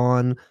players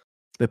on.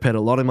 They paid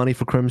a lot of money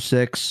for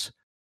Crim6.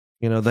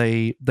 You know,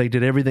 they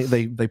did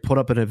everything. They put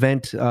up an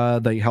event. They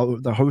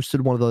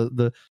hosted one of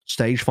the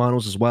stage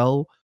finals as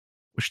well,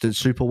 which did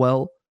super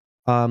well.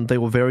 They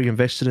were very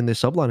invested in their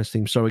subliners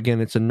team. So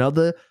again, it's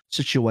another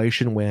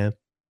situation where,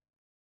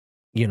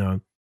 you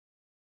know,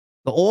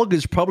 the org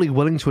is probably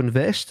willing to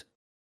invest,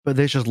 but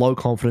there's just low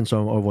confidence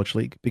on Overwatch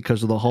League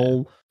because of the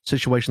whole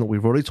situation that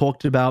we've already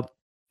talked about.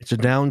 It's a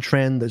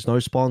downtrend. There's no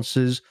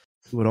sponsors.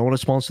 We don't want to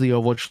sponsor the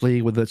Overwatch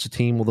League, whether it's a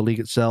team or the league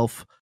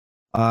itself.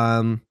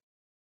 I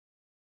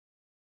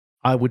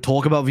would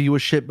talk about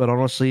viewership, but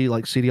honestly,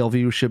 like CDL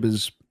viewership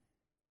is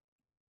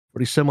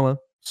pretty similar.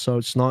 So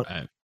it's not.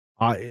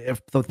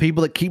 If the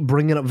people that keep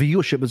bringing up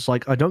viewership, it's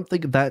like I don't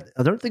think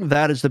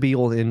that is the be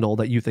all and end all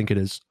that you think it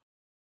is.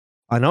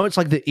 I know it's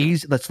like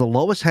that's the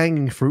lowest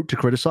hanging fruit to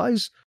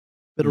criticize,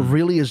 but it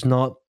really is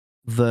not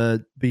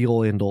the be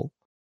all end all.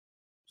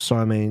 So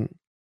I mean,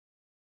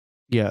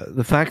 yeah,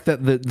 the fact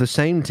that the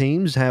same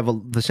teams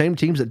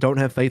that don't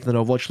have faith in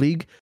the Overwatch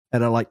League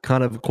and are like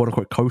kind of quote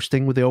unquote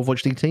coasting with the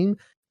Overwatch League team,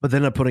 but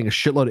then are putting a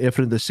shitload of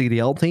effort into the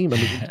CDL team. I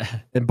mean,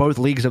 and both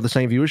leagues have the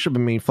same viewership. I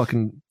mean,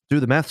 fucking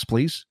do the maths,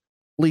 please.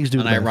 Please do.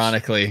 And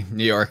ironically,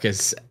 New York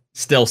is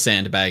still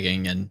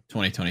sandbagging in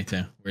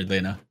 2022. Weirdly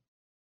enough.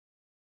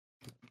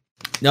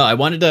 No, I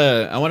wanted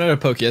to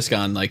poke Yiska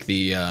on like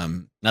the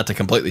not to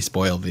completely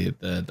spoil the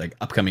like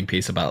upcoming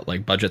piece about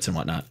like budgets and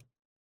whatnot.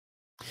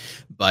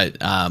 But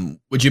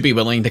would you be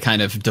willing to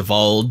kind of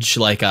divulge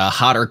like a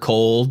hot or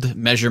cold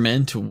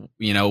measurement,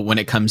 you know, when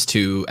it comes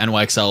to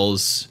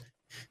NYXL's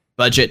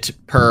budget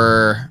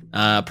per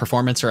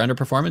performance or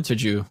underperformance?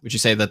 Would you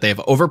say that they've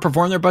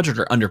overperformed their budget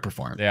or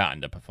underperformed? They are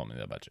underperforming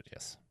their budget,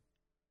 yes.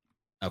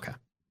 Okay.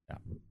 Yeah.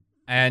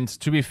 And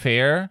to be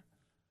fair,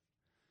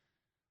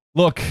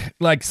 look,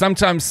 like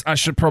sometimes I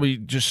should probably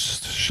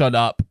just shut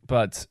up,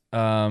 but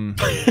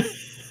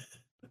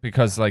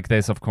because like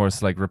there's of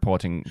course like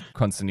reporting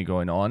constantly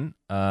going on.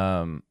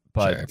 But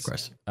sure, of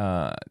course.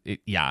 I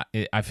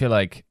feel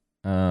like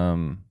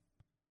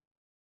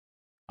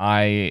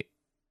I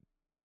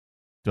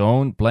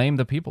don't blame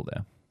the people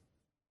there.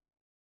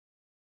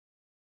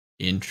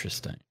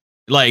 Interesting.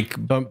 Like,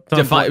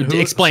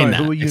 explain that.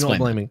 Who are you explain not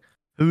blaming?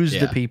 That. Who's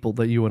the people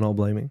that you are not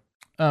blaming?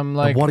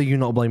 Like, what are you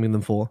not blaming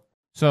them for?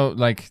 So,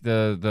 like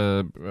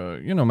the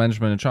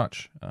management in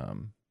charge.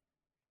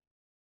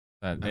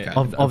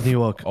 Of New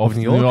York. Of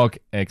New York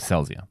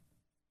Excelsior.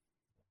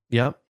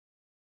 Yeah.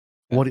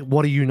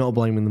 What are you not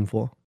blaming them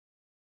for?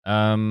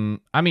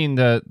 I mean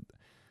the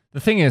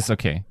thing is,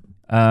 okay.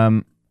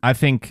 I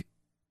think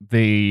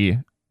the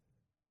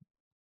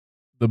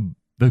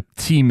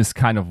team is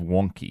kind of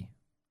wonky.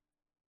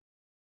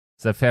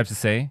 Is that fair to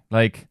say?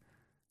 Like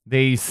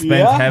they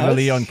spent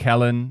heavily on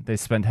Kellen. They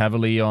spent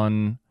heavily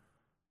on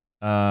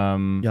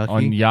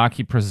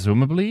Yaki,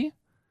 presumably.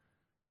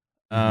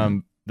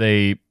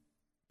 They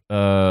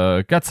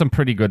got some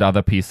pretty good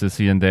other pieces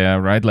here and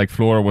there, right? Like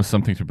Flora was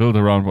something to build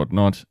around,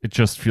 whatnot. It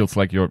just feels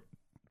like you're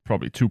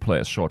probably 2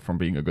 players short from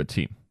being a good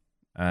team.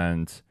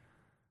 And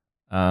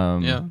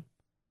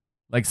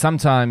like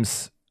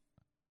sometimes,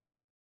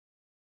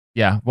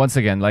 once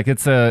again, like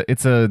it's a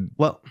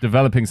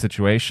developing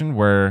situation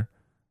where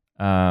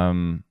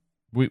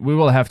we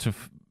will have to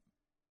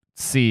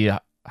see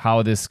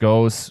how this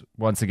goes.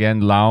 Once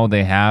again, Lao,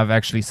 they have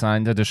actually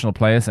signed additional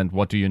players, and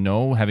what do you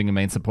know? Having a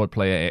main support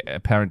player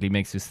apparently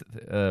makes you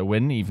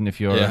win, even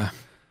if you're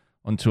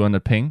on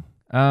 200 ping.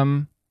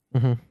 I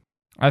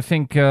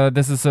think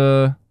this is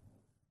an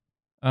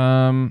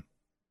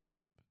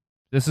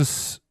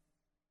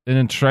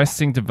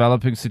interesting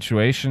developing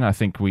situation. I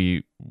think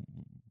we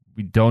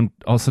don't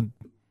also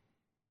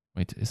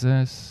wait. Is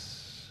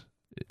this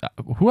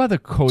who are the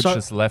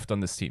coaches left on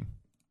this team?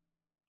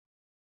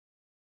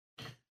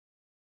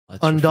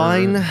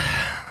 Undyne.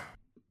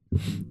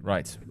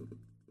 Right.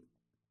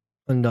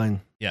 Undyne.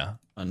 Yeah.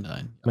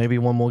 Undyne. Maybe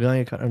one more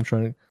guy. I'm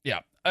trying to. Yeah.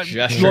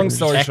 Gesture. Long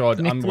story short,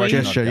 I'm working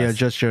on Gesture. Yeah,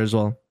 Gesture as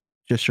well.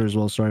 Gesture as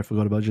well. Sorry, I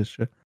forgot about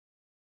Gesture.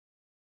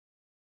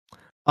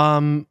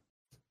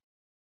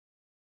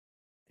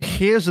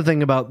 Here's the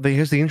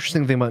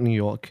interesting thing about New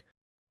York.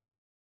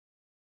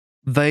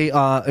 They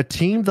are a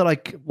team that I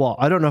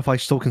don't know if I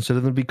still consider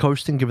them to be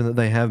coasting, given that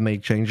they have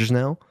made changes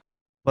now.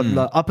 But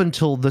up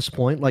until this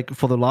point, like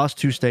for the last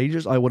two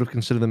stages, I would have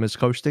considered them as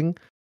coasting.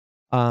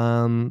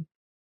 Actually,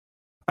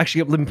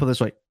 let me put it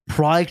this way.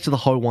 Prior to the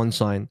Ho1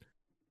 sign,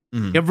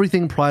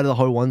 everything prior to the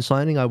Ho1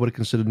 signing, I would have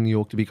considered New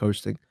York to be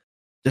coasting.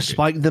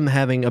 Despite them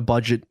having a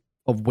budget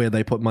of where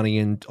they put money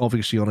in,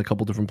 obviously on a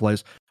couple different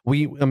players.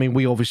 We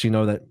obviously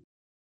know that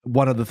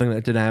one other thing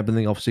that did happen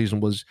in the offseason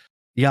was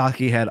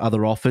Yaki had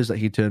other offers that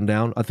he turned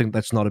down. I think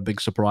that's not a big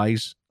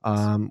surprise.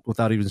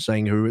 Without even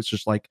saying who, it's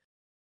just like,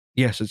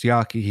 yes, it's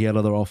Yaki. He had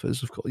other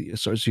offers, of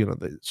course. So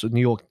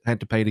New York had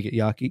to pay to get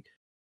Yaki.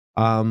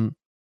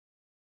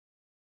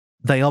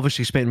 They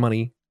obviously spent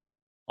money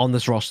on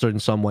this roster in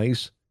some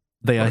ways.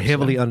 They are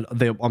heavily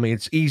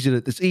it's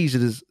easy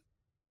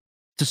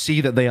to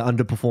see that they are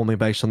underperforming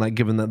based on that,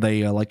 given that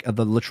they are like at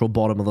the literal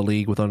bottom of the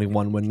league with only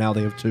one win. Now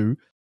they have two,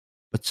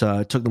 but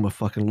it took them a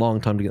fucking long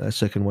time to get that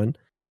second win.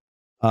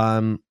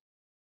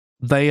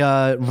 They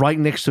are right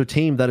next to a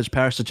team that is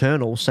Paris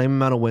Eternal, same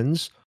amount of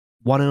wins,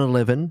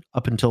 1-11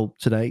 up until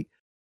today,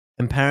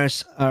 and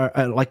Paris are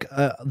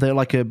they're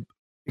like a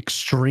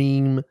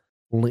extreme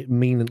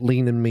lean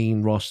and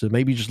mean roster.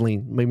 Maybe just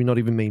lean, maybe not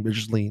even mean, but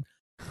just lean.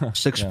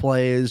 6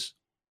 players,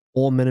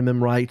 all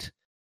minimum right.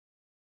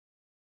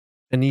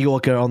 And New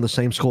York are on the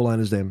same scoreline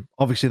as them.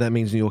 Obviously, that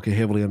means New York are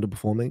heavily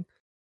underperforming.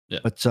 Yeah.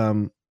 But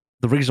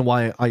the reason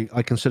why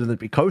I consider them to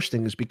be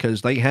coasting is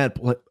because they had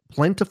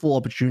plentiful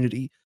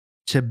opportunity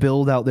to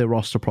build out their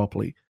roster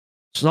properly.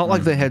 It's not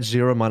like they had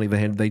zero money.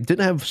 They didn't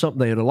have something.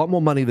 They had a lot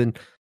more money than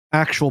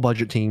actual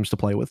budget teams to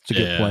play with to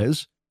get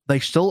players. They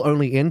still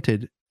only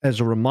entered, as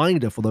a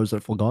reminder for those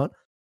that forgot,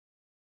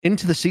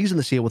 into the season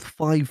this year with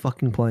 5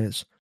 fucking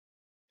players,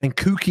 and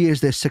Kuki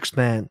is their 6th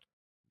man.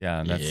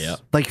 Yeah,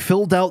 they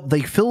filled out their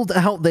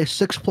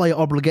 6-player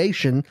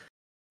obligation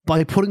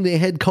by putting their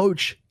head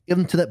coach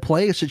into that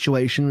player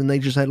situation, and they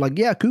just had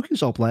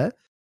Kuki's our player.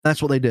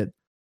 That's what they did.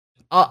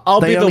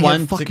 I'll be the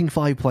one. Fucking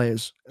 5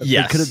 players.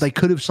 Yes, they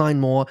could have signed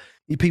more.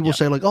 People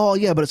say oh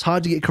yeah, but it's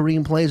hard to get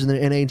Korean players in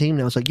the NA team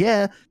now. It's like,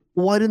 yeah,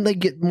 why didn't they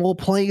get more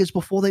players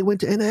before they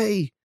went to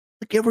NA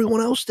like everyone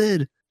else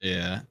did?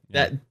 Yeah,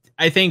 that.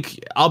 I think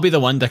I'll be the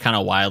one to kind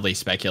of wildly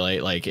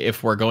speculate. Like,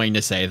 if we're going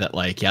to say that,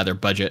 their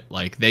budget,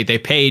 they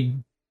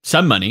paid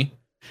some money.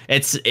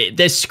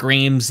 This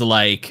screams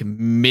like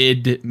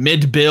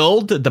mid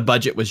build. The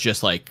budget was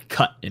just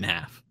cut in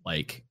half.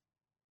 Like,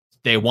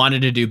 they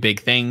wanted to do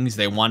big things.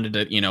 They wanted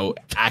to,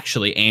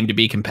 actually aim to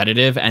be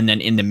competitive. And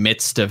then in the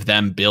midst of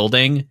them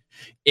building,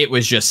 it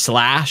was just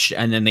slashed.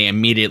 And then they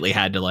immediately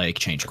had to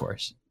change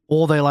course.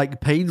 Or they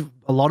paid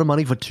a lot of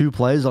money for 2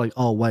 players. Like,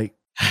 oh wait.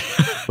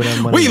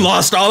 We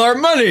lost all our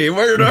money.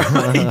 Where did our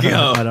money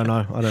go? I don't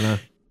know.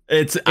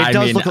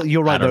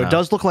 You're right though. It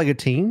does look like a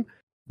team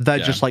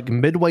that just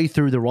midway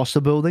through the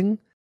roster building,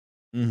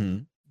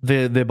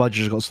 their budget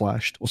just got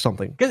slashed or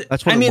something.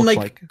 That's what it looks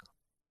like.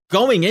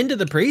 Going into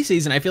the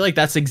preseason, I feel like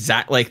that's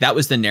that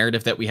was the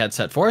narrative that we had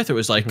set forth. It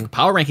was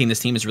power ranking this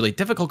team is really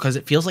difficult because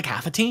it feels like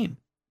half a team.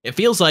 It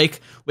feels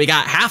like we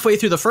got halfway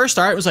through the first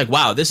start. It was like,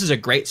 wow, this is a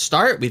great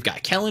start. We've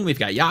got Kellen, we've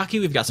got Yaki,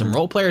 we've got some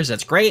role players.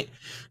 That's great.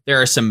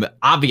 There are some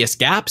obvious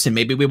gaps, and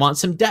maybe we want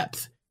some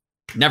depth.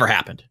 Never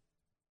happened.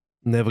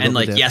 Never. And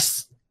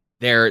yes,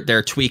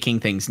 they're tweaking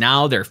things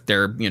now. They're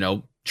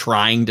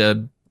trying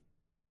to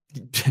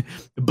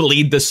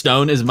bleed the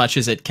stone as much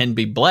as it can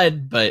be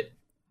bled. But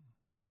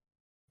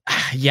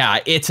yeah,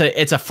 it's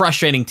a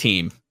frustrating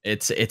team.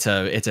 It's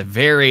a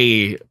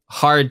very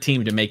hard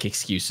team to make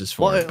excuses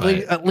for.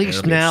 Well, at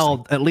least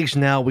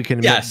now we can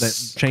admit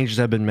that changes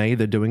have been made.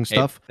 They're doing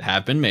stuff.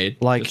 Have been made.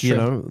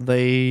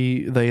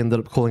 They ended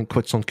up calling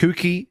quits on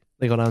Kuki.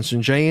 They got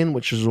Ansun Jain,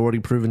 which has already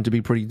proven to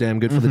be pretty damn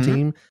good for the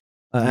team.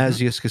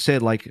 As Yiska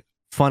said,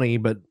 funny,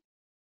 but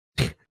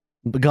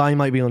the guy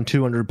might be on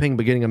 200 ping,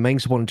 but getting a main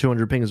support on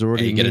 200 ping is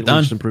already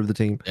to improve the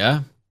team.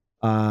 Yeah.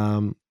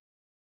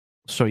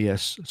 So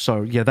yes,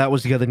 that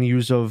was the other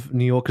news of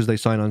New York, as they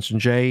signed Ansun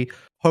Jae.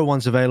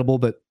 Ho1's available,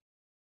 but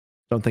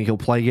don't think he'll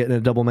play yet in a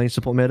double main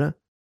support meta.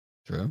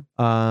 True.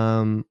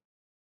 I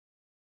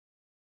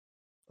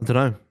don't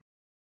know.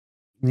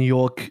 New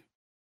York,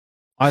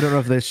 I don't know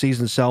if their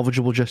season's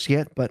salvageable just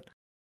yet, but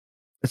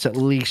it's at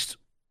least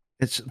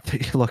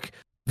look,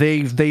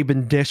 they've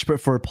been desperate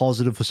for a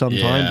positive for some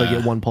time. They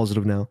get one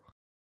positive now.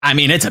 I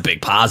mean, it's a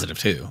big positive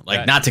too.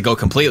 Not to go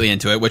completely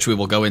into it, which we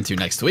will go into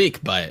next week,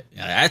 but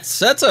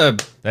that's a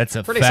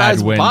pretty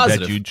sizable win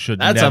positive. That you should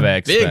that's never a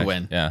expect. Big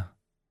win. Yeah.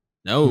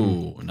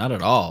 No, not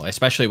at all.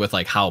 Especially with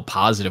how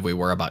positive we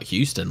were about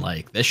Houston.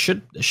 This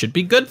should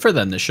be good for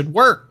them. This should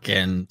work.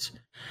 And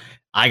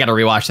I got to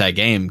rewatch that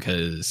game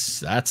because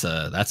that's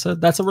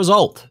a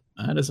result.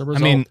 That is a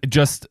result. I mean,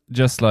 just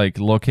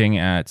looking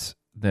at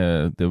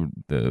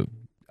the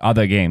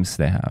other games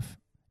they have.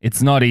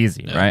 It's not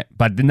easy, right?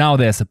 But now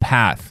there's a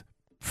path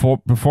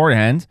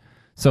beforehand.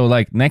 So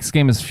next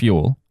game is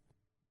Fuel.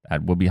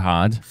 That will be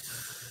hard.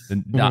 The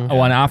Mhm.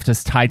 one after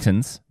is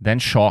Titans, then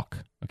Shock.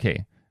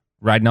 Okay.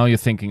 Right now you're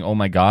thinking, oh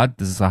my God,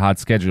 this is a hard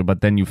schedule.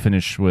 But then you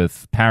finish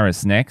with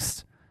Paris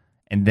next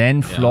and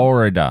then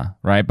Florida,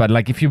 right? But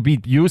like if you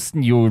beat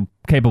Houston, you're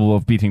capable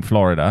of beating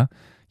Florida.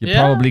 You're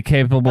probably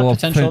capable of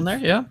potential in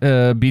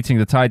there, beating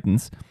the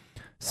Titans.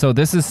 So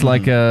this is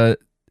like a...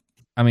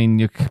 I mean,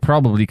 you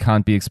probably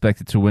can't be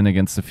expected to win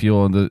against the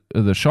Fuel and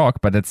the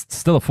Shock, but it's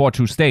still a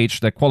 4-2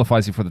 stage that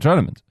qualifies you for the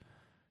tournament.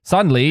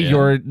 Suddenly,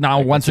 you're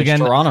now once again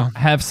Toronto.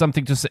 have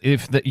something to say.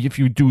 If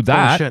you do Oh,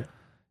 that, shit.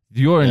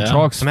 you're in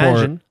talks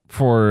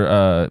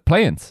for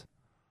play-ins.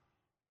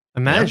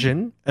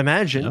 Imagine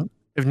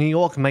if New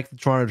York make the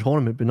Toronto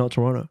tournament, but not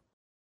Toronto.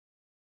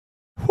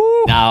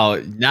 Whew.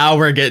 Now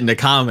we're getting to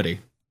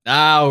comedy.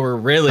 Now we're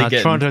really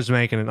getting. Toronto's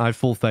making it. I have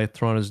full faith.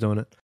 Toronto's doing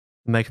it,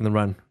 making the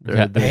run.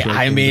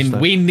 I mean,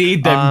 we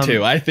need them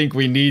to. I think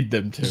we need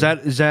them to.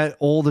 Is that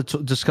all the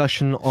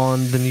discussion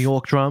on the New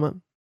York drama?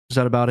 Is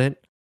that about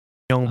it?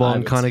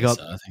 Yongbong kind of got.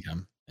 So. I think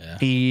I'm. Yeah.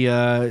 He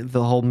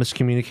the whole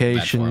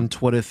miscommunication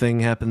Twitter thing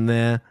happened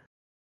there.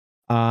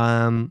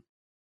 Yeah,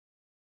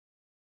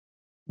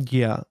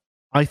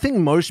 I think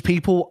most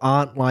people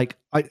aren't like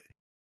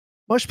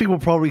most people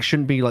probably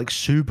shouldn't be like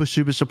super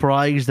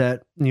surprised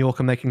that New York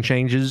are making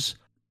changes.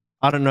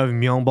 I don't know if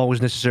Myeongbong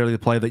was necessarily the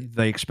player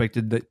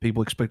that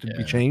people expected to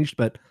be changed,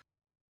 but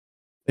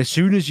as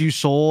soon as you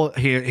saw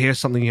here's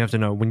something you have to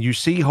know. When you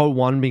see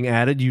Ho1 being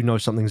added, you know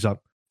something's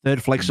up.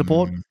 Third flex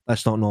support,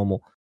 that's not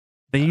normal.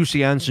 Then you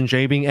see Anson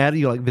J being added,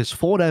 you're like, there's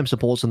 4 damn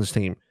supports on this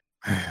team.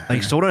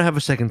 They still don't have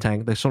a second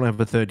tank, they still don't have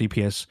a third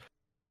DPS.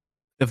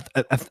 If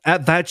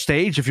at that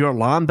stage, if your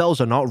alarm bells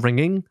are not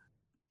ringing,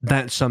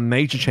 that some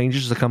major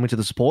changes are coming to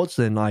the supports,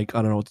 then like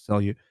I don't know what to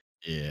tell you.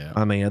 Yeah.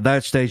 I mean, at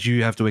that stage,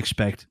 you have to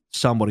expect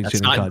somebody's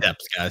That's getting not cut.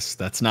 depth, guys.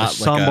 That's not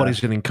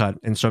somebody's getting cut,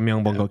 and so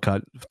Myeongbong got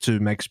cut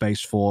to make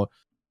space for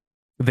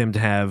them to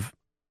have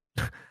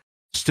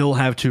still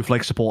have 2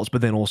 flex supports, but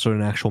then also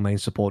an actual main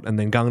support. And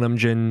then Gangnam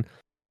Jin,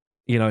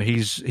 you know,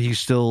 he's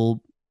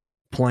still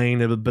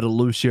playing a bit of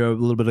Lucio, a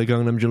little bit of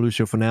Gangnam Jin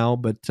Lucio for now.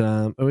 But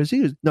or is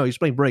he? No, he's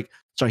playing Brig.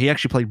 So he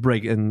actually played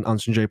Brig, and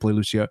Anson J played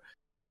Lucio.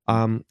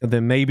 And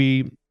then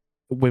maybe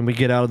when we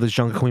get out of this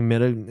Jungle Queen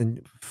meta,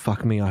 and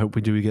fuck me, I hope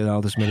we do get out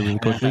of this meta really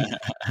quickly.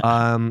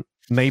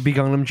 Maybe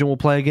Gangnam Jin will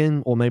play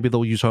again, or maybe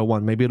they'll use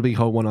Ho1. Maybe it'll be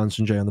Ho1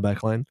 Anson J on the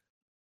back line.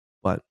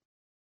 But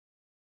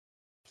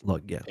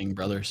look, yeah, Bing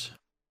brothers.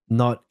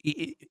 Not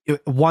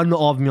one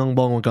of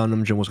Myeongbong or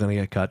Gangnam Jin was going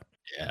to get cut.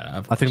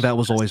 Yeah, I think that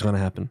was always going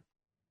to happen,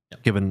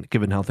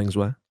 given how things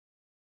were.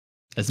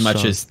 As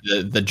much as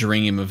the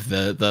dream of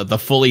the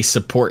fully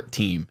support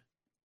team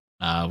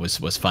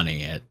was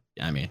funny.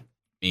 I mean,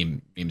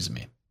 memes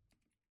me.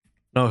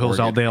 No Hill's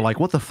out there like,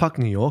 what the fuck,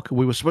 New York?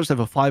 We were supposed to have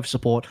a 5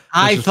 support.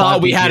 I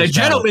thought we had a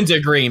gentleman's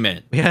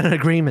agreement. We had an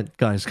agreement,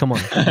 guys. Come on.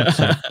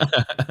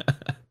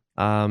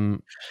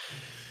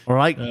 All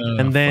right.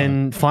 And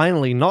then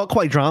finally, not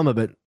quite drama,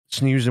 but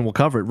it's news and we'll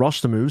cover it.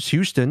 Roster moves.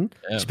 Houston.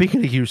 Yeah.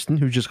 Speaking of Houston,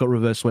 who just got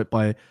reverse swept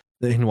by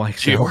the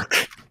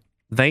NYXL,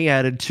 they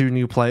added 2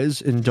 new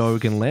players in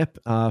Doge and Lep.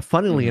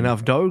 Funnily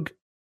enough, Doge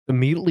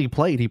immediately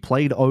played. He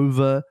played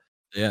over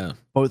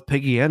both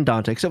Piggy and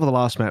Dante, except for the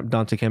last map.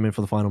 Dante came in for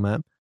the final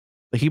map.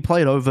 But he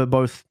played over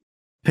both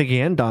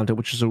Piggy and Dante,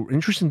 which is an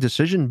interesting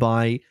decision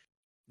by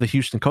the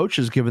Houston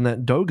coaches, given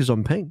that Doge is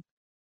on ping.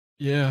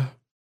 Yeah.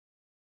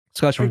 This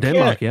guy's from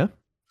Denmark, yeah?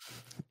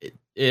 It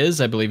is.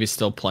 I believe he's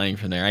still playing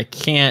from there. I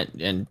can't,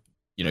 and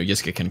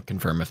Yiska can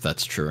confirm if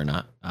that's true or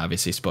not.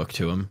 Obviously spoke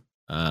to him.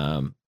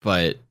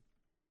 But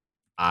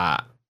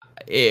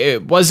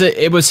it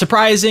was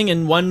surprising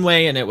in one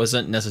way, and it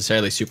wasn't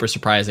necessarily super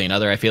surprising in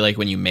other. I feel like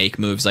when you make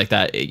moves like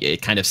that,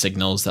 it kind of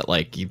signals that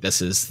like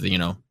this is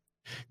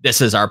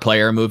this is our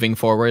player moving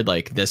forward.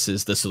 Like this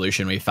is the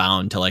solution we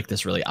found to like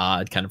this really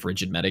odd kind of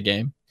rigid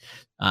metagame.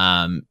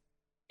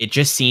 It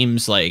just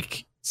seems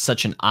like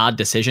such an odd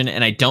decision,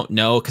 and I don't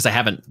know because I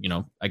haven't.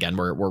 Again,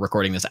 we're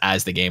recording this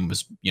as the game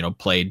was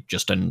played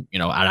just an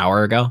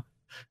hour ago.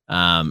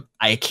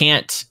 I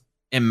can't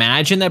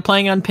imagine that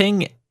playing on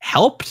ping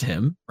helped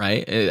him,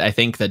 right? I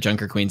think that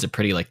Junker Queen's a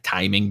pretty like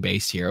timing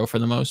based hero for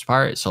the most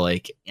part, so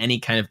like any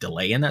kind of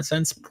delay in that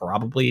sense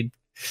probably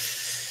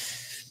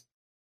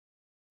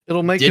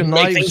it'll make your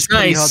knife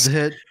pretty hard to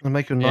hit. It'll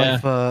make your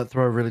knife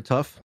throw really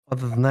tough.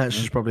 Other than that,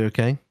 she's probably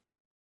okay.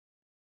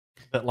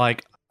 But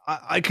like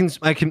I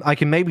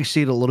can maybe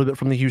see it a little bit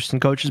from the Houston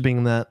coaches,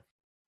 being that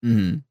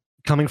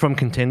coming from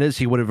contenders,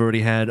 he would have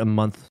already had a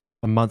month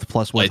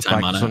plus worth of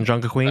practice on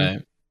Junker Queen.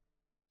 Right.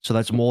 So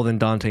that's more than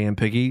Dante and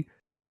Piggy.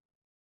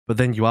 But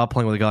then you are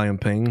playing with a guy on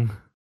ping.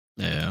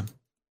 Yeah.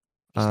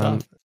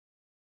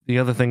 The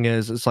other thing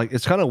is, it's like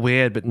it's kind of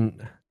weird, but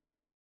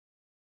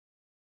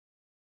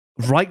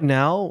right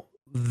now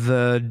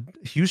the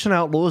Houston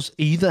Outlaws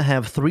either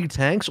have 3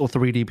 tanks or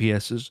 3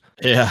 DPSs.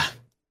 Yeah.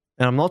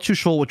 And I'm not too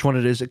sure which one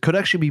it is. It could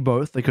actually be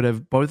both. They could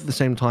have both at the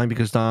same time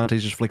because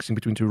Dante's just flexing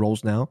between 2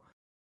 roles now.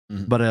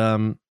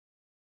 But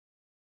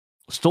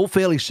still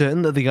fairly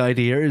certain that the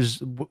idea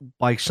is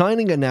by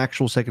signing an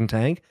actual second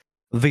tank,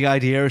 The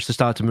idea is to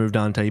start to move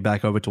Dante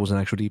back over towards an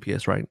actual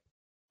DPS, right?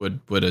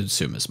 Would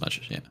assume as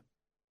much. Yeah.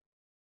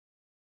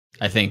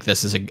 I think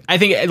this is I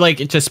think like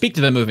to speak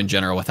to the move in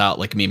general without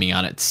like memeing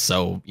on it.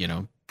 So you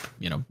know,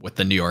 with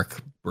the New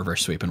York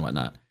reverse sweep and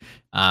whatnot.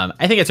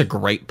 I think it's a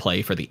great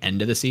play for the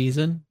end of the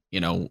season. You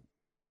know,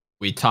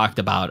 we talked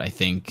about, I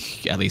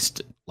think at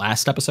least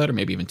last episode or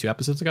maybe even 2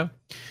 episodes ago,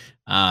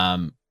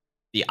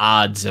 the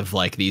odds of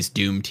like these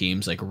Doom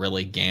teams like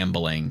really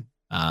gambling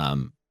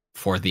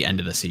for the end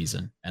of the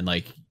season. And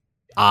like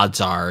odds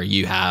are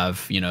you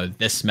have,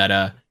 this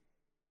meta,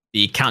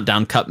 the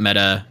Countdown Cup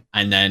meta,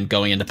 and then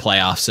going into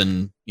playoffs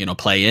and,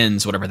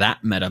 play-ins, whatever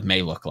that meta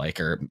may look like.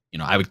 Or,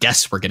 I would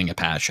guess we're getting a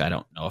patch. I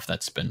don't know if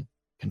that's been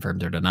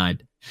confirmed or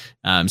denied.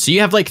 So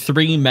you have like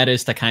 3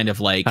 metas to kind of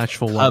like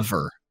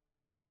cover.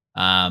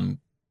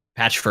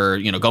 Patch for,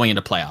 going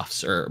into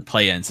playoffs or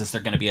play-ins. Is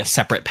there going to be a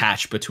separate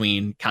patch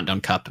between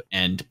Countdown Cup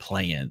and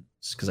play-ins?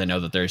 Because I know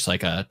that there's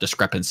like a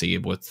discrepancy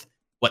with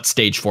what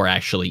Stage 4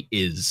 actually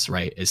is,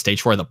 right? Is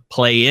Stage 4 the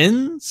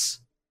play-ins?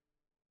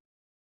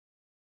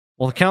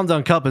 Well, the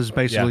Countdown Cup is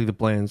basically the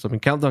play-ins. I mean,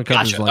 Countdown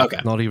Cup is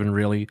like not even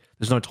really...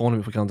 There's no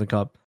tournament for Countdown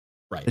Cup.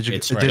 Right.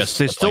 There's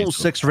still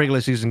 6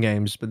 regular season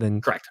games, but then...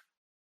 Correct.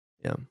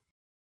 Yeah.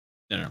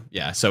 No.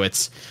 Yeah, so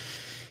it's...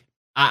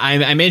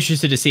 I'm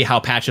interested to see how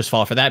patches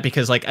fall for that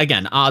because, like,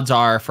 again, odds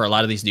are for a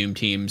lot of these Doom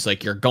teams,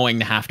 like, you're going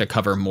to have to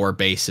cover more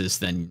bases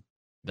than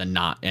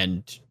not,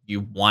 and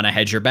you want to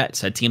hedge your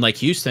bets. A team like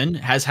Houston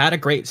has had a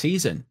great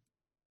season.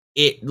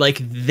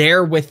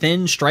 They're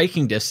within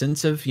striking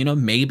distance of,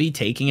 maybe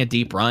taking a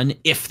deep run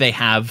if they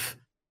have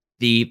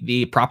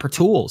the proper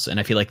tools, and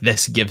I feel like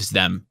this gives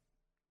them,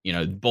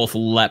 both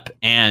Lep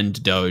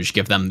and Doge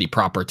give them the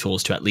proper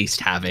tools to at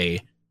least have a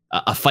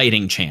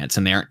fighting chance,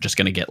 and they aren't just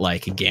going to get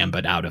like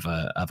Gambit out of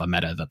a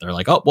meta that they're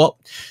like, oh well,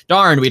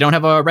 darn, we don't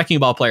have a Wrecking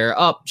Ball player.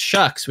 Oh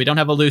shucks, we don't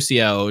have a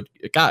Lucio.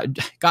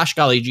 Gosh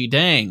golly gee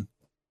dang.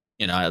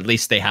 At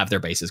least they have their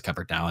bases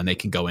covered now, and they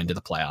can go into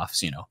the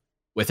playoffs.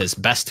 With his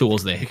best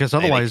tools because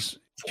otherwise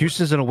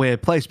Houston's in a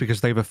weird place because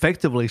they've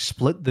effectively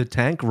split the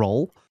tank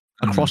role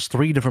across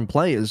 3 different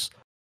players.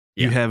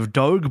 Yeah. You have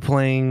Doge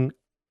playing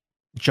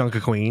Junker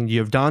Queen, you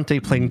have Dante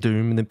playing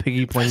Doom, and then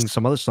Piggy playing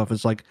some other stuff.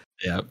 It's like,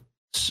 yeah.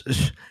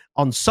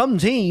 On some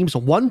teams,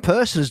 1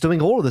 person is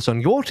doing all of this.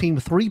 On your team,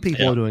 3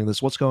 people are doing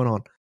this. What's going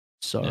on?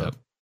 So,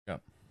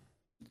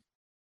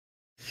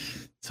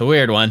 it's a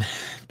weird one,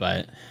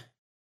 but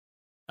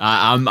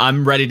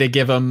I'm ready to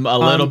give him a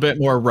little bit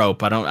more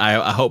rope.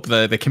 I hope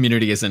the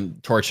community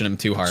isn't torching him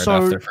too hard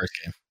off their first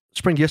game.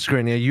 Spring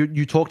yesterday, now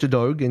you talked to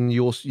Doge, and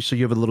you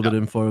have a little bit of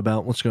info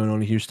about what's going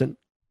on in Houston.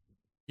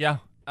 Yeah.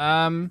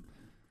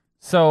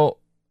 So.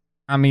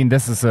 I mean,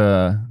 this is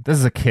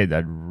a kid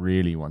that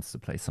really wants to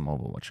play some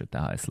Overwatch at the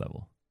highest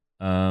level.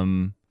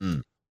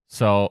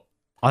 So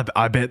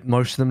I bet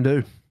most of them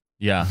do.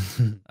 Yeah,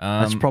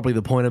 that's probably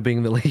the point of being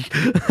in the league.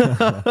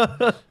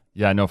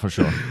 Yeah, no, for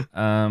sure.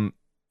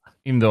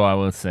 Even though I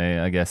will say,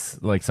 I guess,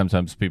 like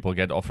sometimes people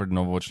get offered an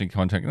Overwatch League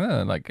contract,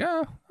 like,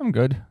 yeah, I'm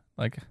good.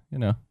 Like,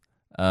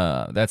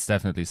 that's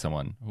definitely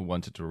someone who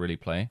wanted to really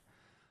play.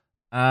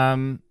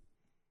 I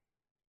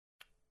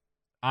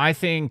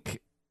think.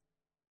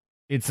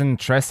 It's an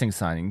interesting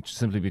signing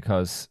simply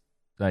because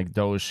like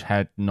Doge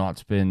had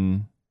not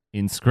been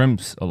in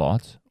scrims a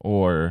lot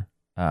or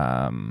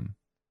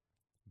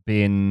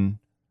been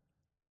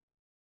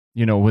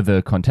with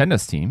a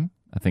contenders team.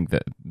 I think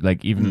that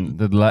like even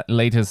the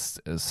latest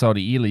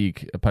Saudi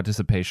E-League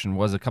participation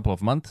was a couple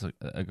of months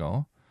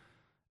ago.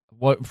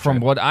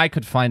 What I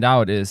could find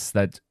out is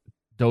that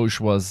Doge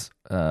was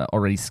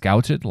already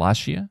scouted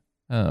last year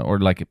or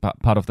like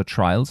part of the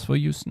trials for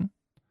Houston.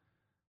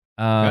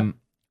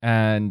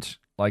 And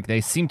like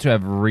they seem to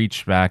have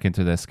reached back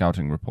into their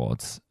scouting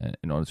reports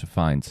in order to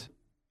find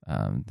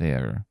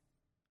their,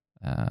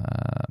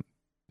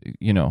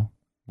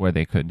 where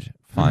they could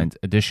find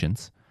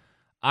additions.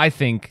 I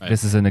think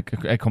this is a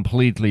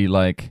completely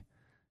like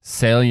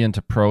salient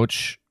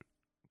approach,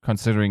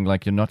 considering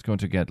like you're not going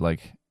to get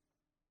like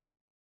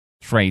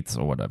trades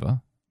or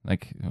whatever.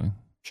 Like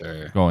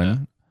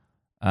going.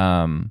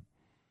 Yeah.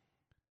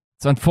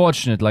 It's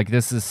unfortunate. Like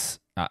this is,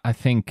 I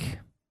think.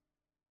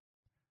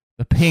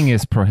 The ping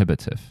is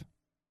prohibitive.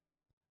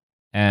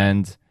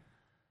 And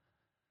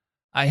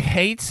I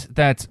hate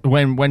that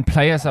when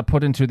players are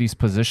put into these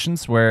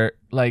positions where,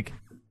 like,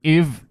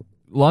 if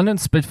London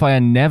Spitfire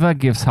never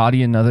gives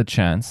Hardy another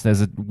chance,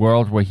 there's a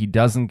world where he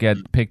doesn't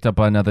get picked up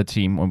by another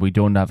team when we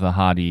don't have the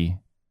Hardy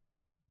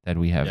that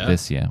we have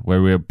this year,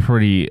 where we're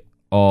pretty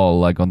all,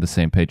 like, on the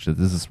same page that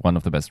this is one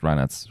of the best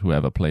Reinhardts who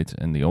ever played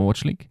in the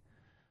Overwatch League.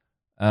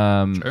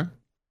 Sure.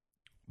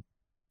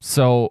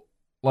 So,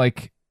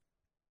 like...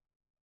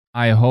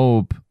 I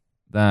hope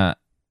that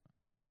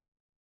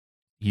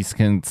he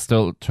can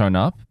still turn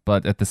up,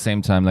 but at the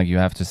same time, like you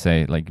have to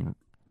say, like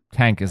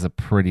tank is a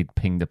pretty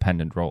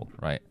ping-dependent role,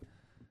 right?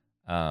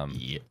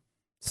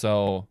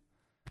 So,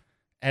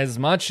 as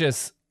much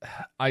as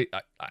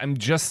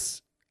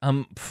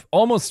I'm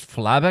almost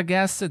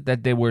flabbergasted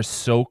that they were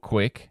so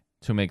quick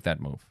to make that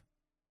move.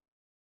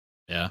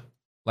 Yeah.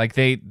 Like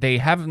they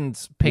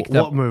haven't picked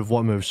What up. move?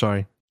 What move?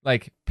 Sorry.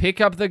 Like pick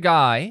up the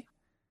guy,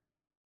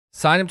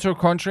 sign him to a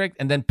contract,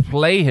 and then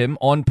play him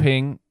on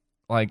ping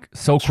like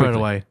so Straight quickly.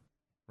 away.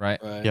 Right?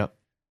 Yep.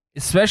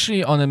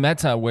 Especially on a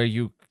meta where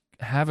you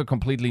have a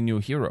completely new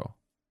hero.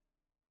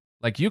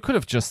 Like you could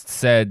have just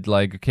said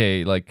like,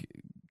 okay, like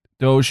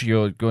Doge,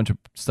 you're going to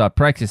start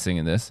practicing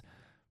in this.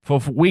 For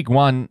week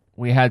 1,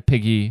 we had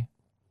Piggy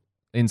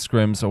in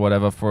scrims or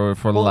whatever for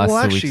the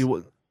last 2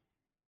 weeks.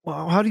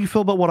 Well, how do you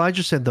feel about what I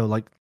just said though?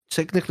 Like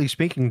technically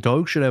speaking,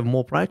 Doge should have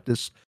more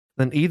practice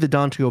than either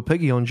Dante or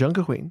Piggy on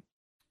Junker Queen.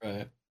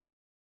 Right.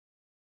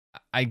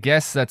 I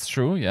guess that's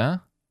true, yeah.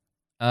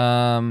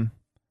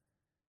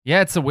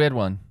 Yeah, it's a weird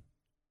one.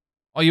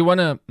 Oh, you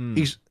wanna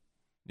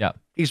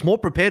He's more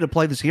prepared to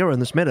play this hero in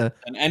this meta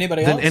And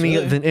anybody than else? any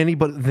really?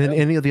 than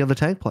any of the other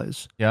tank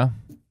players. Yeah.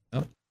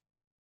 Yeah,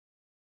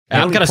 The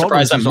I'm only kind of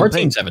problem surprised is that he's on more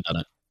ping. teams haven't done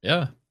it.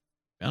 Yeah.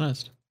 Be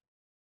honest.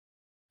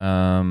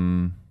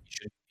 You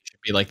should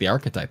be like the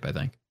archetype, I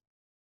think.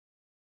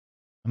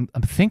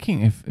 I'm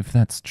thinking if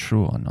that's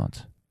true or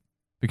not.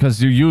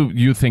 Because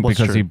you think What's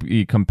because true?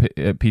 he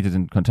competed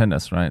in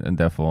contenders, right? And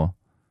therefore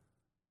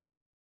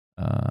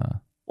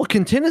Well,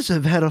 contenders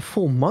have had a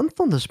full month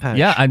on this patch.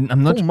 yeah, I'm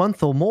not full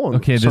month or more.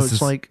 okay. So This it's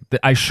is like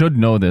I should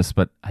know this,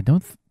 but I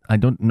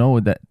don't know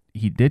that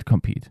he did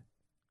compete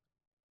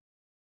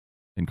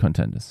in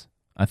contenders.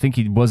 I think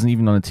he wasn't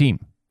even on a team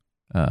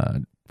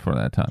for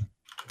that time.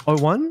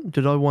 01?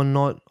 Did 01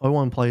 not?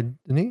 01 played,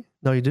 didn't he?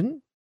 No, he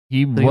didn't. He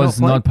he was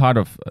not play? not part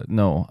of.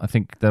 No, I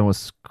think that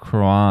was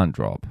Quran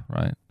drop,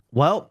 right?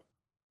 Well,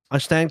 I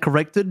stand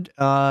corrected.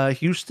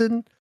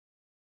 Houston,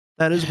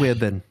 that is weird.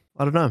 Then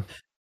I don't know.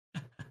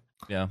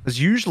 Yeah. Because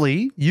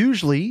usually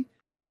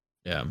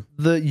Yeah.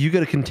 you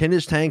get a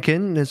contenders tank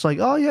in, and it's like,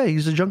 oh yeah,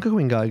 he's a Junker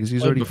Queen guy because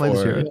he's already played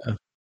this hero. Yeah.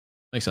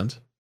 Makes sense.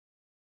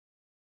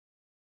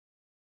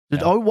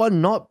 Did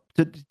 01 not?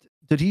 Did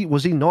he?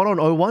 Was he not on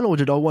 01, or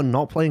did 01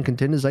 not play in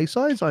contenders A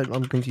sides?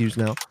 I'm confused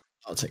now.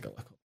 I'll take a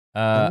look.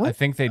 I What?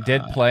 think they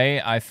did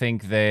play. I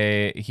think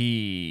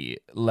he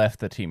left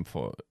the team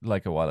for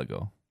like a while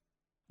ago,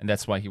 and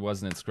that's why he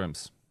wasn't in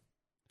scrims.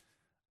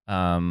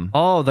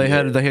 Oh, they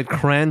had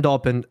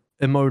Crandop and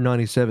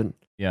MO97.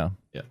 Yeah.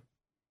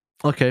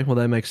 Okay, well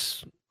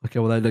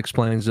that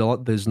explains a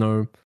lot. There's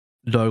no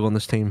Dog on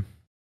this team.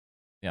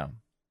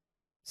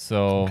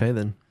 So Okay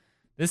then.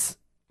 this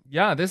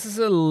is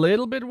a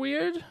little bit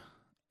weird.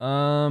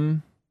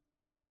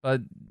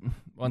 But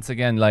once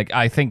again, like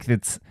I think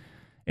it's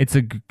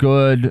a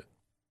good.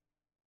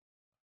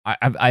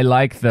 I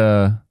like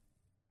the.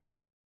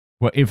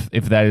 Well, if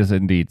that is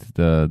indeed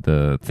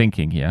the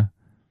thinking here,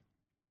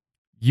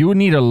 you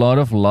need a lot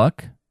of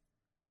luck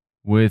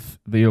with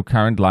your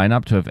current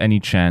lineup to have any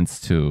chance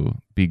to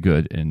be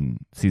good in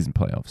season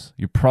playoffs.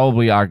 You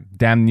probably are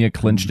damn near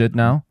clinched it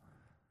now.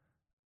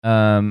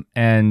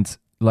 And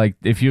like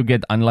if you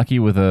get unlucky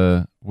with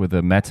a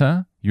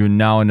meta, you're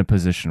now in a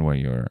position where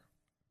you're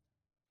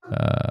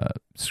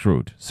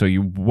screwed. So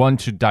you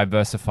want to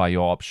diversify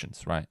your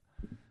options, right?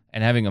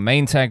 And having a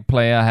main tag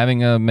player,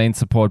 having a main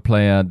support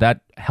player,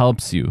 that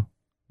helps you,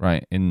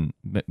 right, in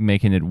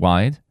making it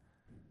wide.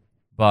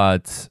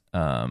 But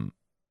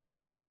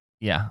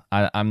yeah,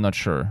 I'm not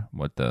sure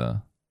what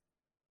the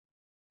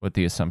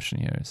assumption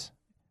here is.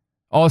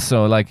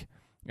 Also, like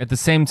at the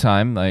same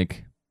time,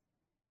 like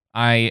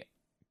I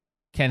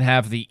can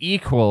have the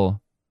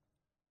equal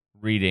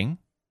reading,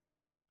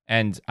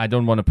 and I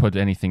don't want to put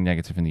anything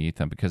negative in the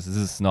ether because this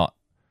is not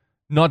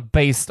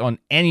based on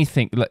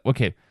anything. Like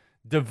okay,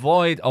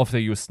 devoid of the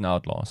Houston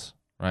Outlaws,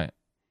 right?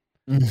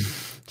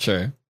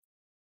 Sure.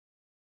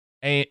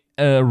 A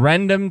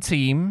random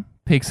team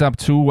picks up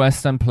 2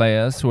 Western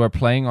players who are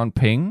playing on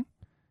ping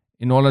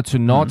in order to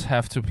not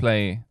have to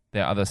play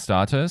their other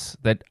starters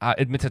that are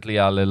admittedly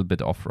are a little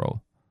bit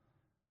off-roll.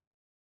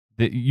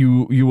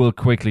 You will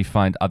quickly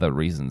find other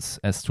reasons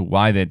as to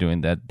why they're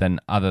doing that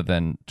other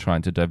than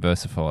trying to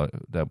diversify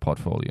their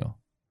portfolio.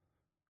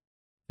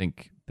 I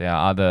think there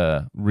are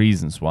other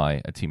reasons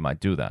why a team might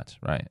do that,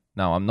 right?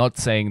 Now, I'm not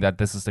saying that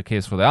this is the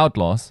case for the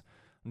Outlaws.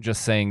 I'm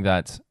just saying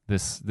that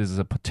this is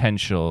a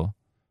potential.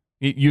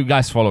 You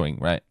guys following,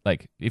 right?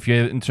 Like, if you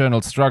have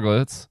internal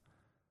struggles,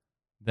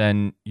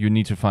 then you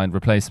need to find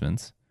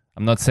replacements.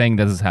 I'm not saying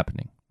this is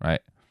happening,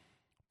 right?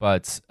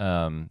 But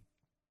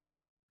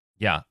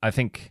yeah, I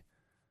think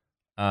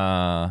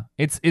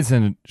it's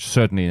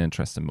certainly an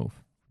interesting move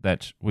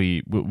that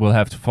we will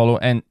have to follow.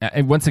 And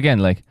once again,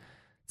 like,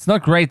 it's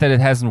not great that it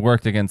hasn't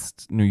worked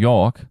against New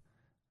York,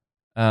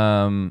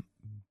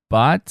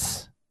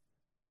 but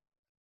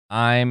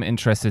I'm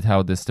interested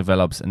how this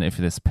develops and if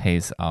this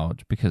pays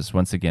out, because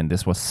once again,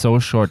 this was so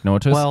short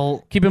notice.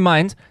 Well, keep in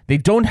mind, they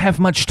don't have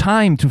much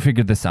time to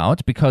figure this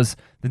out because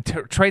the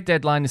trade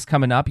deadline is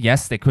coming up.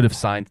 Yes, they could have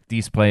signed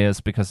these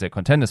players because they're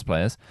contenders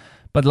players,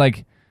 but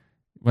like,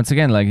 once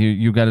again, like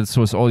you got to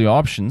source all your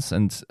options,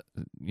 and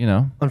you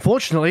know.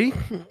 Unfortunately,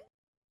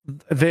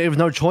 they have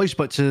no choice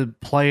but to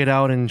play it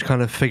out and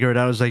kind of figure it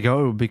out as they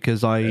go,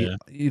 because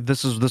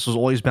this was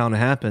always bound to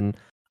happen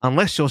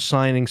unless you're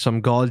signing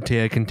some god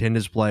tier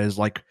contenders players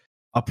like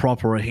a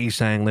proper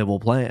Heesang level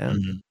player.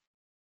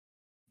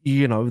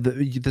 You know,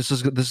 this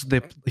is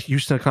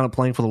Houston are kind of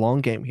playing for the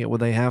long game here, where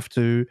they have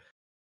to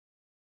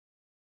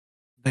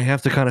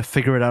kind of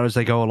figure it out as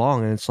they go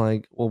along, and it's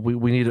like, well,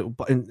 we need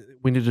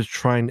to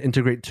try and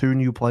integrate 2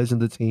 new players in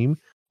the team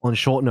on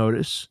short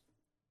notice,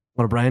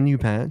 on a brand new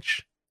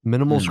patch,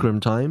 minimal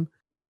scrim time.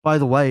 By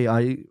the way,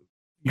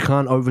 you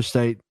can't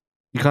understate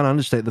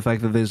the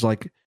fact that there's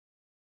like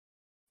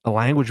a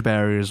language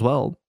barrier as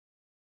well.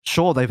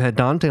 Sure, they've had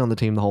Dante on the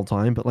team the whole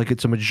time, but like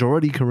it's a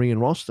majority Korean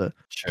roster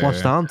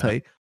plus Dante. Yeah.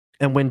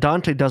 And when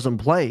Dante doesn't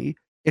play,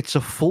 it's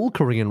a full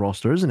Korean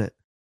roster, isn't it?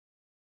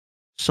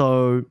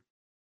 So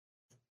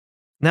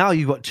now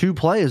you've got 2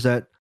 players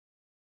that,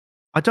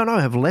 I don't know,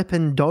 have Lep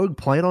and Dog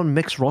played on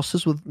mixed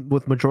rosters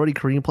with majority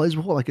Korean players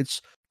before? Like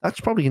that's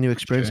probably a new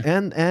experience. Sure.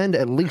 And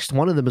at least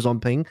one of them is on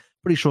ping.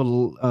 Pretty sure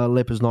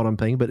Lep is not on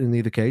ping, but in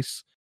either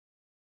case,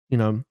 you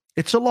know,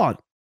 it's a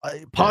lot.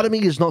 Part of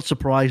me is not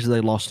surprised that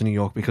they lost to New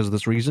York because of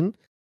this reason.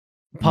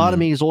 Part of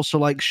me is also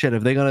like, shit,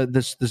 if they're gonna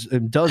this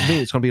it does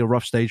mean it's gonna be a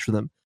rough stage for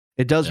them.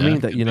 It does mean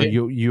that, you know,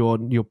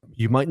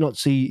 you might not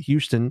see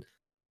Houston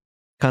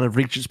kind of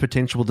reach its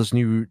potential with this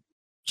new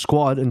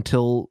squad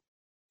until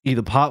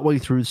either partway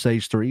through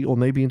stage 3 or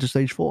maybe into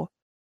stage 4.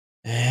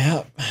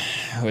 Yeah,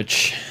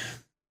 which,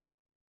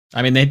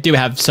 I mean, they do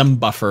have some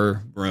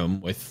buffer room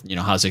with, you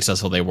know, how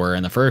successful they were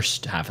in the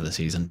first half of the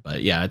season,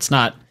 but yeah, it's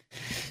not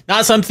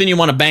something you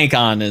want to bank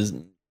on, is,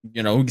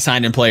 you know,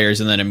 signing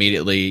players and then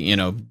immediately, you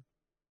know,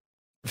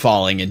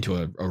 falling into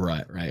a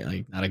rut, right?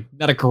 Like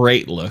not a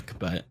great look,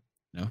 but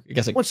no, I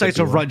guess I wouldn't say it's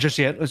a rut just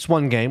yet. It's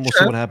one game. We'll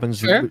see what happens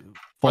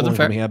following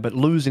from here. But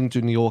losing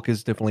to New York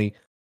is definitely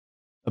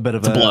a bit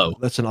of a blow.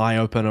 That's an eye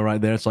opener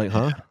right there. It's like,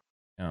 huh?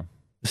 Yeah.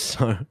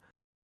 So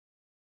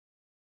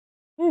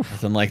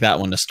nothing like that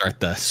one to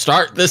start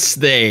the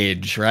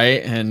stage,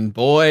 right? And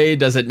boy,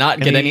 does it not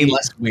get any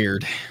less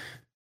weird.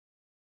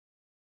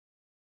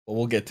 But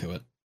we'll get to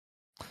it.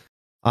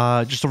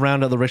 Just to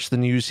round out the rest of the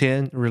news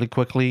here, really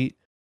quickly.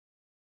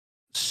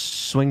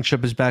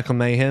 Swingship is back on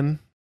Mayhem.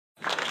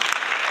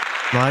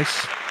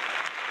 Nice.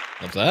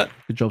 Love that.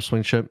 Good job,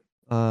 Swingship.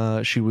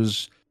 She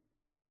was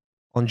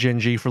on Gen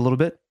G for a little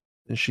bit,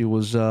 and she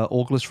was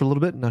August for a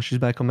little bit. Now she's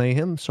back on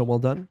Mayhem, so well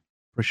done.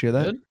 Appreciate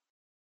that.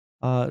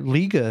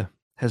 Liga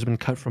has been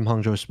cut from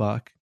Hangzhou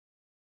Spark.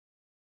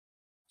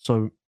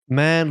 So,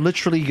 man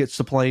literally gets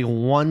to play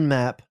one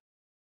map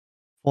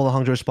for the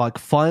Hangzhou Spark.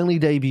 Finally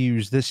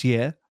debuts this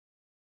year.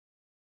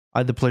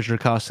 I had the pleasure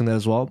of casting that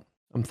as well.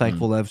 I'm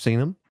thankful that I've seen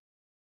him.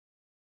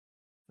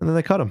 And then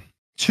they cut him.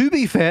 To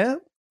be fair,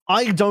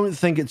 I don't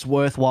think it's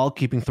worthwhile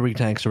keeping 3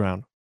 tanks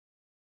around.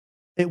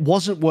 It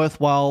wasn't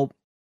worthwhile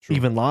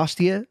even last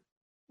year.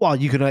 Well,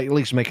 you could at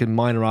least make a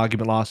minor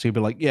argument last year,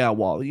 but like, yeah,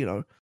 well, you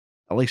know,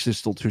 at least there's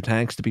still 2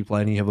 tanks to be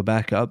playing and you have a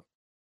backup.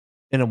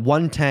 In a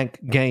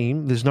 1-tank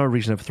game, there's no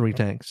reason to have 3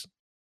 tanks.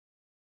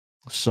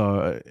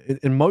 So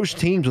in most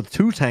teams with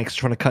 2 tanks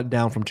trying to cut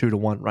down from 2 to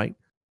 1, right?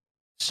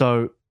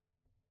 So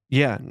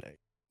yeah,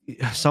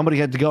 somebody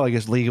had to go. I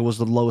guess Liga was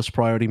the lowest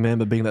priority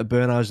member, being that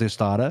Bernard is their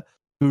starter.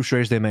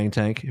 Boucher is their main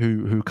tank,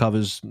 who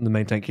covers the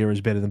main tank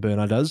heroes better than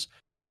Bernard does.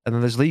 And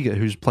then there's Liga,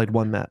 who's played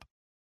 1 map.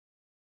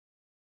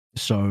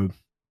 So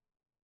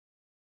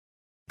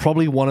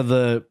probably one of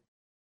the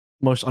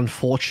most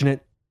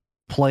unfortunate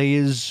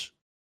players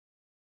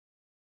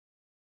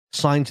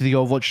signed to an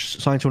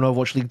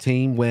Overwatch League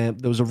team where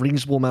there was a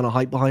reasonable amount of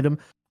hype behind him.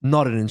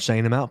 Not an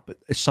insane amount, but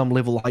some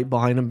level of hype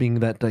behind him, being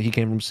that he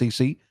came from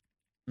CC.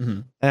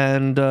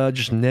 And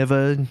just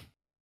never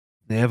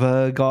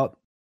got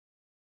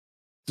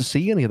to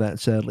see any of that,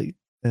 sadly.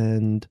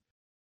 And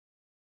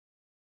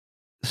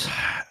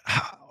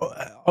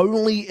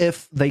only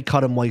if they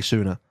cut him way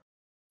sooner,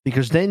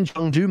 because then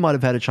Jungdu might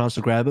have had a chance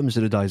to grab him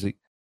instead of Daisy.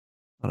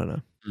 I don't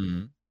know.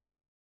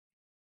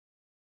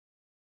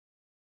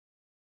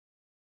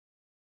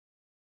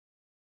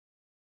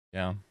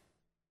 Yeah,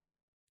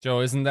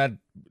 Joe, isn't that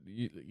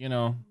you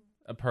know,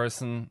 a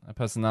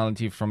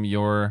personality from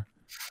your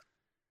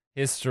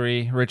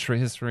rich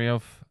history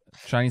of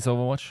Chinese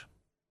Overwatch?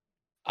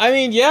 I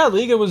mean, yeah,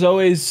 Liga was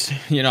always,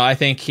 you know, I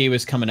think he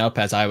was coming up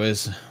as I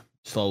was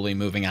slowly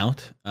moving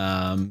out.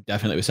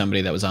 Definitely was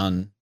somebody that was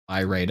on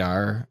my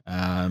radar.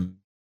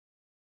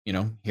 You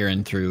know,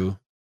 hearing through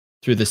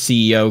the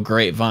CEO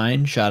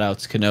grapevine, shout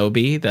outs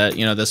Kenobi, that,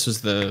 you know, this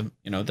was the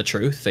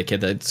truth, the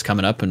kid that's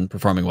coming up and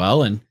performing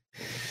well. And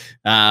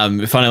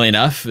funnily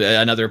enough,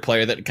 another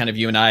player that kind of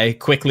you and I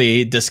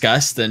quickly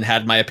discussed and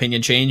had my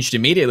opinion changed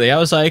immediately. I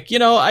was like, you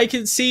know, I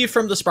can see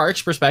from the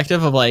Sparks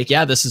perspective of like,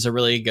 yeah, this is a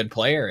really good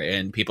player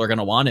and people are going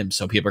to want him,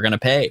 so people are going to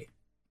pay.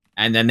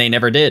 And then they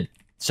never did.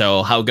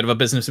 So how good of a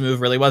business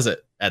move really was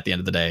it at the end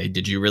of the day?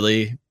 Did you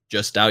really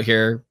just out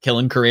here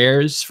killing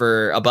careers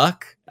for a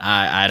buck?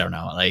 I don't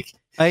know. Like,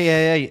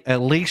 hey,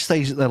 at least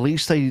they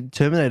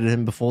terminated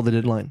him before the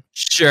deadline.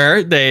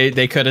 Sure,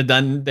 they could have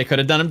done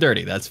him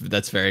dirty.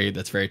 That's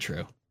very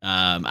true.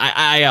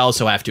 I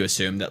also have to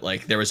assume that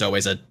like there was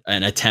always an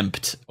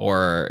attempt,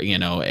 or, you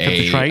know,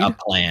 a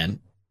plan.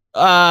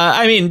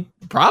 I mean,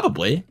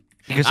 probably.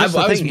 Because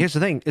here's the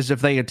thing: is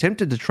if they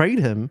attempted to trade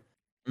him,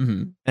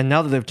 and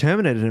now that they've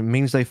terminated him, it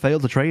means they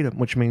failed to trade him,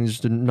 which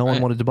means no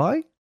one wanted to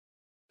buy.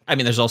 I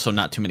mean, there's also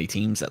not too many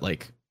teams that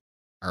like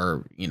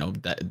are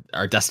that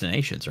are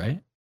destinations,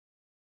 right?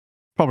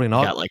 Probably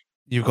not.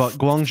 You've got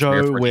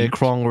Guangzhou, where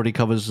Krong already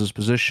covers his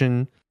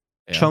position.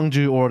 Yeah.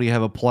 Chengdu already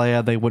have a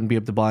player; they wouldn't be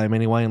able to buy him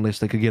anyway unless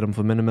they could get him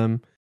for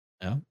minimum.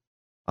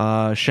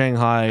 Yeah.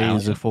 Shanghai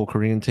is a full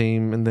Korean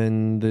team, and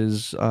then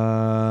there's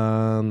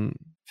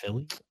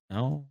Philly.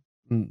 No,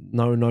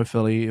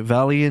 Philly.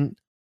 Valiant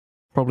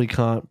probably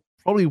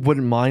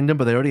wouldn't mind him,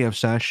 but they already have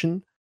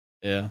Sashin.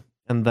 Yeah,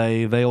 and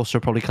they also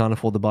probably can't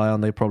afford the buy,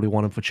 and they probably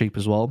want him for cheap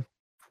as well.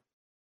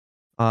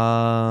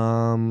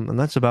 And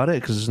that's about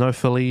it because there's no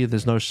Philly,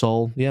 there's no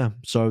Seoul. Yeah,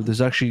 so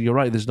there's actually, you're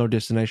right, there's no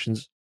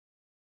destinations.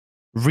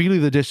 Really,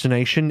 the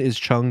destination is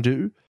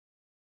Chengdu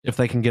if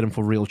they can get him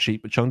for real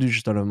cheap, but Chengdu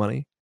just don't have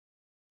money.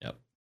 Yep.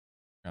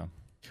 Yeah.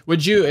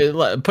 Would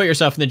you put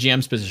yourself in the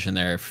GM's position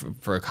there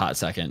for a hot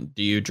second?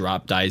 Do you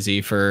drop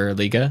Daisy for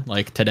Liga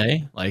like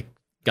today, like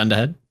gun to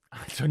head? I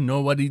don't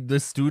know what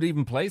this dude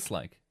even plays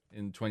like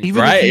in 20.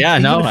 Right? Yeah.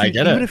 No, I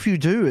get it. Even if you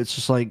do, it's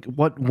just like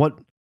what.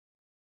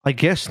 I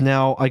guess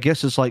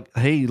it's like,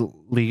 hey,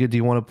 Liga, do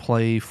you want to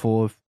play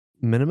for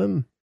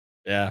minimum?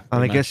 Yeah.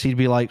 And I guess he'd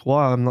be like, well,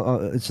 I'm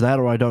not, it's that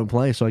or I don't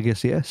play, so I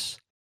guess yes.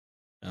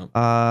 Nope.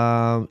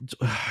 Part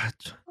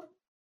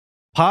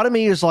of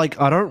me is like,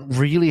 I don't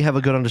really have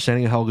a good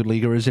understanding of how good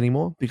Liga is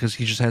anymore because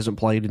he just hasn't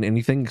played in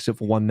anything except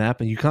for one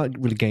map, and you can't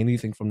really gain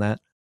anything from that.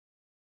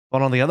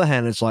 But on the other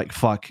hand, it's like,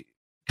 fuck,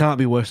 can't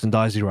be worse than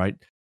Daisy, right?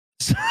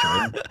 Sure.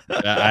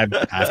 I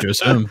have to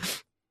assume.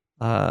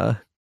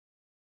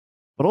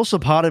 But also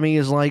part of me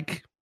is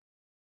like,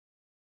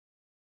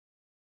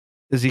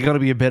 is he going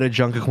to be a better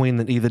Junker Queen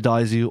than either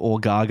Daisy or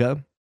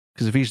Gaga?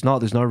 Because if he's not,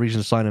 there's no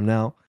reason to sign him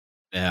now.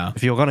 Yeah.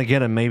 If you're going to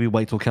get him, maybe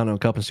wait till Countdown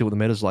Cup and see what the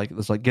meta's like.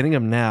 It's like getting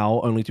him now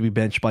only to be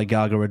benched by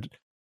Gaga.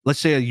 Let's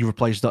say you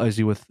replace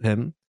Daisy with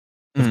him.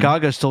 If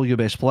Gaga is still your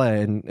best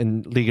player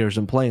and Liga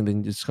isn't playing,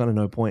 then it's kind of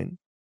no point,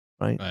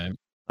 right?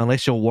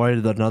 Unless you're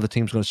worried that another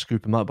team's going to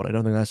scoop him up, but I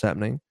don't think that's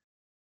happening.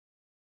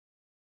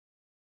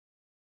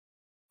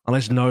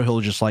 Unless he'll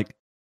just like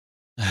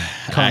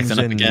comes in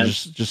and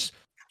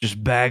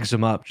just bags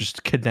him up,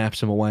 just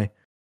kidnaps him away.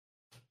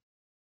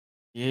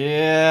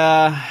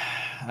 Yeah,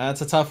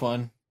 that's a tough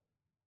one.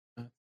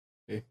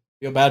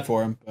 Feel bad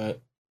for him, but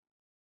what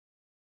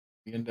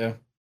you can do.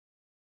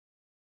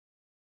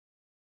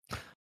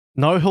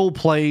 Hill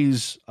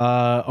plays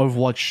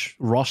Overwatch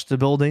roster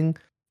building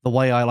the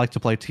way I like to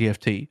play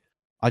TFT.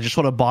 I just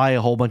want to buy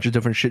a whole bunch of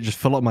different shit, just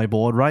fill up my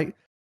board, right?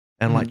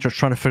 And like just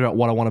trying to figure out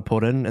what I want to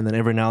put in, and then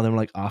every now and then I'm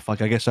like,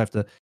 fuck, I guess I have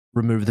to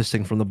remove this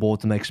thing from the board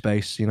to make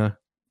space,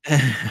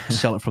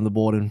 sell it from the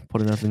board and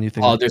put another new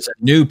thing. Oh, there's a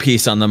new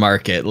piece on the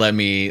market. Let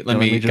me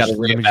gotta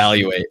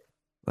reevaluate.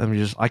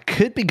 I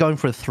could be going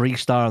for a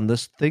 3-star on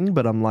this thing,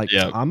 but I'm like,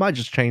 I might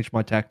just change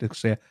my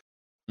tactics here.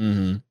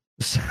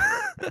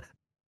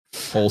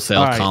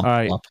 Wholesale comp.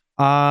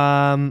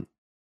 All right.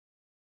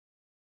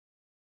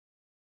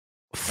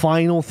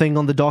 Final thing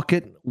on the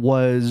docket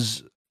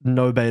was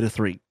no beta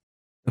 3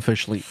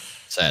 officially.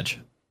 Sag.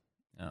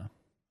 Yeah.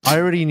 I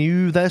already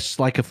knew this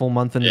like a full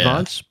month in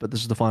advance, but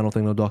this is the final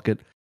thing on the docket.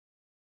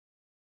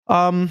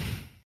 I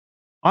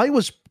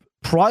was,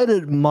 prior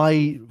to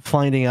my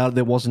finding out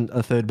there wasn't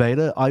a third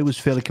beta, I was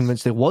fairly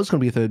convinced there was going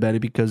to be a third beta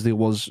because there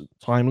was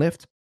time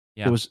left.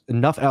 Yeah. There was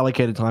enough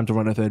allocated time to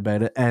run a third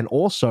beta, and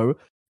also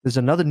there's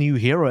another new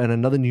hero and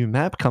another new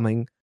map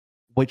coming,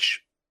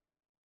 which,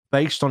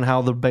 based on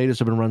how the betas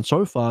have been run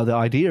so far, the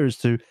idea is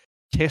to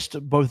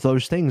test both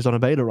those things on a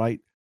beta, right?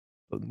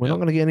 But we're not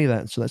going to get any of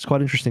that, so that's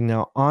quite interesting.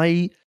 Now,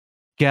 I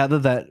gather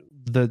that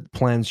the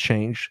plans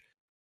changed.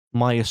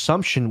 My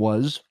assumption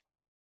was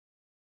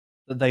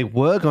that they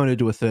were going to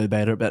do a third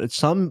beta, but at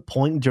some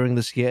point during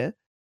this year,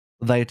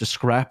 they had to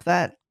scrap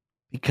that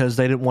because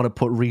they didn't want to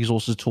put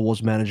resources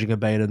towards managing a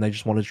beta, and they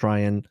just want to try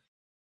and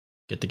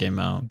get the game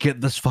out, get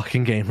this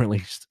fucking game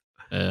released.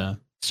 Yeah.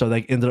 So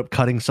they ended up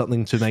cutting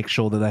something to make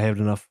sure that they had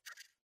enough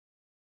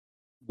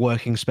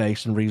working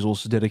space and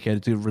resources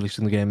dedicated to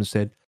releasing the game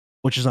instead,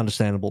 which is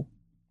understandable.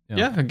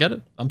 Yeah, I get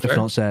it. I'm fair. If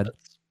not sad.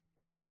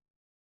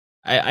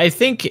 I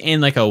think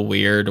in like a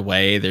weird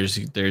way,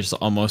 there's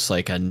almost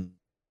like a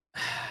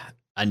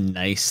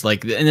nice,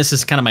 like, and this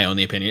is kind of my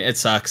only opinion. It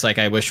sucks. Like,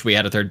 I wish we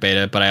had a third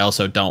beta, but I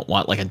also don't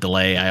want like a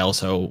delay. I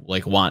also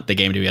like want the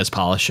game to be as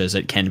polished as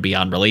it can be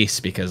on release,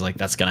 because like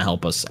that's gonna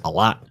help us a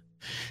lot.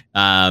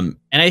 And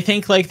I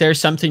think like there's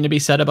something to be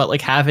said about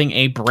like having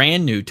a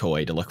brand new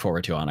toy to look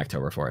forward to on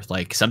October 4th,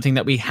 like something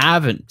that we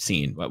haven't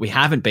seen, what we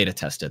haven't beta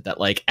tested, that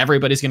like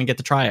everybody's gonna get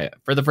to try it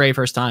for the very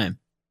first time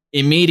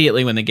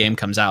immediately when the game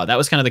comes out. That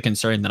was kind of the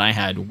concern that I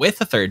had with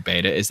the third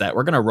beta, is that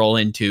we're gonna roll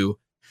into,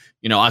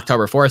 you know,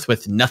 October 4th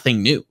with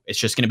nothing new. It's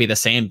just going to be the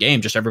same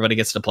game. Just everybody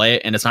gets to play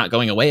it and it's not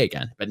going away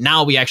again. But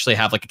now we actually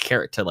have like a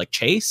carrot to like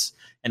chase.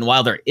 And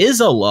while there is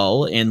a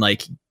lull in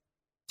like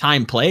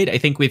time played, I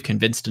think we've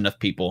convinced enough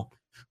people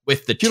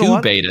with the two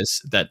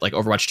betas that like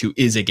Overwatch 2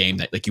 is a game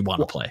that like you want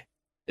to play,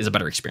 is a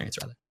better experience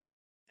rather.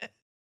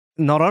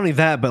 not only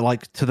that, but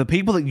like to the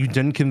people that you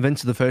didn't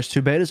convince the first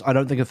 2 betas, I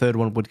don't think a third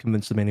one would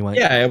convince them anyway.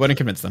 Yeah, I wouldn't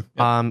convince them.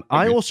 Yep.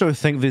 I also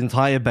think the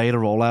entire beta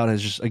rollout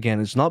has just, again,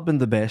 it's not been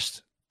the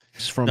best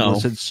from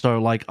Blizzard. So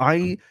like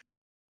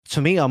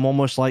to me, I'm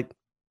almost like,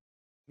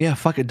 yeah,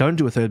 fuck it, don't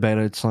do a third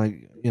beta. It's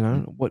like, you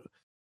know, what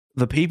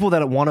the people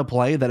that want to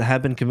play that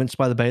have been convinced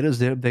by the betas,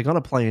 they're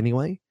gonna play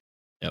anyway.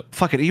 Yep.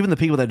 Fuck it. Even the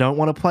people that don't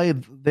want to play,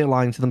 they're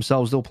lying to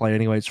themselves. They'll play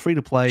anyway. It's free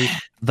to play.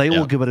 They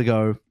will give it a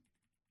go.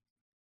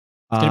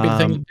 It's gonna be the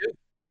thing to do.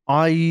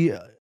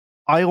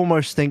 I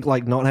almost think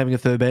like not having a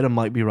third beta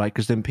might be right,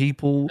 because then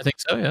people, I think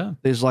so, yeah.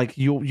 there's like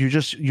you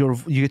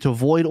get to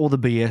avoid all the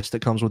BS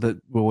that comes with it,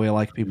 where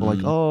like people like,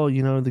 oh,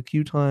 you know, the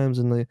queue times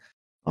and the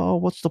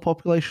what's the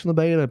population of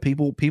the beta?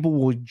 People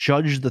will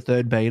judge the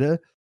third beta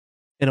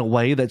in a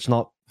way that's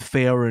not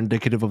fair or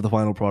indicative of the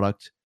final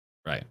product.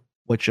 Right.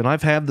 And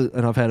I've had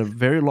a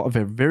very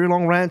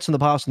long rants in the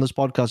past on this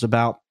podcast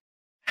about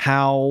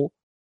how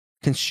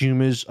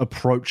consumers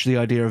approach the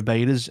idea of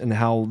betas and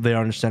how their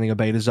understanding of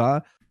betas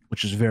are,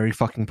 which is very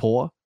fucking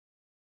poor.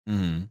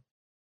 Mm-hmm.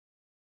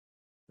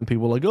 And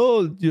people are like,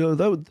 oh, you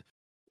know,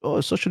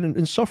 it's such an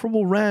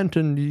insufferable rant,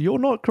 and you're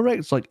not correct.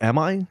 It's like, am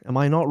I? Am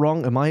I not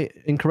wrong? Am I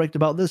incorrect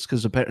about this?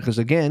 Because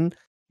again,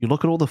 you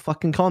look at all the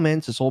fucking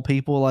comments, it's all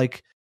people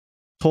like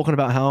talking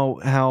about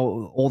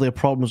how all their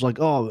problems, like,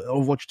 oh,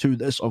 Overwatch 2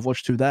 this,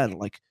 Overwatch 2 that.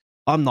 Like,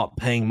 I'm not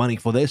paying money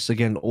for this.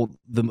 Again, all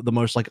the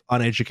most like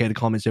uneducated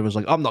comments ever was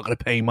like, I'm not going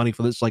to pay money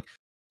for this. Like,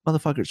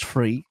 motherfucker, it's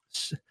free.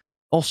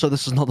 Also,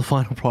 this is not the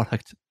final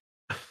product.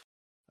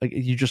 Like,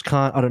 you just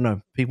can't. I don't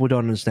know. People don't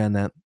understand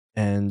that,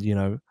 and you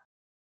know,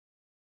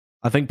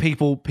 I think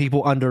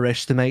people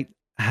underestimate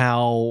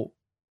how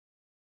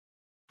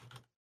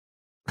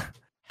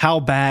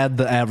bad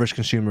the average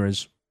consumer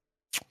is.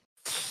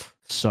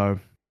 So,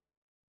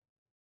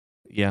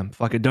 yeah,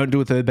 fuck it. Don't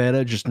do a third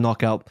beta. Just knock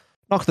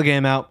the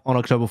game out on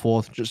October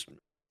 4th. Just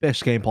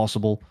best game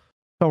possible.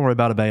 Don't worry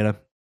about a beta.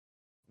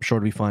 I'm sure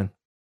it'll be fine.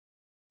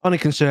 Only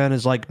concern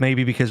is like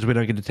maybe because we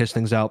don't get to test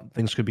things out,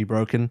 things could be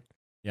broken.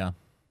 Yeah.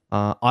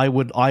 I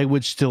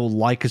would still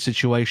like a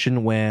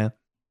situation where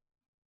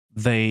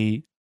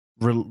they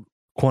quote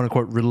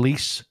unquote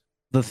release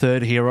the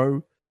third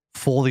hero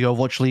for the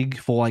Overwatch League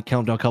for like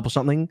Countdown Cup or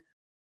something,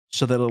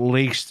 so that at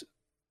least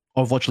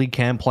Overwatch League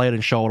can play it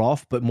and show it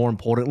off. But more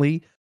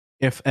importantly,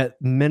 if at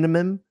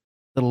minimum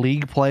the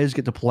league players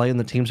get to play and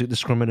the teams get to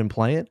scrim it and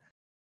play it,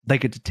 they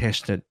get to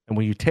test it. And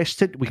when you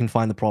test it, we can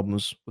find the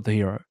problems with the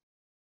hero.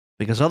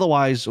 Because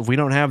otherwise, if we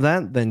don't have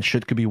that, then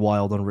shit could be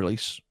wild on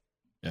release.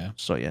 Yeah.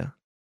 So yeah.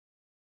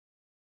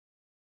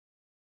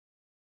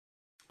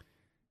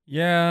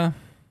 Yeah,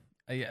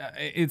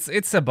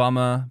 it's a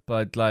bummer,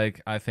 but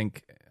like I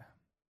think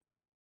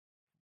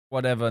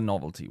whatever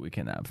novelty we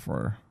can have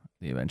for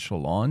the eventual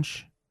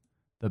launch,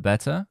 the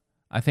better.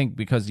 I think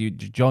because you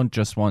don't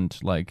just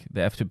want like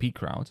the F2P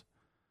crowd.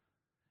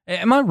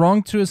 Am I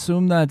wrong to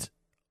assume that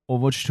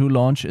Overwatch 2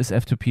 launch is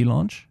F2P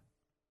launch?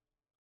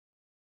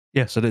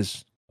 Yes, it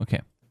is. Okay.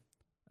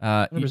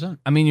 100%.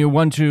 I mean, you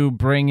want to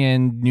bring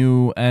in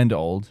new and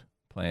old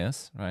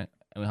players, right?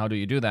 I mean, how do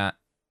you do that?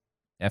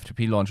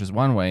 F2P launch is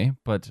one way,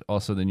 but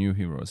also the new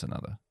hero is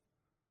another.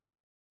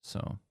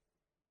 So,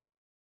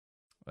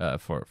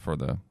 for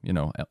the, you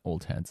know,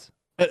 old heads.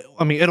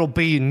 I mean, it'll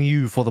be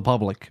new for the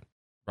public.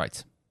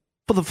 Right.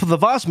 For the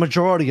vast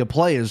majority of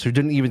players who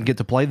didn't even get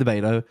to play the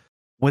beta,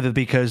 whether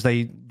because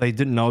they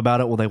didn't know about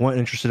it, or they weren't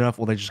interested enough,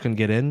 or they just couldn't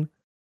get in,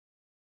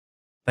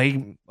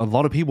 a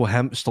lot of people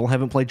still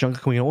haven't played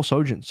Junker Queen or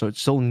Sojourn, so it's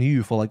still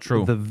new for like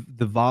True.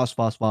 the vast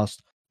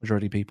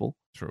majority of people.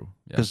 True.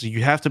 Because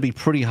you have to be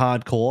pretty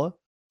hardcore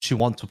to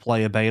want to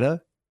play a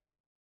beta,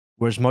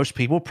 whereas most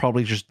people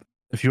probably just,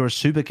 if you're a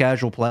super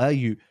casual player,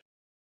 you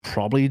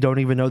probably don't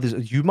even know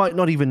this. You might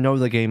not even know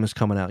the game is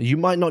coming out. You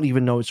might not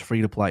even know it's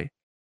free to play.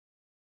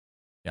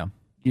 Yeah.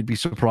 You'd be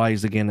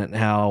surprised again at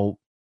how,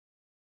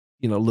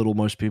 you know, little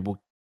most people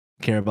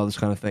care about this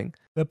kind of thing.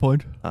 Fair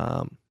point.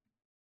 Fair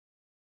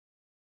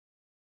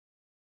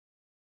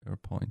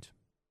point.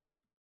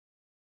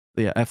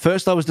 Yeah, at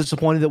first I was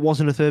disappointed it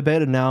wasn't a third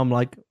beta, and now I'm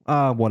like,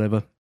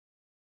 whatever.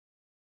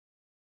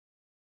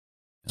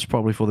 It's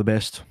probably for the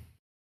best.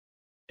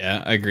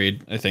 Yeah, I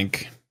agreed. I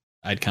think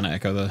I'd kind of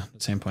echo the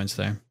same points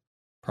there.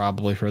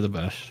 Probably for the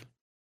best.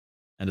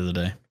 End of the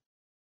day.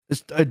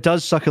 It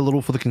does suck a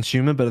little for the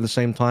consumer, but at the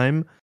same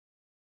time,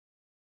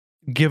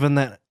 given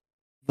that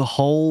the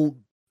whole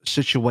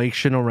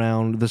situation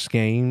around this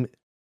game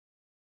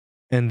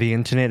and the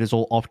internet is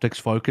all optics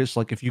focused,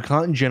 like if you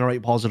can't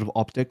generate positive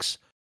optics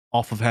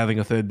off of having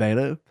a third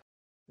beta,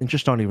 then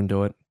just don't even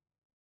do it.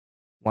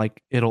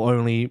 Like, it'll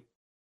only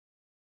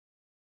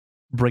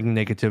bring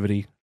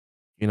negativity.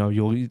 You know,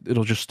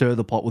 it'll just stir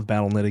the pot with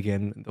Battle.net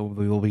again.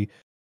 They'll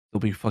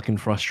be fucking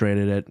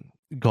frustrated at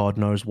God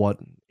knows what.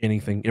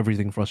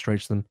 Everything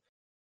frustrates them.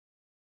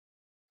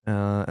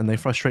 And they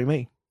frustrate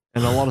me.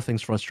 And a lot of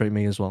things frustrate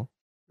me as well.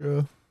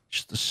 Yeah.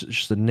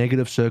 Just a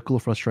negative circle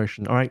of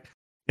frustration. All right.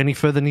 Any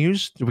further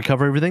news? Did we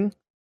cover everything?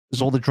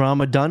 Is all the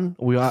drama done?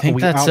 Are we that's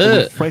out? Are we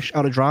it. fresh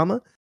out of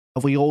drama?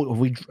 Have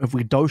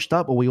we dosed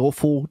up? Are we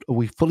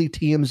fully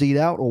TMZ'd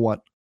out or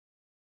what?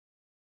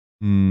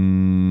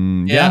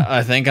 Yeah,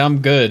 I think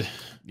I'm good.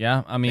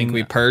 Yeah, I mean, think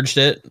we purged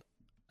it.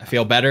 I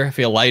feel better. I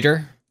feel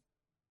lighter.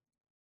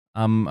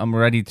 I'm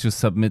ready to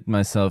submit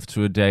myself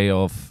to a day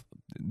of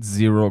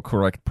 0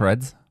 correct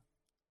preds.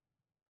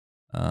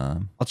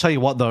 I'll tell you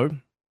what though,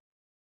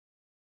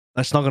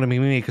 that's not going to be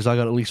me because I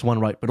got at least one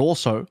right. But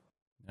also,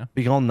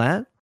 beyond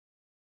that,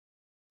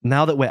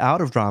 now that we're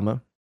out of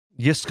drama,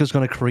 Yiska's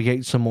going to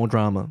create some more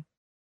drama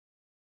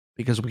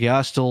because we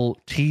are still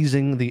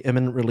teasing the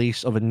imminent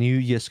release of a new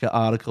Yiska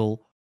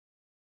article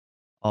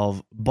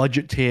of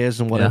budget tiers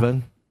and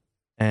whatever,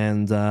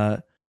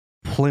 and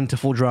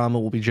plentiful drama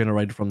will be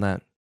generated from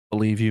that.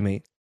 Believe you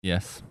me.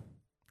 Yes,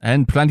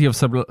 and plenty of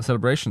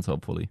celebrations,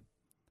 hopefully,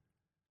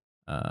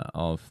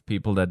 of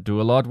people that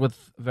do a lot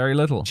with very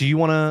little. Do you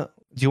want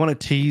to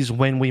tease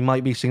when we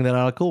might be seeing that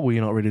article? Or are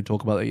you not ready to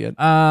talk about it yet?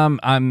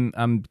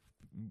 I'm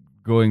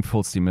going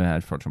full steam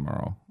ahead for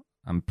tomorrow.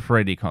 I'm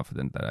pretty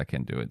confident that I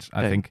can do it.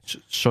 I think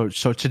so.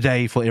 So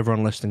today, for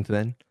everyone listening to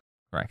then,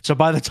 correct. So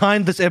by the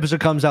time this episode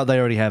comes out, they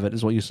already have it.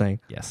 Is what you're saying?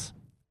 Yes.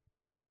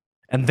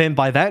 And then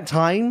by that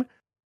time,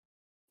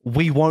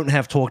 we won't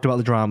have talked about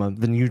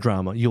the new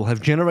drama. You'll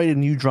have generated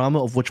new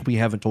drama of which we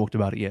haven't talked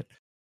about it yet.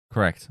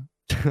 Correct.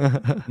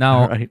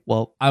 Now, right,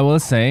 well, I will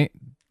say,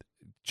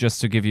 just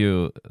to give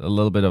you a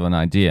little bit of an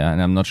idea,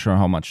 and I'm not sure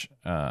how much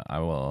I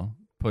will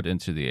put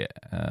into the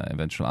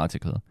eventual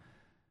article,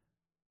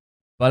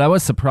 but I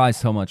was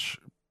surprised how much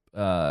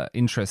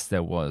interest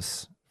there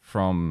was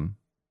from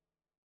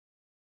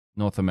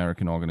North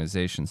American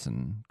organizations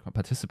in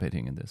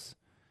participating in this,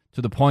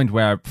 to the point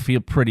where I feel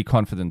pretty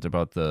confident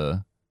about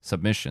the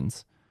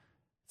submissions.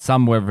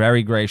 Some were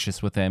very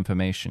gracious with their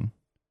information,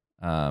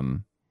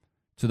 to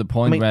the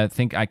point where I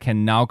think I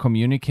can now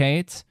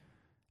communicate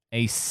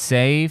a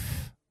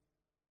safe,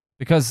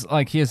 because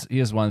like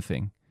here's one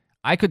thing.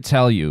 I could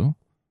tell you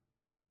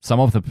some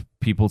of the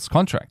people's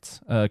contract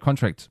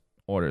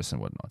orders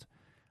and whatnot.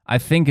 I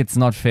think it's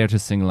not fair to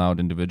single out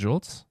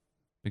individuals,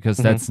 because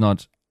that's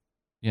not,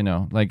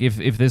 like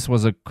if this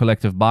was a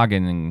collective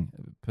bargaining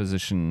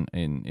position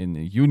in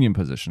a union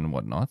position and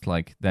whatnot,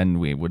 like then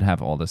we would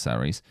have all the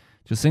salaries.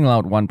 To single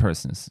out one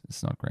person is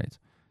not great.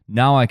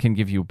 Now I can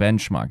give you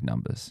benchmark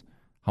numbers.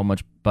 How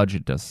much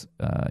budget does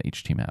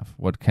each team have?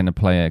 What can a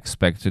player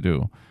expect to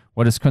do?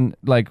 What is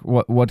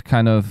what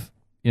kind of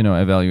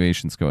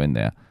evaluations go in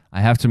there?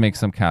 I have to make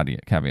some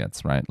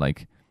caveats, right?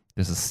 Like,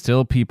 this is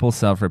still people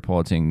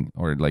self-reporting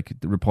or like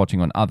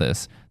reporting on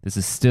others. This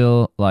is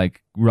still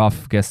like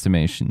rough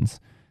guesstimations.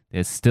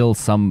 There's still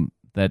some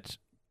that,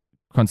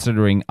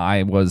 considering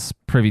I was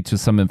privy to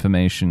some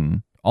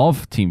information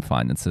of team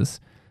finances,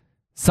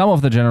 some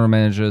of the general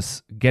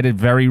managers get it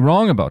very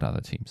wrong about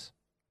other teams,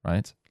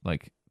 right?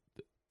 Like,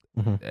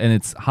 and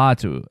it's hard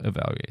to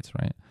evaluate,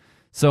 right?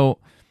 So,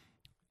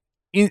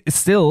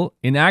 still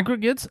in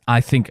aggregate, I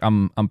think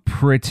I'm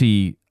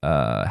pretty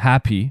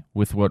happy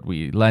with what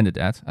we landed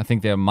at. I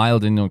think there are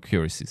mild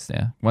inaccuracies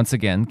there. Once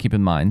again, keep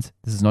in mind,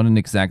 this is not an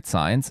exact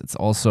science. It's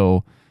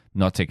also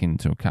not taking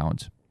into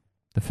account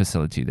the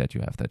facility that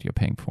you have, that you're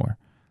paying for,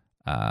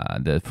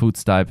 the food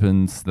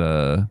stipends,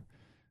 the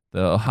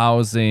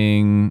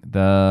housing,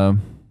 the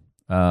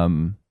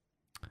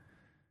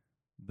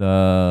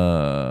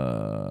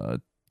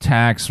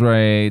tax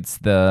rates,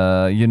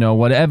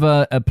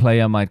 whatever a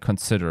player might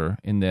consider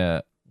in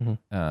their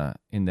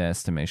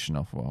estimation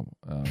of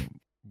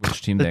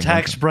which team. The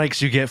tax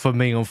breaks you get from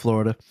being on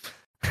Florida.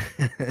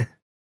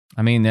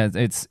 I mean,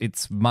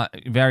 it's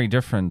very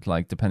different,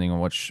 like depending on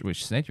which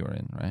state you're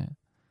in, right?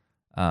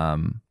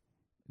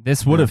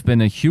 This would have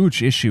been a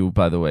huge issue,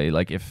 by the way.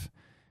 Like if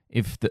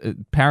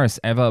Paris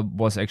ever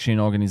was actually an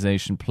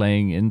organization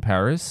playing in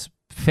Paris,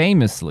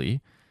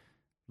 famously,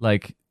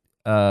 like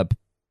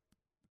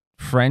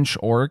French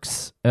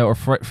orgs or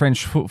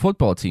French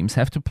football teams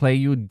have to pay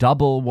you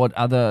double what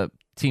other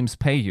teams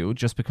pay you,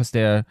 just because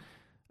their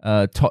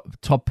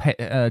top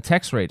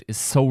tax rate is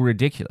so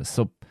ridiculous.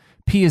 So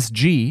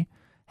PSG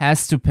had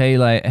to pay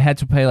like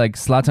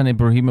Zlatan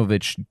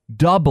Ibrahimovic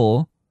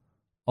double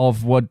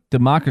of what the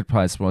market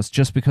price was,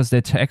 just because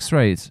their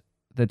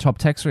top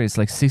tax rate is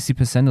like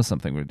 60% or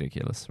something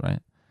ridiculous,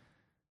 right?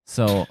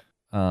 So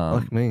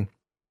like me,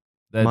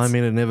 mine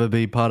may never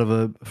be part of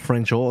a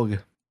French org.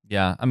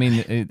 Yeah, I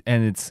mean,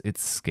 it's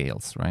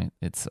scales, right?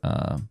 It's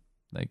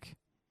like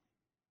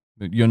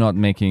you're not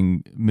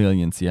making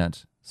millions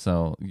yet,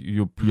 so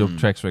your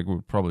tax rate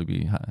would probably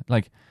be high.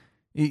 Like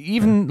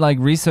even like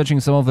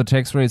researching some of the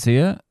tax rates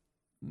here,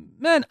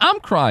 man, I'm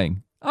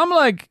crying. I'm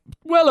like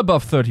well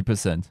above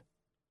 30%.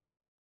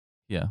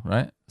 Yeah,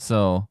 right.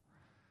 So,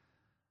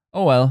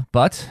 oh well,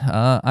 but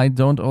I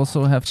don't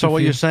also have. So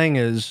what you're saying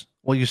is,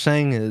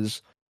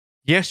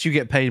 yes, you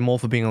get paid more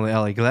for being on the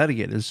LA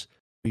Gladiators,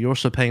 but you're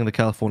also paying the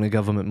California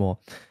government more.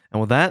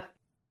 And with that,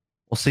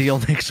 we'll see you all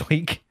next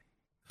week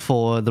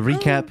for the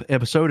recap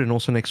episode, and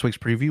also next week's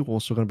preview. We're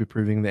also going to be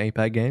previewing the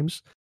APAC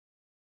games,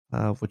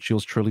 which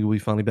yours truly will be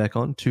finally back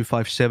on.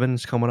 257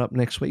 is coming up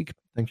next week.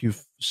 Thank you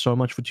so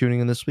much for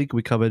tuning in this week.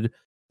 We covered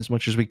as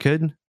much as we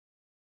could.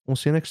 We'll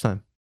see you next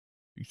time.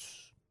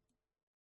 Peace.